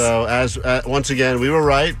useless. So, once again, we were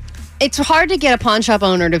right. It's hard to get a pawn shop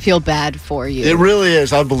owner to feel bad for you. It really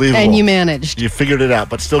is unbelievable. And you managed. You figured it out,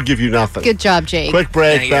 but still give you nothing. Good job, Jake. Quick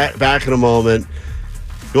break. Back in a moment.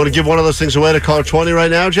 You want to give one of those things away to caller 20 right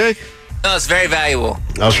now, Jake? No, it's very valuable.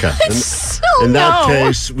 Okay. In that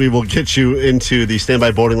case, we will get you into the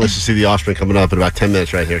standby boarding list to see the offspring coming up in about 10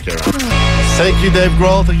 minutes right here, Kara. Thank you, Dave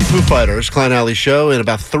Grohl. Thank you, Foo Fighters. Klein Alley Show. In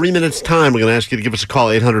about 3 minutes' time, we're going to ask you to give us a call,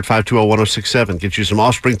 800-520-1067. Get you some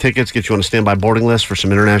offspring tickets, get you on a standby boarding list for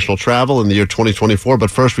some international travel in the year 2024.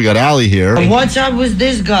 But first, we got Allie here. What's up with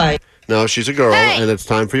this guy? No, she's a girl, and it's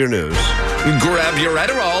time for your news. Grab your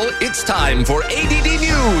Adderall. It's time for ADD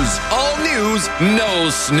News. All news, no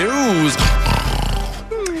snooze.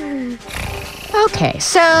 Okay,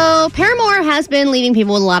 so Paramore has been leaving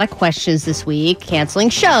people with a lot of questions this week, canceling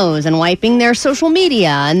shows and wiping their social media,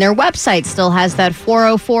 and their website still has that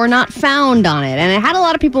 404 not found on it. And it had a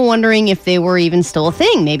lot of people wondering if they were even still a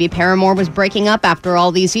thing. Maybe Paramore was breaking up after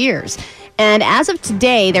all these years. And as of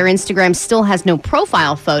today, their Instagram still has no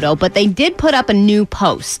profile photo, but they did put up a new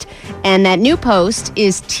post. And that new post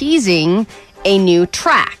is teasing a new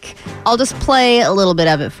track. I'll just play a little bit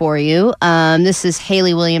of it for you. This is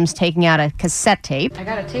Hayley Williams taking out a cassette tape. I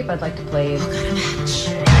got a tape I'd like to play you.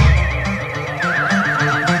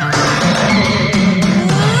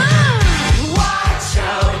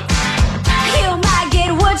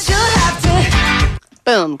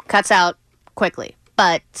 Boom, cuts out quickly.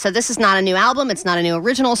 But so this is not a new album. It's not a new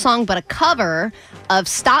original song, but a cover of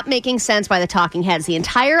Stop Making Sense by the Talking Heads. The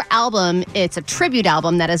entire album, it's a tribute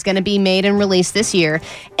album that is going to be made and released this year.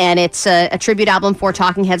 And it's a tribute album for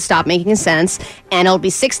Talking Heads, Stop Making Sense. And it'll be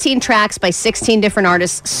 16 tracks by 16 different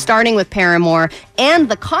artists, starting with Paramore. And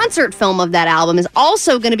the concert film of that album is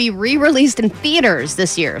also going to be re-released in theaters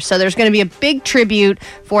this year. So there's going to be a big tribute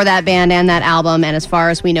for that band and that album. And as far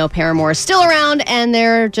as we know, Paramore is still around, and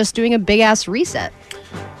they're just doing a big-ass reset.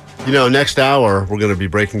 You know, next hour, we're going to be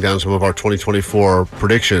breaking down some of our 2024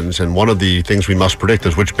 predictions, and one of the things we must predict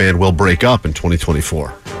is which band will break up in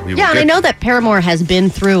 2024. Yeah, and I know that Paramore has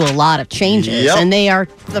been through a lot of changes, and they are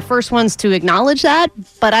the first ones to acknowledge that,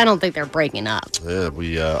 but I don't think they're breaking up.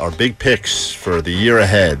 Yeah, our big picks for the year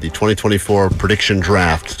ahead, the 2024 prediction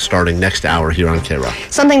draft, starting next hour here on K-Rock.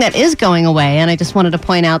 Something that is going away, and I just wanted to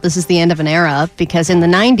point out this is the end of an era, because in the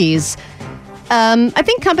 90s, I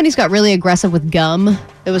think companies got really aggressive with gum.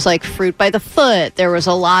 It was like fruit by the foot. There was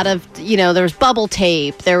a lot of, there was bubble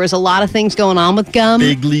tape. There was a lot of things going on with gum.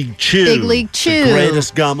 Big League Chew. Big League Chew. The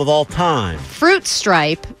greatest gum of all time. Fruit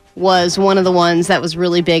Stripe was one of the ones that was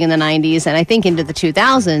really big in the 90s and I think into the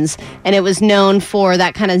 2000s. And it was known for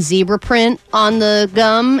that kind of zebra print on the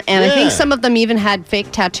gum. And I think some of them even had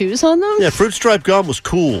fake tattoos on them. Yeah, Fruit Stripe gum was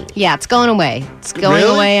cool. Yeah, it's going away. It's going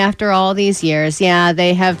away after all these years. Yeah,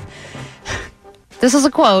 they have... This is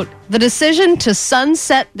a quote. The decision to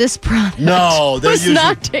sunset this product was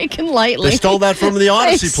not taken lightly. They stole that from the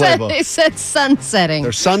Odyssey playbook. They said sunsetting.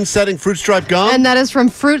 They're sunsetting Fruit Stripe gum? And that is from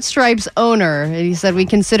Fruit Stripe's owner. And he said, we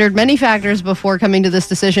considered many factors before coming to this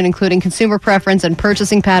decision, including consumer preference and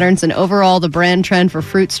purchasing patterns, and overall the brand trend for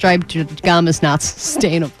Fruit Striped gum is not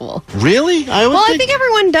sustainable. Really? I think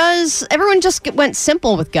everyone does. Everyone just went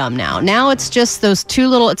simple with gum now. Now it's just those two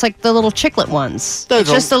little, it's like the little chiclet ones. It's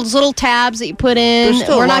just those little tabs that you put in.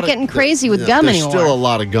 We're not getting crazy with gum anymore. There's still a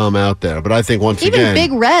lot of gum out there, but I think even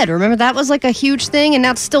Big Red, remember that was like a huge thing, and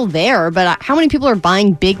that's still there, but how many people are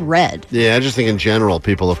buying Big Red? Yeah, I just think in general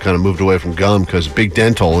people have kind of moved away from gum because Big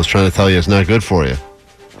Dental is trying to tell you it's not good for you.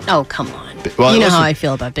 Oh, come on. Well, you know how I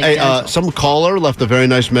feel about Big Dental. Some caller left a very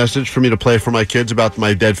nice message for me to play for my kids about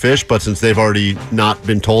my dead fish, but since they've already not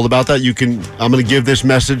been told about that, I'm going to give this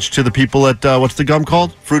message to the people at, what's the gum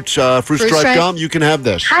called? Fruit Stripe gum. You can have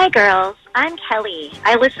this. Hi, girls. I'm Kelly.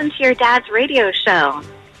 I listen to your dad's radio show.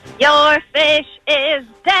 Your fish is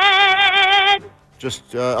dead.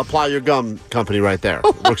 Just apply your gum company right there.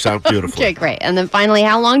 It works out beautifully. Okay, great. And then finally,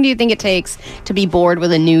 how long do you think it takes to be bored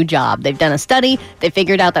with a new job? They've done a study. They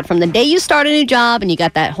figured out that from the day you start a new job and you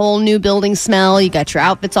got that whole new building smell, you got your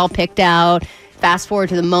outfits all picked out, fast forward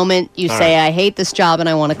to the moment you say, I hate this job and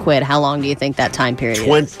I want to quit. How long do you think that time period is?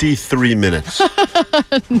 23 minutes.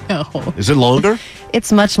 No. Is it longer?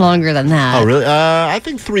 It's much longer than that. Oh, really? I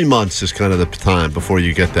think 3 months is kind of the time before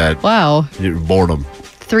you get that your boredom.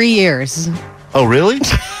 3 years. Oh, really?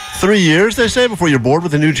 3 years, they say, before you're bored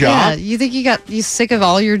with a new job? Yeah, you think you sick of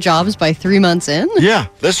all your jobs by 3 months in? Yeah,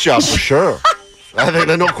 this job for sure. I think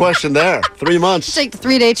there's no question there. 3 months. Take the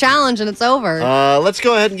 3-day challenge and it's over. Let's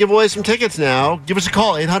go ahead and give away some tickets now. Give us a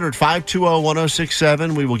call,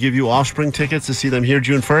 800-520-1067. We will give you Offspring tickets to see them here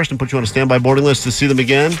June 1st and put you on a standby boarding list to see them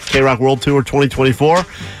again. K-Rock World Tour 2024.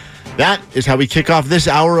 That is how we kick off this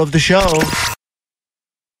hour of the show.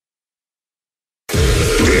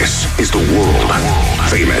 This is the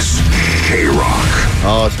world-famous K-Rock.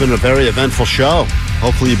 Oh, it's been a very eventful show.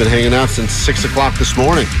 Hopefully you've been hanging out since 6 o'clock this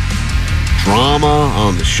morning. Drama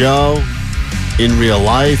on the show, in real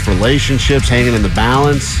life, relationships hanging in the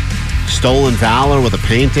balance, stolen valor with a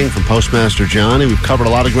painting from Postmaster Johnny. We've covered a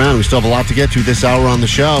lot of ground. We still have a lot to get to this hour on the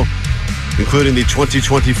show, including the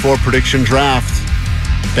 2024 prediction draft,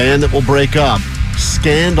 band that will break up,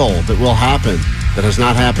 scandal that will happen that has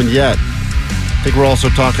not happened yet. I think we're also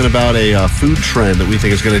talking about a food trend that we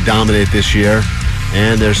think is going to dominate this year.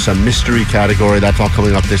 And there's some mystery category. That's all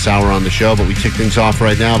coming up this hour on the show. But we kick things off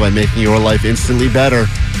right now by making your life instantly better.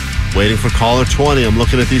 Waiting for caller 20. I'm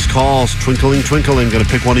looking at these calls. Twinkling, twinkling. Going to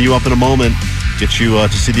pick one of you up in a moment. Get you to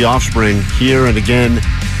see the Offspring here and again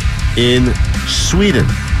in Sweden.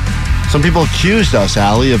 Some people accused us,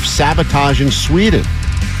 Allie, of sabotaging Sweden.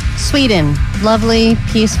 Sweden. Lovely,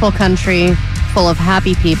 peaceful country full of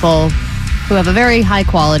happy people who have a very high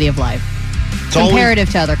quality of life. Comparative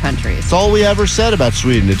to other countries. That's all we ever said about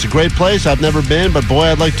Sweden. It's a great place. I've never been, but boy,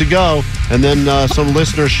 I'd like to go. And then some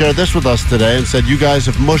listeners shared this with us today and said, you guys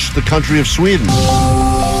have mushed the country of Sweden.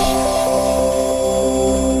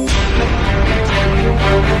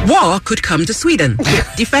 War could come to Sweden.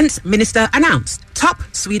 Defense Minister announced. Top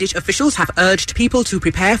Swedish officials have urged people to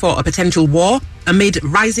prepare for a potential war amid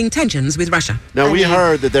rising tensions with Russia. Now, we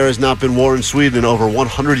heard that there has not been war in Sweden in over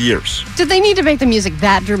 100 years. Did they need to make the music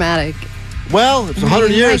that dramatic? Well, it's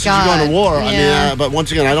 100 years since you've gone to war. Yeah. I mean, but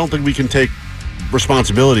once again, I don't think we can take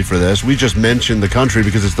responsibility for this. We just mentioned the country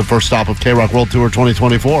because it's the first stop of K-Rock World Tour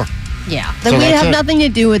 2024. Yeah. So Then we that's have it. nothing to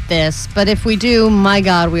do with this, but if we do, my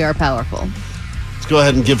God, we are powerful. Let's go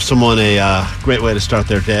ahead and give someone a great way to start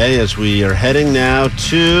their day as we are heading now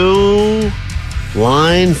to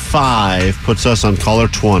line 5, puts us on caller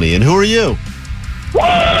 20. And who are you?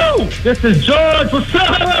 Woo! This is George. What's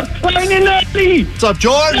up? Klein and Nutty. What's up,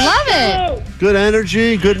 George? Love it. Good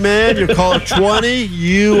energy, good man. You're caller 20.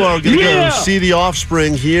 You are going to go see the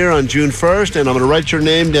Offspring here on June 1st, and I'm going to write your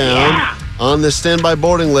name down on this standby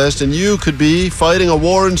boarding list, and you could be fighting a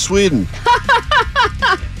war in Sweden.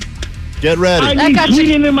 Get ready. I need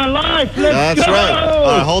Sweden in my life. Let's That's go. right. All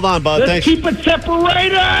right, hold on, bud. Let's Thanks. keep it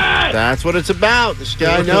separated. That's what it's about. This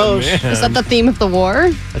guy knows. Is that the theme of the war?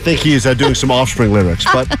 I think he's doing some Offspring lyrics,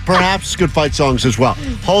 but perhaps good fight songs as well.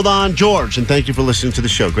 Hold on, George, and thank you for listening to the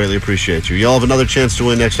show. Greatly appreciate you. You'll have another chance to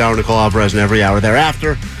win next hour, Nicole Alvarez, and every hour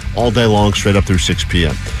thereafter, all day long, straight up through 6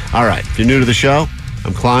 p.m. All right, if you're new to the show,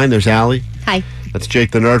 I'm Klein. There's Allie. Hi. That's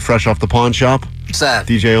Jake the Nerd, fresh off the pawn shop. What's that?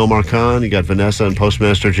 DJ Omar Khan. You got Vanessa and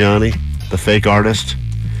Postmaster Johnny, the fake artist,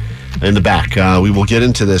 in the back. We will get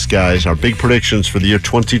into this, guys. Our big predictions for the year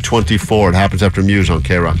 2024. It happens after Muse on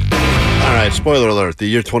K-Rock. All right, spoiler alert. The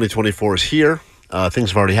year 2024 is here. Things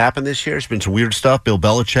have already happened this year. There's been some weird stuff. Bill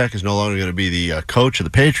Belichick is no longer going to be the coach of the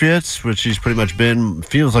Patriots, which he's pretty much been,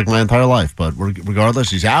 feels like my entire life. But regardless,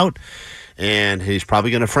 he's out. And he's probably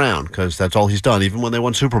going to frown because that's all he's done. Even when they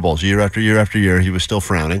won Super Bowls year after year after year, he was still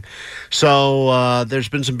frowning. So there's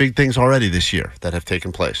been some big things already this year that have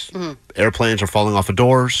taken place. Mm-hmm. Airplanes are falling off of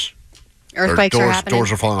doors. Earthquakes are happening.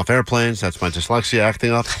 Doors are falling off airplanes. That's my dyslexia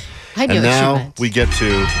acting up. I knew and what you now meant. we get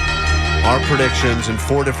to our predictions in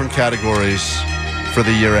 4 different categories for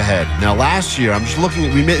the year ahead. Now, last year, I'm just looking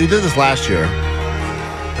at, we did this last year.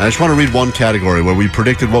 I just want to read one category where we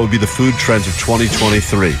predicted what would be the food trends of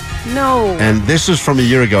 2023. No. And this is from a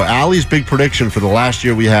year ago. Allie's big prediction for the last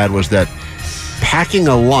year we had was that packing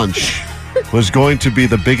a lunch was going to be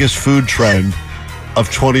the biggest food trend of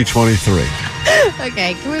 2023.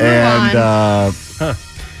 Okay, can we move And on?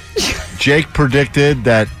 Jake predicted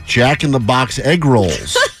that Jack in the Box egg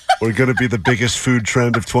rolls were going to be the biggest food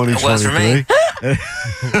trend of 2023. was for me.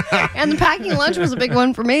 And the packing lunch was a big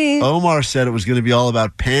one for me. Omar said it was going to be all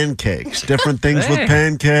about pancakes, different things with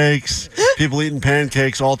pancakes, people eating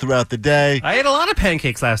pancakes all throughout the day. I ate a lot of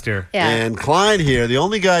pancakes last year. Yeah. And Klein here, the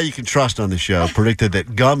only guy you can trust on the show, predicted that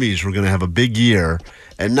gummies were going to have a big year,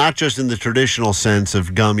 and not just in the traditional sense of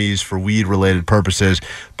gummies for weed-related purposes,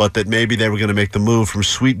 but that maybe they were going to make the move from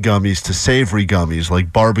sweet gummies to savory gummies,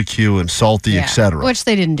 like barbecue and salty, etc. Which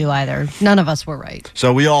they didn't do either. None of us were right.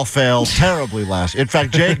 So we all failed terribly last. In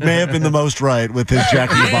fact, Jake may have been the most right with his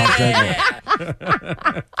Jack in the Box egg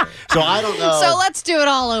roll. So I don't know. So let's do it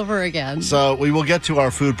all over again. So we will get to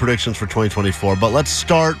our food predictions for 2024, but let's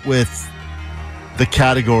start with the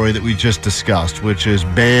category that we just discussed, which is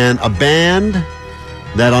a band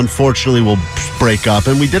that unfortunately will break up.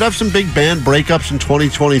 And we did have some big band breakups in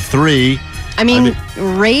 2023. I mean,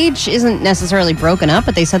 Rage isn't necessarily broken up,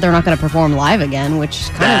 but they said they're not going to perform live again, which is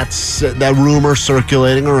kind That's that rumor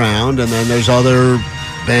circulating around. And then there's other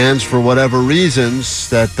bands, for whatever reasons,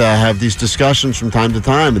 that have these discussions from time to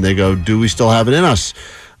time. And they go, do we still have it in us?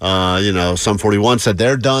 Sum 41 said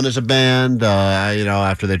they're done as a band,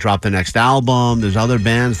 after they drop the next album. There's other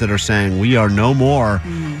bands that are saying we are no more.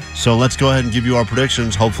 So let's go ahead and give you our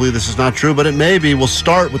predictions. Hopefully this is not true, but it may be. We'll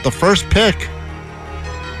start with the first pick.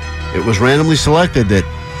 It was randomly selected that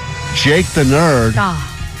Jake the Nerd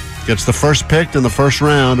gets the first pick in the first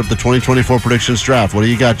round of the 2024 predictions draft. What do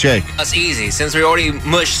you got, Jake? That's easy. Since we already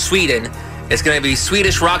mushed Sweden, it's going to be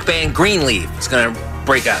Swedish rock band Greenleaf. It's going to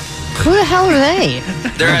break up. Who the hell are they?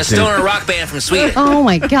 They're a stoner rock band from Sweden. Oh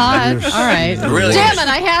my God. All right. Really? Damn it,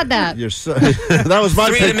 I had that. That was my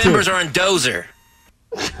 3 pick, of the too. members are in Dozer.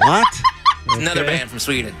 What? Another band from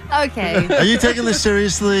Sweden. Okay. Are you taking this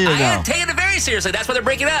seriously or I no? am taking it very seriously. That's why they're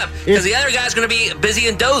breaking up. Because the other guy's going to be busy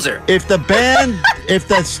in Dozer. If the band, if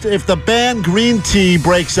the band Green Tea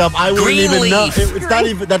breaks up, I wouldn't even know. It's not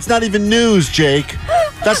even. That's not even news, Jake.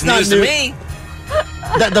 That's not news to me.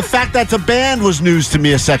 The fact that's a band was news to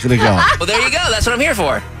me a second ago. Well, there you go. That's what I'm here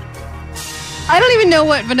for. I don't even know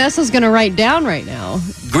what Vanessa's going to write down right now.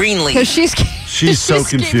 Greenleaf. Because she's She's so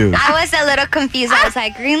confused. I was a little confused. I was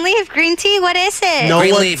like, green leaf, green tea, what is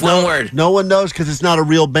it? One word. No one knows because it's not a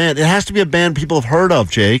real band. It has to be a band people have heard of,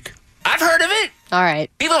 Jake. I've heard of it. All right.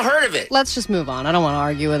 People have heard of it. Let's just move on. I don't want to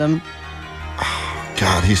argue with him.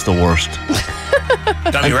 God, he's the worst.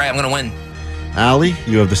 Don't be right. I'm going to win. Allie,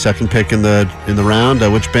 you have the second pick in the round.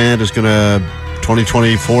 Which band is going to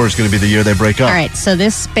 2024 is going to be the year they break up? All right. So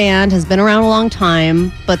this band has been around a long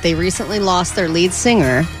time, but they recently lost their lead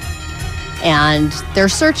singer. And they're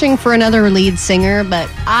searching for another lead singer, but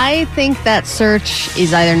I think that search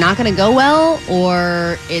is either not going to go well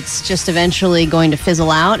or it's just eventually going to fizzle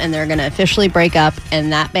out and they're going to officially break up,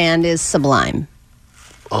 and that band is Sublime.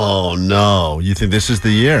 Oh, no. You think this is the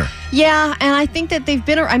year? Yeah, and I think that they've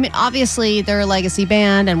been, I mean, obviously they're a legacy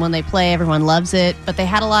band, and when they play, everyone loves it, but they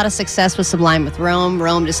had a lot of success with Sublime with Rome.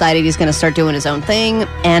 Rome decided he's going to start doing his own thing,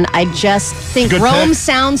 and I just think Rome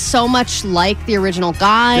sounds so much like the original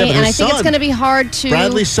guy, and I think it's going to be hard to...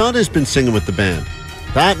 Bradley's son has been singing with the band.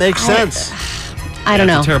 That makes sense. I don't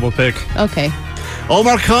know. That's a terrible pick. Okay.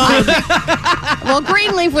 Omar Khan. Well,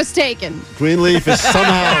 Greenleaf was taken. Greenleaf is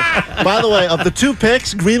somehow... By the way, of the two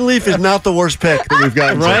picks, Greenleaf is not the worst pick that we've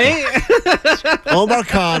gotten. Right? Omar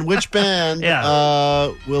Khan, which band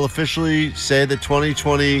will officially say that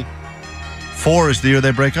 2024 is the year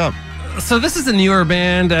they break up? So this is a newer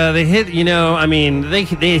band. They hit,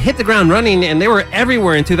 they hit the ground running, and they were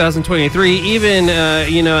everywhere in 2023, even,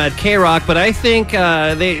 at K-Rock. But I think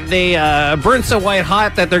they burned so white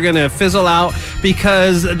hot that they're going to fizzle out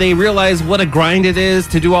because they realize what a grind it is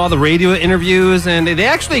to do all the radio interviews. And they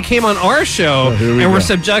actually came on our show and were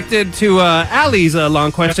subjected to Allie's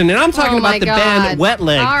long question. And I'm talking about the band Wet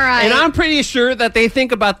Leg. All right. And I'm pretty sure that they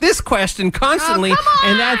think about this question constantly.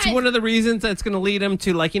 And that's one of the reasons that's going to lead them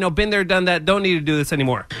to, been there, done that, don't need to do this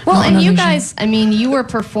anymore. Well, and you guys, you were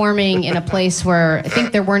performing in a place where I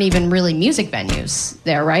think there weren't even really music venues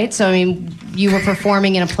there, right? So, you were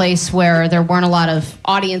performing in a place where there weren't a lot of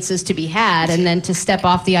audiences to be had, and then to step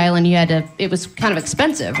off the island, it was kind of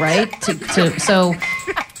expensive, right?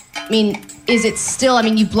 Is it still,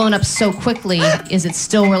 you've blown up so quickly, is it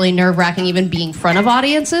still really nerve-wracking even being in front of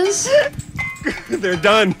audiences? They're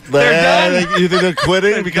done. They're done. You think they're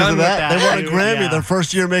quitting They're because done of with that? They won a Grammy their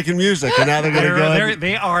first year making music, and now they're going to go.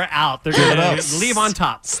 They are out. They're going to leave on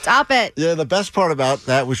top. Stop it. Yeah, the best part about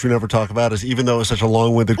that, which we never talk about, is even though it was such a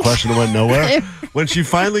long-winded question that went nowhere, when she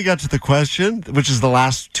finally got to the question, which is the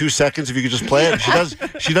last 2 seconds, if you could just play it,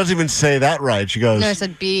 she doesn't even say that right. She goes... No, I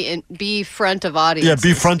said be front of audience. Yeah,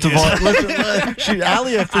 be front of audience.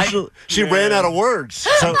 She ran out of words.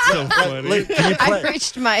 So funny. Can you play? I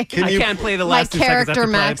reached my... I can't play the last 2 seconds. I have to play the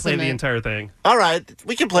maximum. entire thing. All right,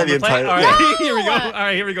 we can play the entire. All right, here we go. All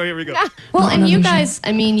right, here we go. Well, and you guys,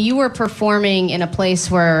 you were performing in a place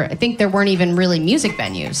where I think there weren't even really music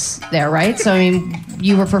venues there, right? So,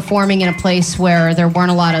 you were performing in a place where there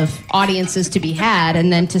weren't a lot of audiences to be had,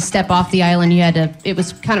 and then to step off the island, it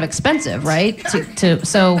was kind of expensive, right?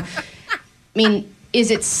 Is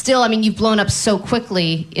it still, you've blown up so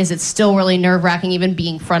quickly, is it still really nerve-wracking even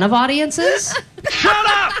being in front of audiences? Shut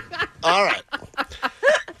up! All right.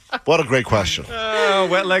 What a great question. Oh,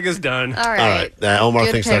 Wet Leg is done. All right. Omar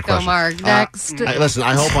Good thinks pick, that question. Omar. Next. Listen,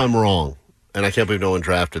 I hope I'm wrong, and I can't believe no one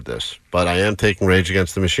drafted this, but I am taking Rage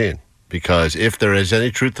Against the Machine. Because if there is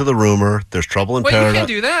any truth to the rumor, there's trouble in paradise. You can't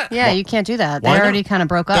do that. Yeah, you can't do that. They Why not? already kind of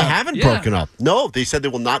broke up. They haven't broken up. No, they said they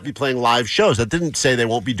will not be playing live shows. That didn't say they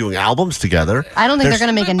won't be doing albums together. I don't think they're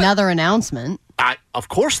going to make another announcement. Of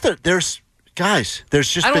course, there's guys.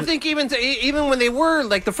 There's just. I don't think even when they were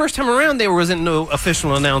the first time around, there wasn't no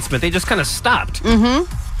official announcement. They just kind of stopped. Mm-hmm.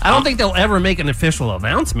 I don't think they'll ever make an official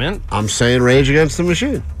announcement. I'm saying Rage Against the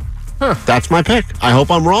Machine. Huh. That's my pick. I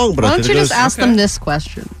hope I'm wrong, but why I don't think you just ask them this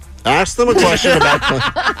question? Ask them a question about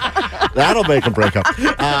that'll make them break up.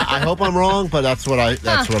 I hope I'm wrong, but that's what I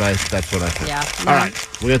think. Yeah. All right,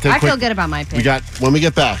 we're gonna take. I feel good about my pick. When we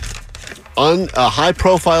get back on a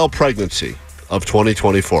high-profile pregnancy of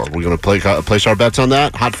 2024. We're gonna place our bets on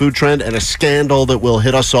that hot food trend and a scandal that will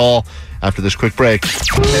hit us all after this quick break.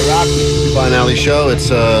 Hey, Rock, Goodbye and Alley Show.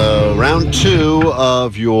 It's round 2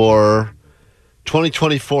 of your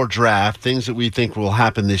 2024 draft. Things that we think will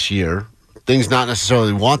happen this year. Things not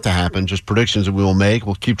necessarily want to happen, just predictions that we will make.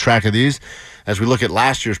 We'll keep track of these as we look at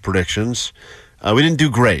last year's predictions. We didn't do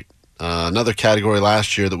great. Another category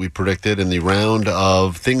last year that we predicted in the round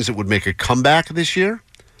of things that would make a comeback this year,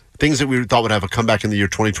 things that we thought would have a comeback in the year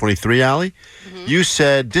 2023, Allie. Mm-hmm. You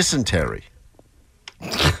said dysentery. You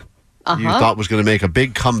thought was going to make a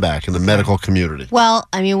big comeback in the medical community. Well,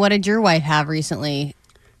 what did your wife have recently?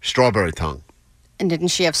 Strawberry tongue. And didn't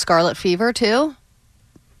she have scarlet fever, too?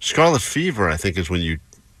 Scarlet fever, I think, is when you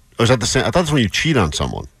Or is that the same? I thought that's when you cheat on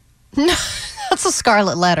someone. That's a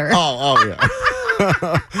scarlet letter. Oh yeah.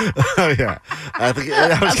 Oh, yeah. I think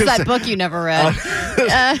That's that book you never read.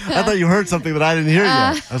 I thought you heard something that I didn't hear yet.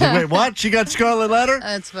 I was like, wait, what? She got Scarlet Letter?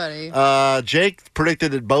 That's funny. Jake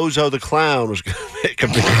predicted that Bozo the Clown was going to make a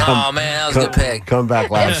big come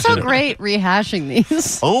back last It's so year. great rehashing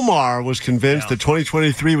these. Omar was convinced that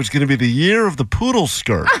 2023 was going to be the year of the poodle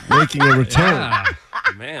skirt, making a return. Yeah.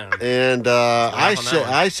 Man. And I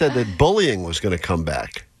said that bullying was going to come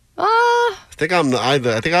back.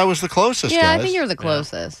 I think I was the closest. Yeah, guys. I think you're the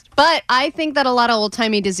closest. But I think that a lot of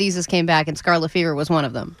old-timey diseases came back, and scarlet fever was one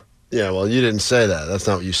of them. Yeah, well, you didn't say that. That's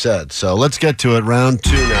not what you said. So let's get to it. Round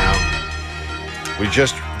 2 now. We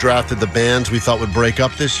just drafted the bands we thought would break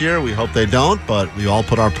up this year. We hope they don't, but we all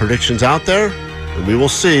put our predictions out there, and we will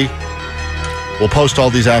see. We'll post all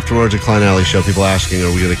these afterwards at Klein Alley Show. People asking,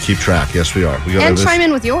 are we going to keep track? Yes, we are. And chime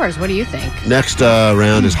in with yours. What do you think? Next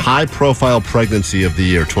round is high-profile pregnancy of the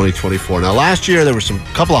year, 2024. Now, last year, there were a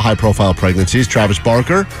couple of high-profile pregnancies. Travis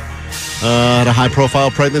Barker had a high-profile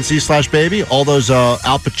pregnancy / baby. All those Al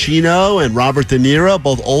Pacino and Robert De Niro,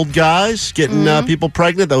 both old guys, getting people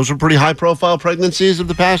pregnant. Those were pretty high-profile pregnancies of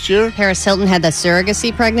the past year. Paris Hilton had the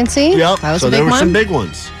surrogacy pregnancy. Yep. That was so a big there were one. some big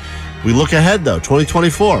ones. We look ahead, though,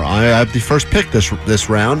 2024. I have the first pick this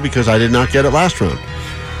round because I did not get it last round.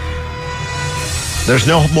 There's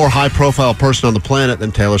no more high-profile person on the planet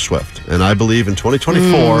than Taylor Swift. And I believe in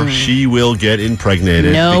 2024, she will get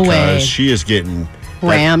impregnated No because way. she is getting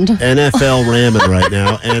Rammed. NFL ramming right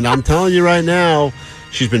now. And I'm telling you right now,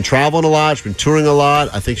 she's been traveling a lot. She's been touring a lot.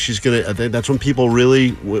 I think I think that's when people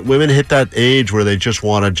really, women hit that age where they just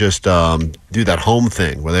want to just do that home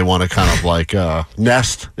thing, where they want to kind of like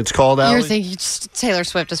nest, it's called, You're Allie. thinking Taylor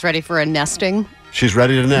Swift is ready for a nesting? She's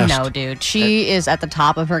ready to nest. No, dude. She is at the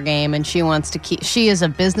top of her game, and she wants to she is a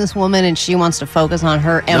businesswoman, and she wants to focus on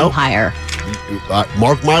her empire.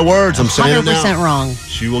 Mark my words, I'm saying it now. 100% wrong.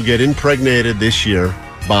 She will get impregnated this year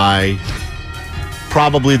by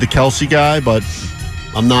probably the Kelsey guy, but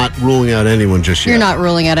I'm not ruling out anyone just yet. You're not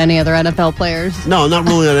ruling out any other NFL players? No, I'm not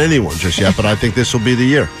ruling out anyone just yet, but I think this will be the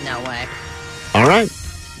year. No way. All right.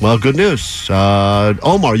 Well, good news.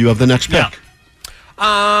 Omar, you have the next pick.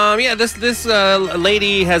 This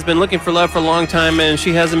lady has been looking for love for a long time, and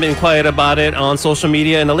she hasn't been quiet about it on social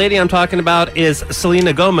media. And the lady I'm talking about is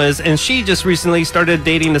Selena Gomez, and she just recently started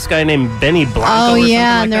dating this guy named Benny Blanco. Oh,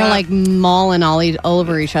 yeah, and they're that. like mauling all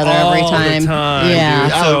over each other All every the time. time, Yeah.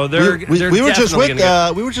 dude. So they're we were just definitely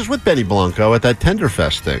with we were just with Benny Blanco at that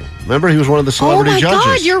Tenderfest thing. Remember, he was one of the Oh, celebrity my judges.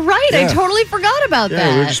 God, you're right. I Yeah. totally forgot about Yeah,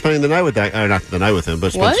 that. we were just spending the night with that. Not the night with him,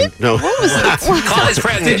 but What? no. What was that? Collins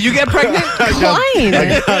pregnant. Did you get pregnant? Klein.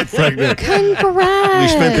 I got pregnant. Congrats. We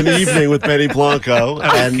spent an evening with Benny Blanco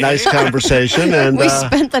and nice conversation. And We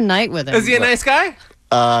spent the night with him. Is he a nice guy?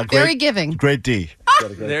 Very giving. Great D.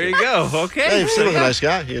 There you go. Okay. Hey, he was a nice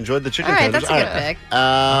guy. He enjoyed the chicken All right, tenders. that's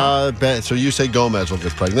a good pick. So you say Gomez will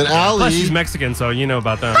get pregnant. Plus, Allie. she's Mexican, so you know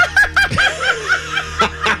about that.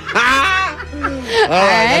 All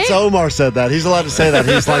right, that's Omar said that. He's allowed to say that.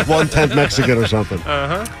 He's like 1/10 Mexican or something.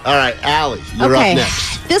 Uh-huh. All right, Allie, you're up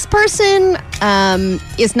next. This person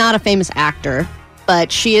is not a famous actor,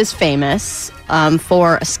 but she is famous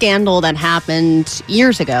for a scandal that happened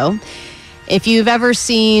years ago. If you've ever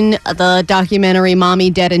seen the documentary Mommy,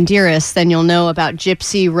 Dead and Dearest, then you'll know about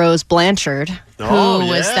Gypsy Rose Blanchard, who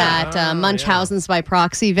was that Munchausen's by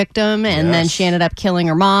proxy victim, and then she ended up killing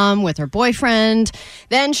her mom with her boyfriend.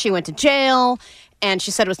 Then she went to jail, and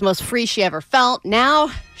she said it was the most free she ever felt.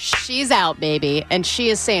 Now she's out, baby, and she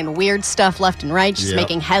is saying weird stuff left and right. She's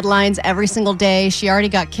making headlines every single day. She already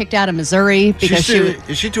got kicked out of Missouri because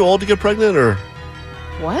Is she too old to get pregnant, or?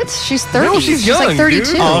 What? She's 30. No, she's young, like 32.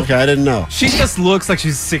 dude. Oh, okay, I didn't know. She just looks like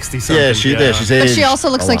she's 60-something. Yeah, she's But aged she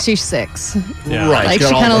also looks a like lot. she's 6. Yeah. Right. Like, she's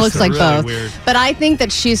she got kind of all looks this- like really both. weird. But I think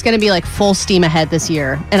that she's going to be like full steam ahead this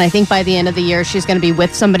year. And I think by the end of the year, she's going to be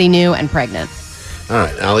with somebody new and pregnant. All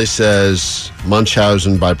right, Allie says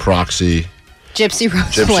Munchausen by proxy. Gypsy Rose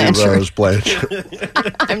Gypsy Blanchard. Rose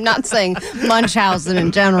Blanchard. I'm not saying Munchausen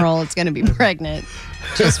in general is going to be pregnant,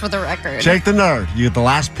 just for the record. Jake the Nerd, you get the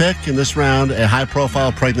last pick in this round, a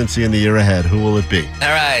high-profile pregnancy in the year ahead. Who will it be? All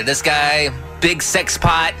right, this guy, big sex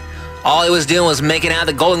pot. All he was doing was making out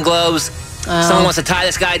the Golden Globes. Someone wants to tie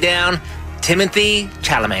this guy down. Timothy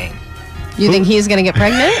Chalamet. You think he's going to get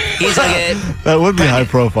pregnant? He's gonna get. That would be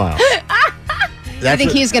high-profile. You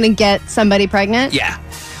think he's going to get somebody pregnant? Yeah.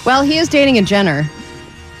 Well, he is dating a Jenner.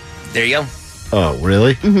 There you go. Oh,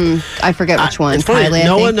 really? Mm-hmm. I forget which one. It's funny, Kylie, I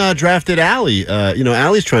no think. one drafted Allie.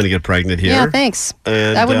 Allie's trying to get pregnant here. Yeah, thanks.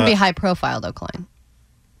 And, That wouldn't be high profile, though, Klein.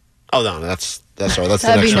 Oh, no, that's all right. That's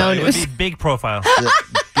That'd the be next one. It would be big profile.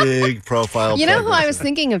 Big profile. You know who I pregnancy. was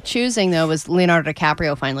thinking of choosing, though, was Leonardo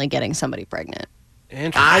DiCaprio finally getting somebody pregnant.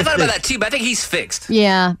 I thought about that too, but I think he's fixed.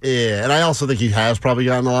 Yeah. Yeah, and I also think he has probably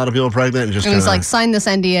gotten a lot of people pregnant. And just And he's kinda- like, sign this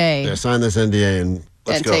NDA. Yeah, sign this NDA and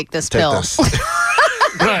let's And go. take this pill. this.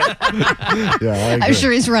 Yeah, I I'm agree.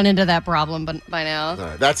 sure he's run into that problem by now. All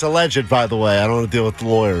right, that's alleged, by the way. I don't want to deal with the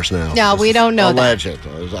lawyers now. No, we don't know that.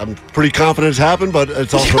 alleged. I'm pretty confident it's happened, but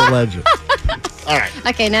it's also alleged. All right,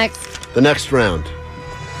 Okay, next. the next round.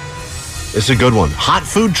 It's a good one. Hot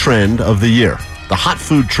food trend of the year. The hot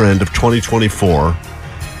food trend of 2024.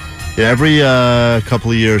 Yeah, every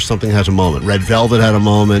couple of years, something has a moment. Red Velvet had a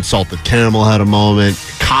moment. Salted Caramel had a moment.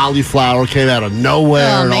 Cauliflower came out of nowhere.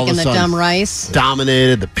 Oh, and all making of a the sudden dumb rice.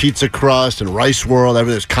 dominated the pizza crust and rice world.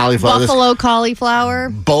 Everything's cauliflower. This Buffalo cauliflower.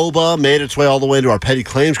 boba made its way all the way into our petty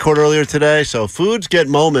claims court earlier today. So foods get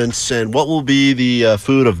moments. And what will be the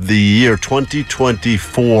food of the year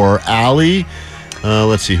 2024? Allie,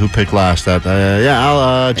 let's see who picked last.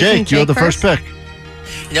 Jake, you have the first pick.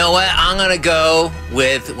 You know what? I'm gonna go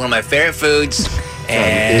with one of my favorite foods.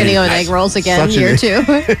 And Gonna go with egg rolls again, Such an year two.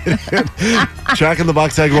 Jack in the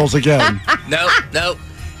Box egg rolls again. Nope.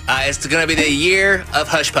 It's gonna be the year of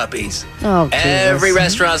hush puppies. Oh, Jesus. Every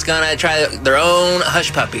restaurant's gonna try their own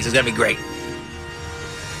hush puppies. It's gonna be great.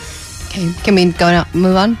 Okay, can we go now?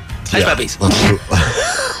 Move on? Hush puppies.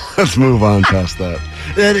 Let's move on past that.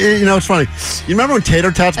 You know, it's funny. You remember when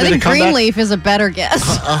Tater Tots I made a think comeback? Greenleaf is a better guess.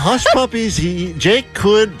 A Hush Puppies, Jake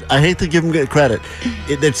could, I hate to give him credit,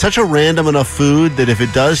 it's such a random enough food that if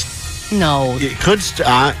it does, No. it could,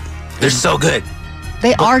 They're so good.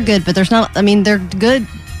 They are good, but there's not, I mean, they're good.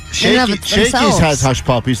 in and of Shakey's themselves. has Hush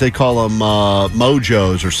Puppies. They call them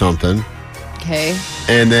Mojos or something. Okay.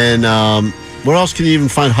 And then, where else can you even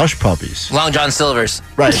find Hush Puppies? Long John Silver's.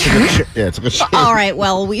 Right. It's a good it's a good shame. All right,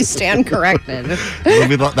 well, we stand corrected.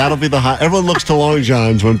 That'll be the hot. Everyone looks to Long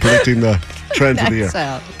John's when predicting the trends of the year.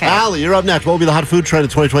 So, okay. Allie, you're up next. What will be the hot food trend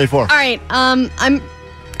of 2024? All right, I'm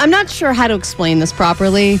not sure how to explain this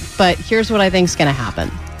properly, but here's what I think is going to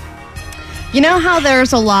happen. You know how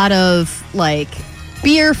there's a lot of, like,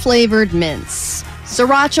 beer-flavored mints,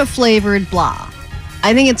 sriracha-flavored blah.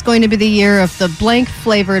 I think it's going to be the year of the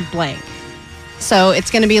blank-flavored blank. So it's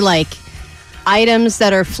going to be, like, items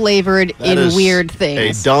that are flavored That in is weird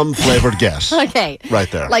things. A dumb flavored guess. Okay. Right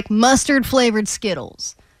there. Like mustard-flavored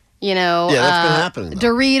Skittles. You know? Yeah, that's been happening, though.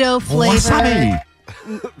 Dorito flavor.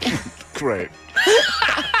 Wasabi. Great.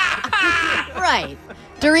 Right.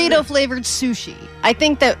 Dorito flavored sushi. I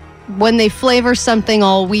think that when they flavor something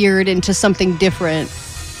all weird into something different,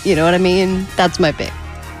 you know what I mean? That's my pick.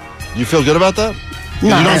 You feel good about that?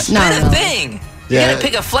 That's You don't- been a thing. You Yeah. gotta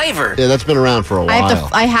pick a flavor. Yeah, that's been around for a while.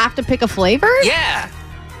 I have to pick a flavor? Yeah.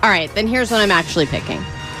 All right, then here's what I'm actually picking.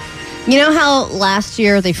 You know how last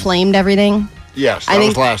year they flamed everything? Yes, I that think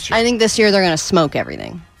was last year. I think this year they're going to smoke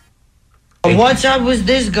everything. What's up with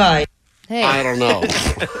this guy? Hey. I don't know.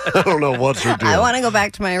 I don't know what's your deal. I want to go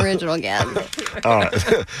back to my original guess. All right.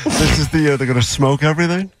 This is the year they're going to smoke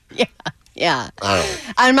everything? Yeah. All right.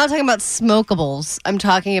 I'm not talking about smokables. I'm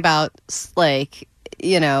talking about, like,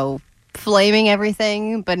 you know, flaming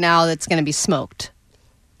everything, but now it's going to be smoked.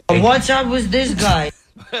 What's up with this guy?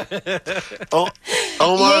 Omar,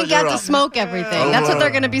 You ain't got you're to up. smoke everything. That's what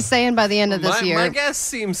they're going to be saying by the end of this year. My guess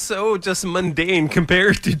seems so just mundane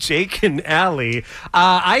compared to Jake and Allie.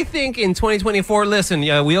 I think in 2024, listen,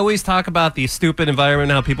 we always talk about the stupid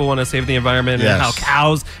environment, how people want to save the environment, Yes. and how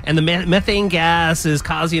cows and the methane gas is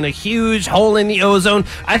causing a huge hole in the ozone.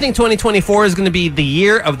 I think 2024 is going to be the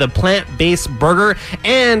year of the plant-based burger,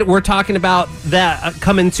 and we're talking about that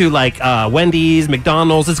coming to like Wendy's,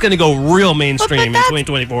 McDonald's. It's going to go real mainstream in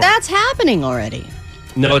 2024. That's happening already.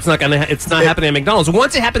 No, it's not gonna. It's not happening at McDonald's.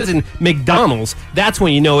 Once it happens in McDonald's, that's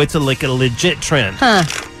when you know it's like a legit trend. Huh.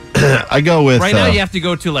 I go with... Right now, you have to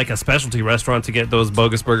go to like a specialty restaurant to get those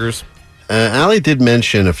bogus burgers. Allie did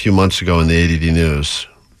mention a few months ago in the ADD News,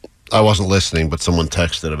 I wasn't listening, but someone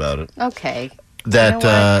texted about it, Okay. that You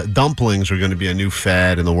know dumplings are going to be a new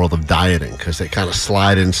fad in the world of dieting because they kind of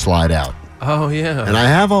slide in, slide out. Oh yeah. And I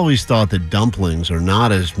have always thought that dumplings are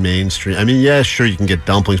not as mainstream. I mean, yeah, sure, you can get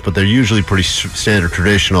dumplings, but they're usually pretty standard,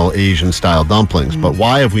 traditional Asian-style dumplings. But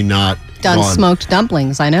why have we not Done gone- smoked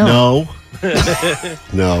dumplings, I know. No.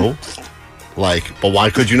 No. Like, but why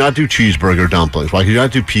could you not do cheeseburger dumplings? Why could you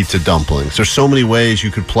not do pizza dumplings? There's so many ways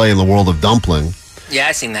you could play in the world of dumpling. Yeah,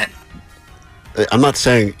 I seen that. I'm not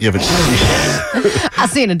saying you haven't. I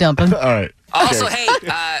seen a dumpling. All right. Also, hey,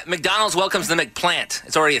 McDonald's welcomes the McPlant.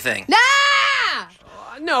 It's already a thing.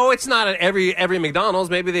 No, it's not at every McDonald's.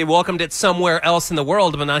 Maybe they welcomed it somewhere else in the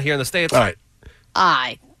world, but not here in the States. All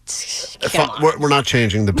right. Come on. We're not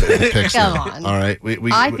changing the picks. Come now. on. All right.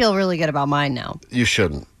 I feel really good about mine now. You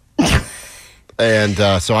shouldn't. And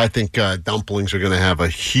so I think dumplings are going to have a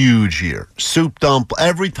huge year. Soup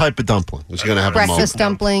every type of dumpling is going to have breakfast a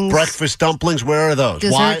dumplings. Breakfast dumplings, where are those?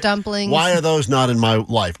 Dessert dumplings. Why are those not in my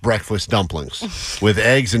life? Breakfast dumplings with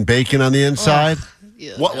eggs and bacon on the inside.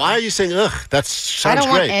 Why are you saying ugh? That sounds I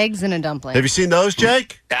don't great. want eggs in a dumpling. Have you seen those,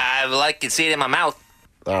 Jake? I like to see it in my mouth.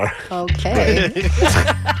 All right. Okay. Do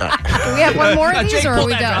we have one more of these, Jake, or are pull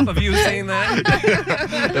we that done? drop of you saying that.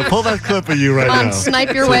 Yeah, pull that clip of you right Come now. on,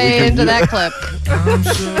 snipe your So we way can- into that clip. I'm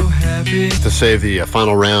so happy. To save the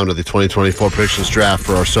final round of the 2024 predictions draft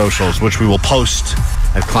for our socials, which we will post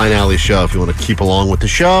at Klein Alley Show. If you want to keep along with the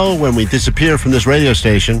show when we disappear from this radio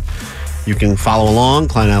station, you can follow along,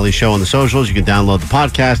 Klein Alley Show on the socials. You can download the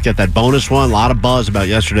podcast, get that bonus one. A lot of buzz about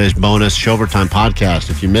yesterday's bonus Showtime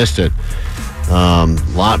podcast if you missed it.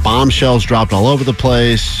 Lot bombshells dropped all over the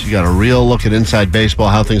place. You got a real look at inside baseball,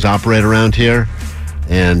 how things operate around here.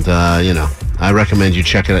 And, I recommend you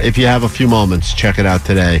check it out. If you have a few moments, check it out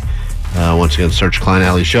today. Once again, search Klein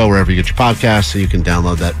Alley Show wherever you get your podcasts so you can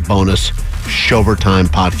download that bonus Showtime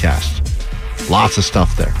podcast. Lots of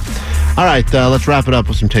stuff there. All right, let's wrap it up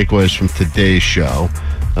with some takeaways from today's show.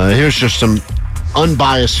 Here's just some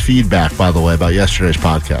unbiased feedback, by the way, about yesterday's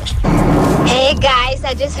podcast. Hey guys,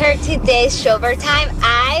 I just heard today's Showtime.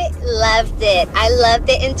 I loved it. I loved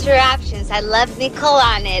the interactions. I loved Nicole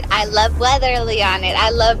on it. I loved Weatherly on it. I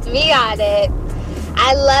loved me on it.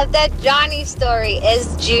 I love that Johnny story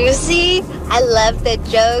is juicy. I love the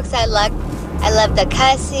jokes. I love the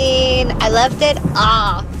cussing. I loved it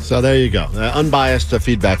all. So there you go. Unbiased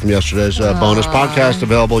feedback from yesterday's bonus podcast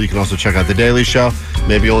available. You can also check out The Daily Show.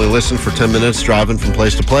 Maybe only listen for 10 minutes driving from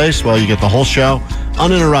place to place. Well, you get the whole show,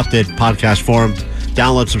 uninterrupted podcast form.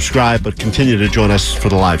 Download, subscribe, but continue to join us for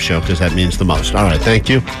the live show because that means the most. All right, thank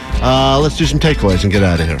you. Let's do some takeaways and get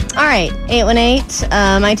out of here. All right, 818.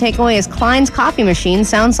 My takeaway is Klein's coffee machine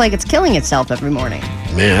sounds like it's killing itself every morning.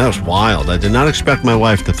 Man, that was wild. I did not expect my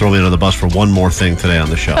wife to throw me under the bus for one more thing today on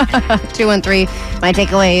the show. 213. My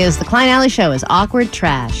takeaway is the Klein Alley Show is awkward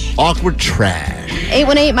trash. Awkward trash.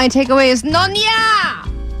 818. My takeaway is Nonya.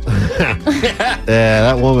 Yeah,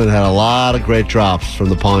 that woman had a lot of great drops from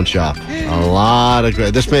the pawn shop. A lot of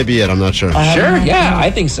great. This may be it. I'm not sure. Sure, yeah, I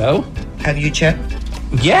think so. Have you checked?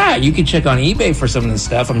 Yeah, you can check on eBay for some of this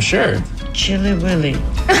stuff, I'm sure. Chili Willy. Do you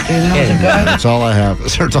know the guy? That's all I have.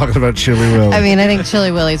 Start talking about Chili Willy. I mean, I think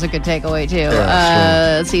Chili Willy's a good takeaway, too.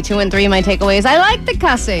 Let's see, 2 and 3, my takeaways. I like the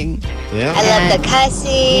cussing. Yeah. I love the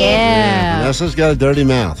cussing. Yeah. Vanessa's got a dirty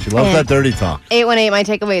mouth. She loves that dirty talk. 818, my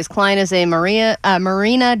takeaway is Klein is a marina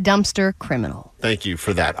dumpster criminal. Thank you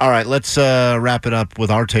for that. All right, let's wrap it up with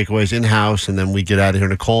our takeaways in-house, and then we get out of here.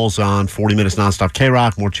 Nicole's on 40 minutes nonstop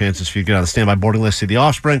K-Rock. More chances for you to get on the standby boarding list, see The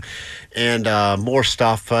Offspring, and more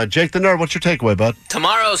stuff. Jake the Nerd, what's your takeaway, bud?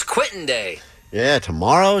 Tomorrow's quitting day. Yeah,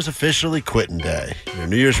 tomorrow is officially quitting day. Your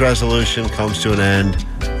New Year's resolution comes to an end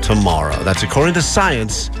tomorrow. That's according to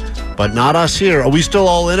science, but not us here. Are we still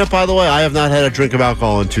all in it, by the way? I have not had a drink of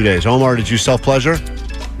alcohol in 2 days. Omar, did you self-pleasure?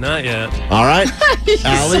 Not yet. All right.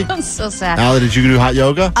 Allie? Sounds so sad. Allie, did you do hot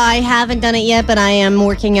yoga? I haven't done it yet, but I am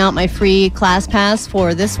working out my free class pass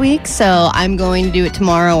for this week, so I'm going to do it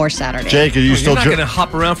tomorrow or Saturday. Jake, are you still... You're not going to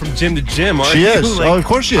hop around from gym to gym, are She you? is. Like, Oh, of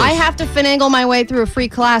course she is. I have to finagle my way through a free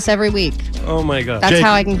class every week. oh, my God. That's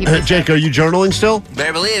how I can keep it. Jake, are you journaling still?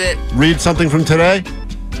 Better believe it. Read something from today?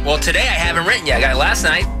 Well, today I haven't written yet. I got it last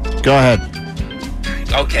night. Go ahead.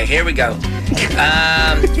 Okay, here we go.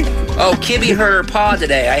 Kibby hurt her paw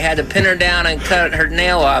today. I had to pin her down and cut her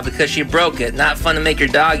nail off because she broke it. Not fun to make your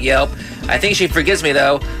dog yelp. I think she forgives me,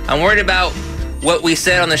 though. I'm worried about what we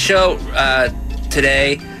said on the show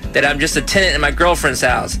today, that I'm just a tenant in my girlfriend's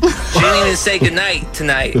house. She didn't even say goodnight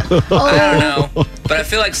tonight. I don't know. But I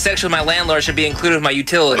feel like sex with my landlord should be included with my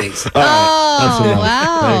utilities. All right. That's enough.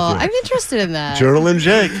 Wow. Thank you. I'm interested in that. Journaling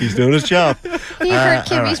Jake. He's doing his job. He hurt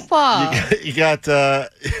Kimmy's paw. You got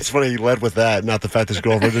it's funny he led with that, not the fact his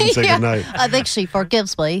girlfriend didn't say goodnight. I think she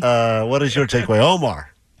forgives me. What is your takeaway,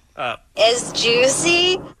 Omar? It's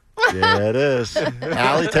juicy. Yeah, it is.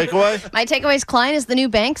 Allie, takeaway? My takeaway is Klein is the new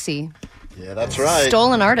Banksy. Yeah, that's right.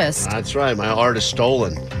 Stolen artist. That's right. My art is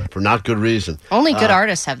stolen for not good reason. Only good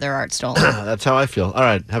artists have their art stolen. That's how I feel. All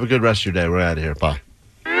right. Have a good rest of your day. We're out of here. Bye.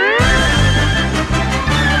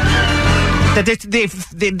 That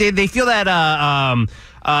they feel that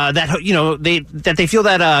that you know they feel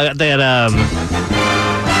that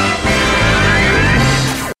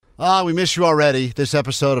we miss you already. This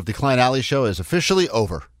episode of the Klein Alley Show is officially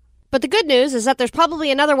over. But the good news is that there's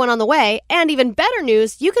probably another one on the way, and even better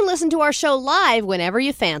news, you can listen to our show live whenever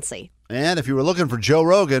you fancy. And if you were looking for Joe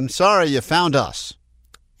Rogan, sorry, you found us.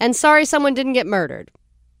 And sorry someone didn't get murdered,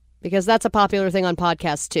 because that's a popular thing on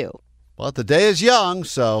podcasts, too. Well, the day is young,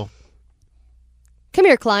 so... Come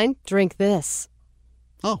here, Klein. Drink this.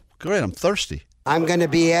 Oh, great. I'm thirsty. I'm going to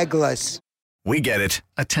be eggless. We get it.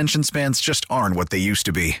 Attention spans just aren't what they used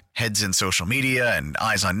to be. Heads in social media and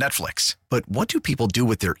eyes on Netflix. But what do people do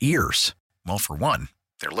with their ears? Well, for one,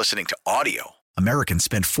 they're listening to audio. Americans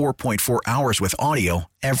spend 4.4 hours with audio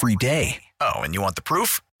every day. Oh, and you want the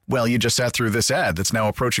proof? Well, you just sat through this ad that's now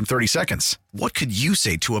approaching 30 seconds. What could you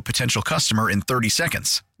say to a potential customer in 30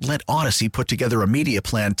 seconds? Let Odyssey put together a media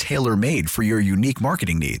plan tailor-made for your unique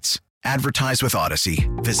marketing needs. Advertise with Odyssey.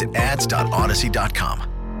 Visit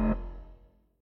ads.odyssey.com.